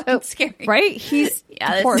kind of fucking scary. right? He's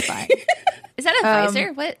that's- horrifying. Is that a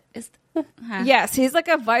visor? What is... Yes, he's like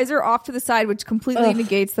a visor off to the side, which completely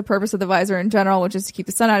negates the purpose of the visor in general, which is to keep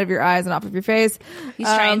the sun out of your eyes and off of your face. He's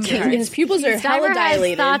trying too hard. His pupils are hella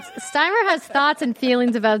dilated. Steimer has thoughts and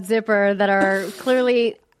feelings about Zipper that are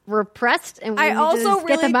clearly repressed, and we I need to also just get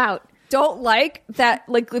really them out. don't like that.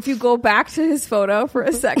 Like, if you go back to his photo for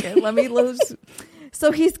a second, let me lose.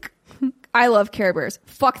 So I love Care Bears.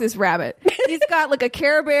 Fuck this rabbit. He's got like a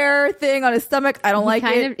Care Bear thing on his stomach. I don't like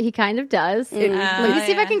it. He kind of does. Let me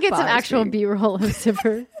see if I can get some actual B-roll of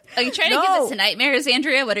Zipper. Are you trying to give us to nightmares,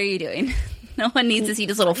 Andrea? What are you doing? No one needs to see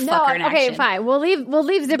this little fucker in okay, action. fine. We'll leave Zipper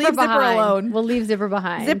Leave Zipper behind. alone. We'll leave Zipper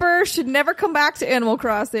behind. Zipper should never come back to Animal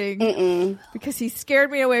Crossing because he scared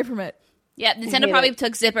me away from it. Yeah, Nintendo probably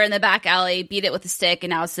took Zipper in the back alley, beat it with a stick, and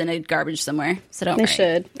now it's in a garbage somewhere. So don't They worry.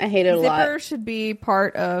 should. I hate it a lot. Zipper should be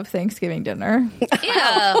part of Thanksgiving dinner.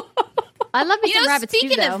 Yeah. I love me some rabbits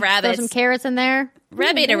speaking too, though. of rabbits- Throw some carrots in there.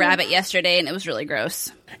 Reb ate a rabbit yesterday, and it was really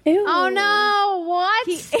gross. Ew. Oh no! What?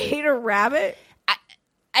 He ate a rabbit?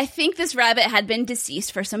 I think this rabbit had been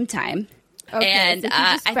deceased for some time. Okay, and so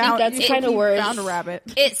I think that's kind of worse. Found a rabbit.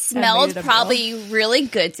 It smelled probably really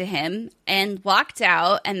good to him, and walked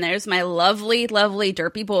out. And there's my lovely, lovely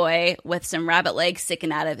derpy boy with some rabbit legs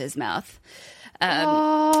sticking out of his mouth.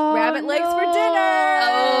 Rabbit legs for dinner.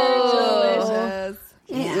 Oh, delicious.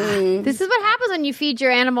 Yeah. This is what happens when you feed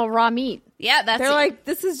your animal raw meat. Yeah, that's They're like,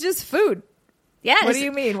 this is just food. Yeah. What do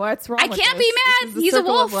you mean? What's wrong? I with can't this? be mad. This is the He's a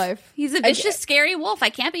circle wolf. of life. He's a vicious, scary wolf. I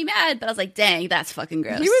can't be mad. But I was like, dang, that's fucking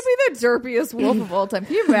gross. He would be the derpiest wolf of all time.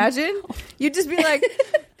 Can you imagine? You'd just be like,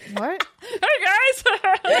 what? Hey guys.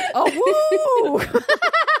 Oh, woo!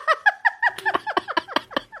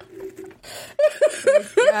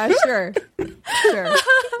 Yeah, sure.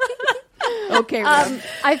 Okay, Rob.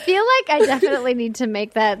 I feel like I definitely need to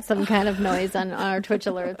make that some kind of noise on our Twitch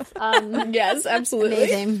alerts. Yes, absolutely.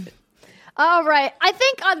 Amazing. All right. I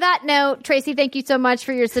think on that note, Tracy, thank you so much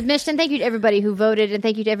for your submission. Thank you to everybody who voted, and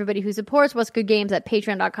thank you to everybody who supports What's Good Games at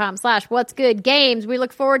patreon.com/what'sgoodgames. We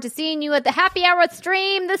look forward to seeing you at the happy hour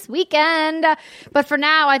stream this weekend. But for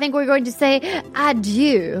now, I think we're going to say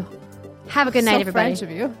adieu. Have a good night, everybody. French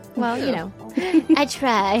of you. Well, you know, I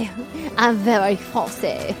try. I'm very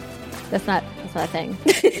fancy. That's not a thing.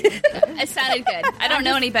 It sounded good. I don't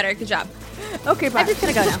know any better. Good job. Okay, bye. I'm just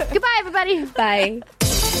going to go now. Goodbye, everybody. Bye.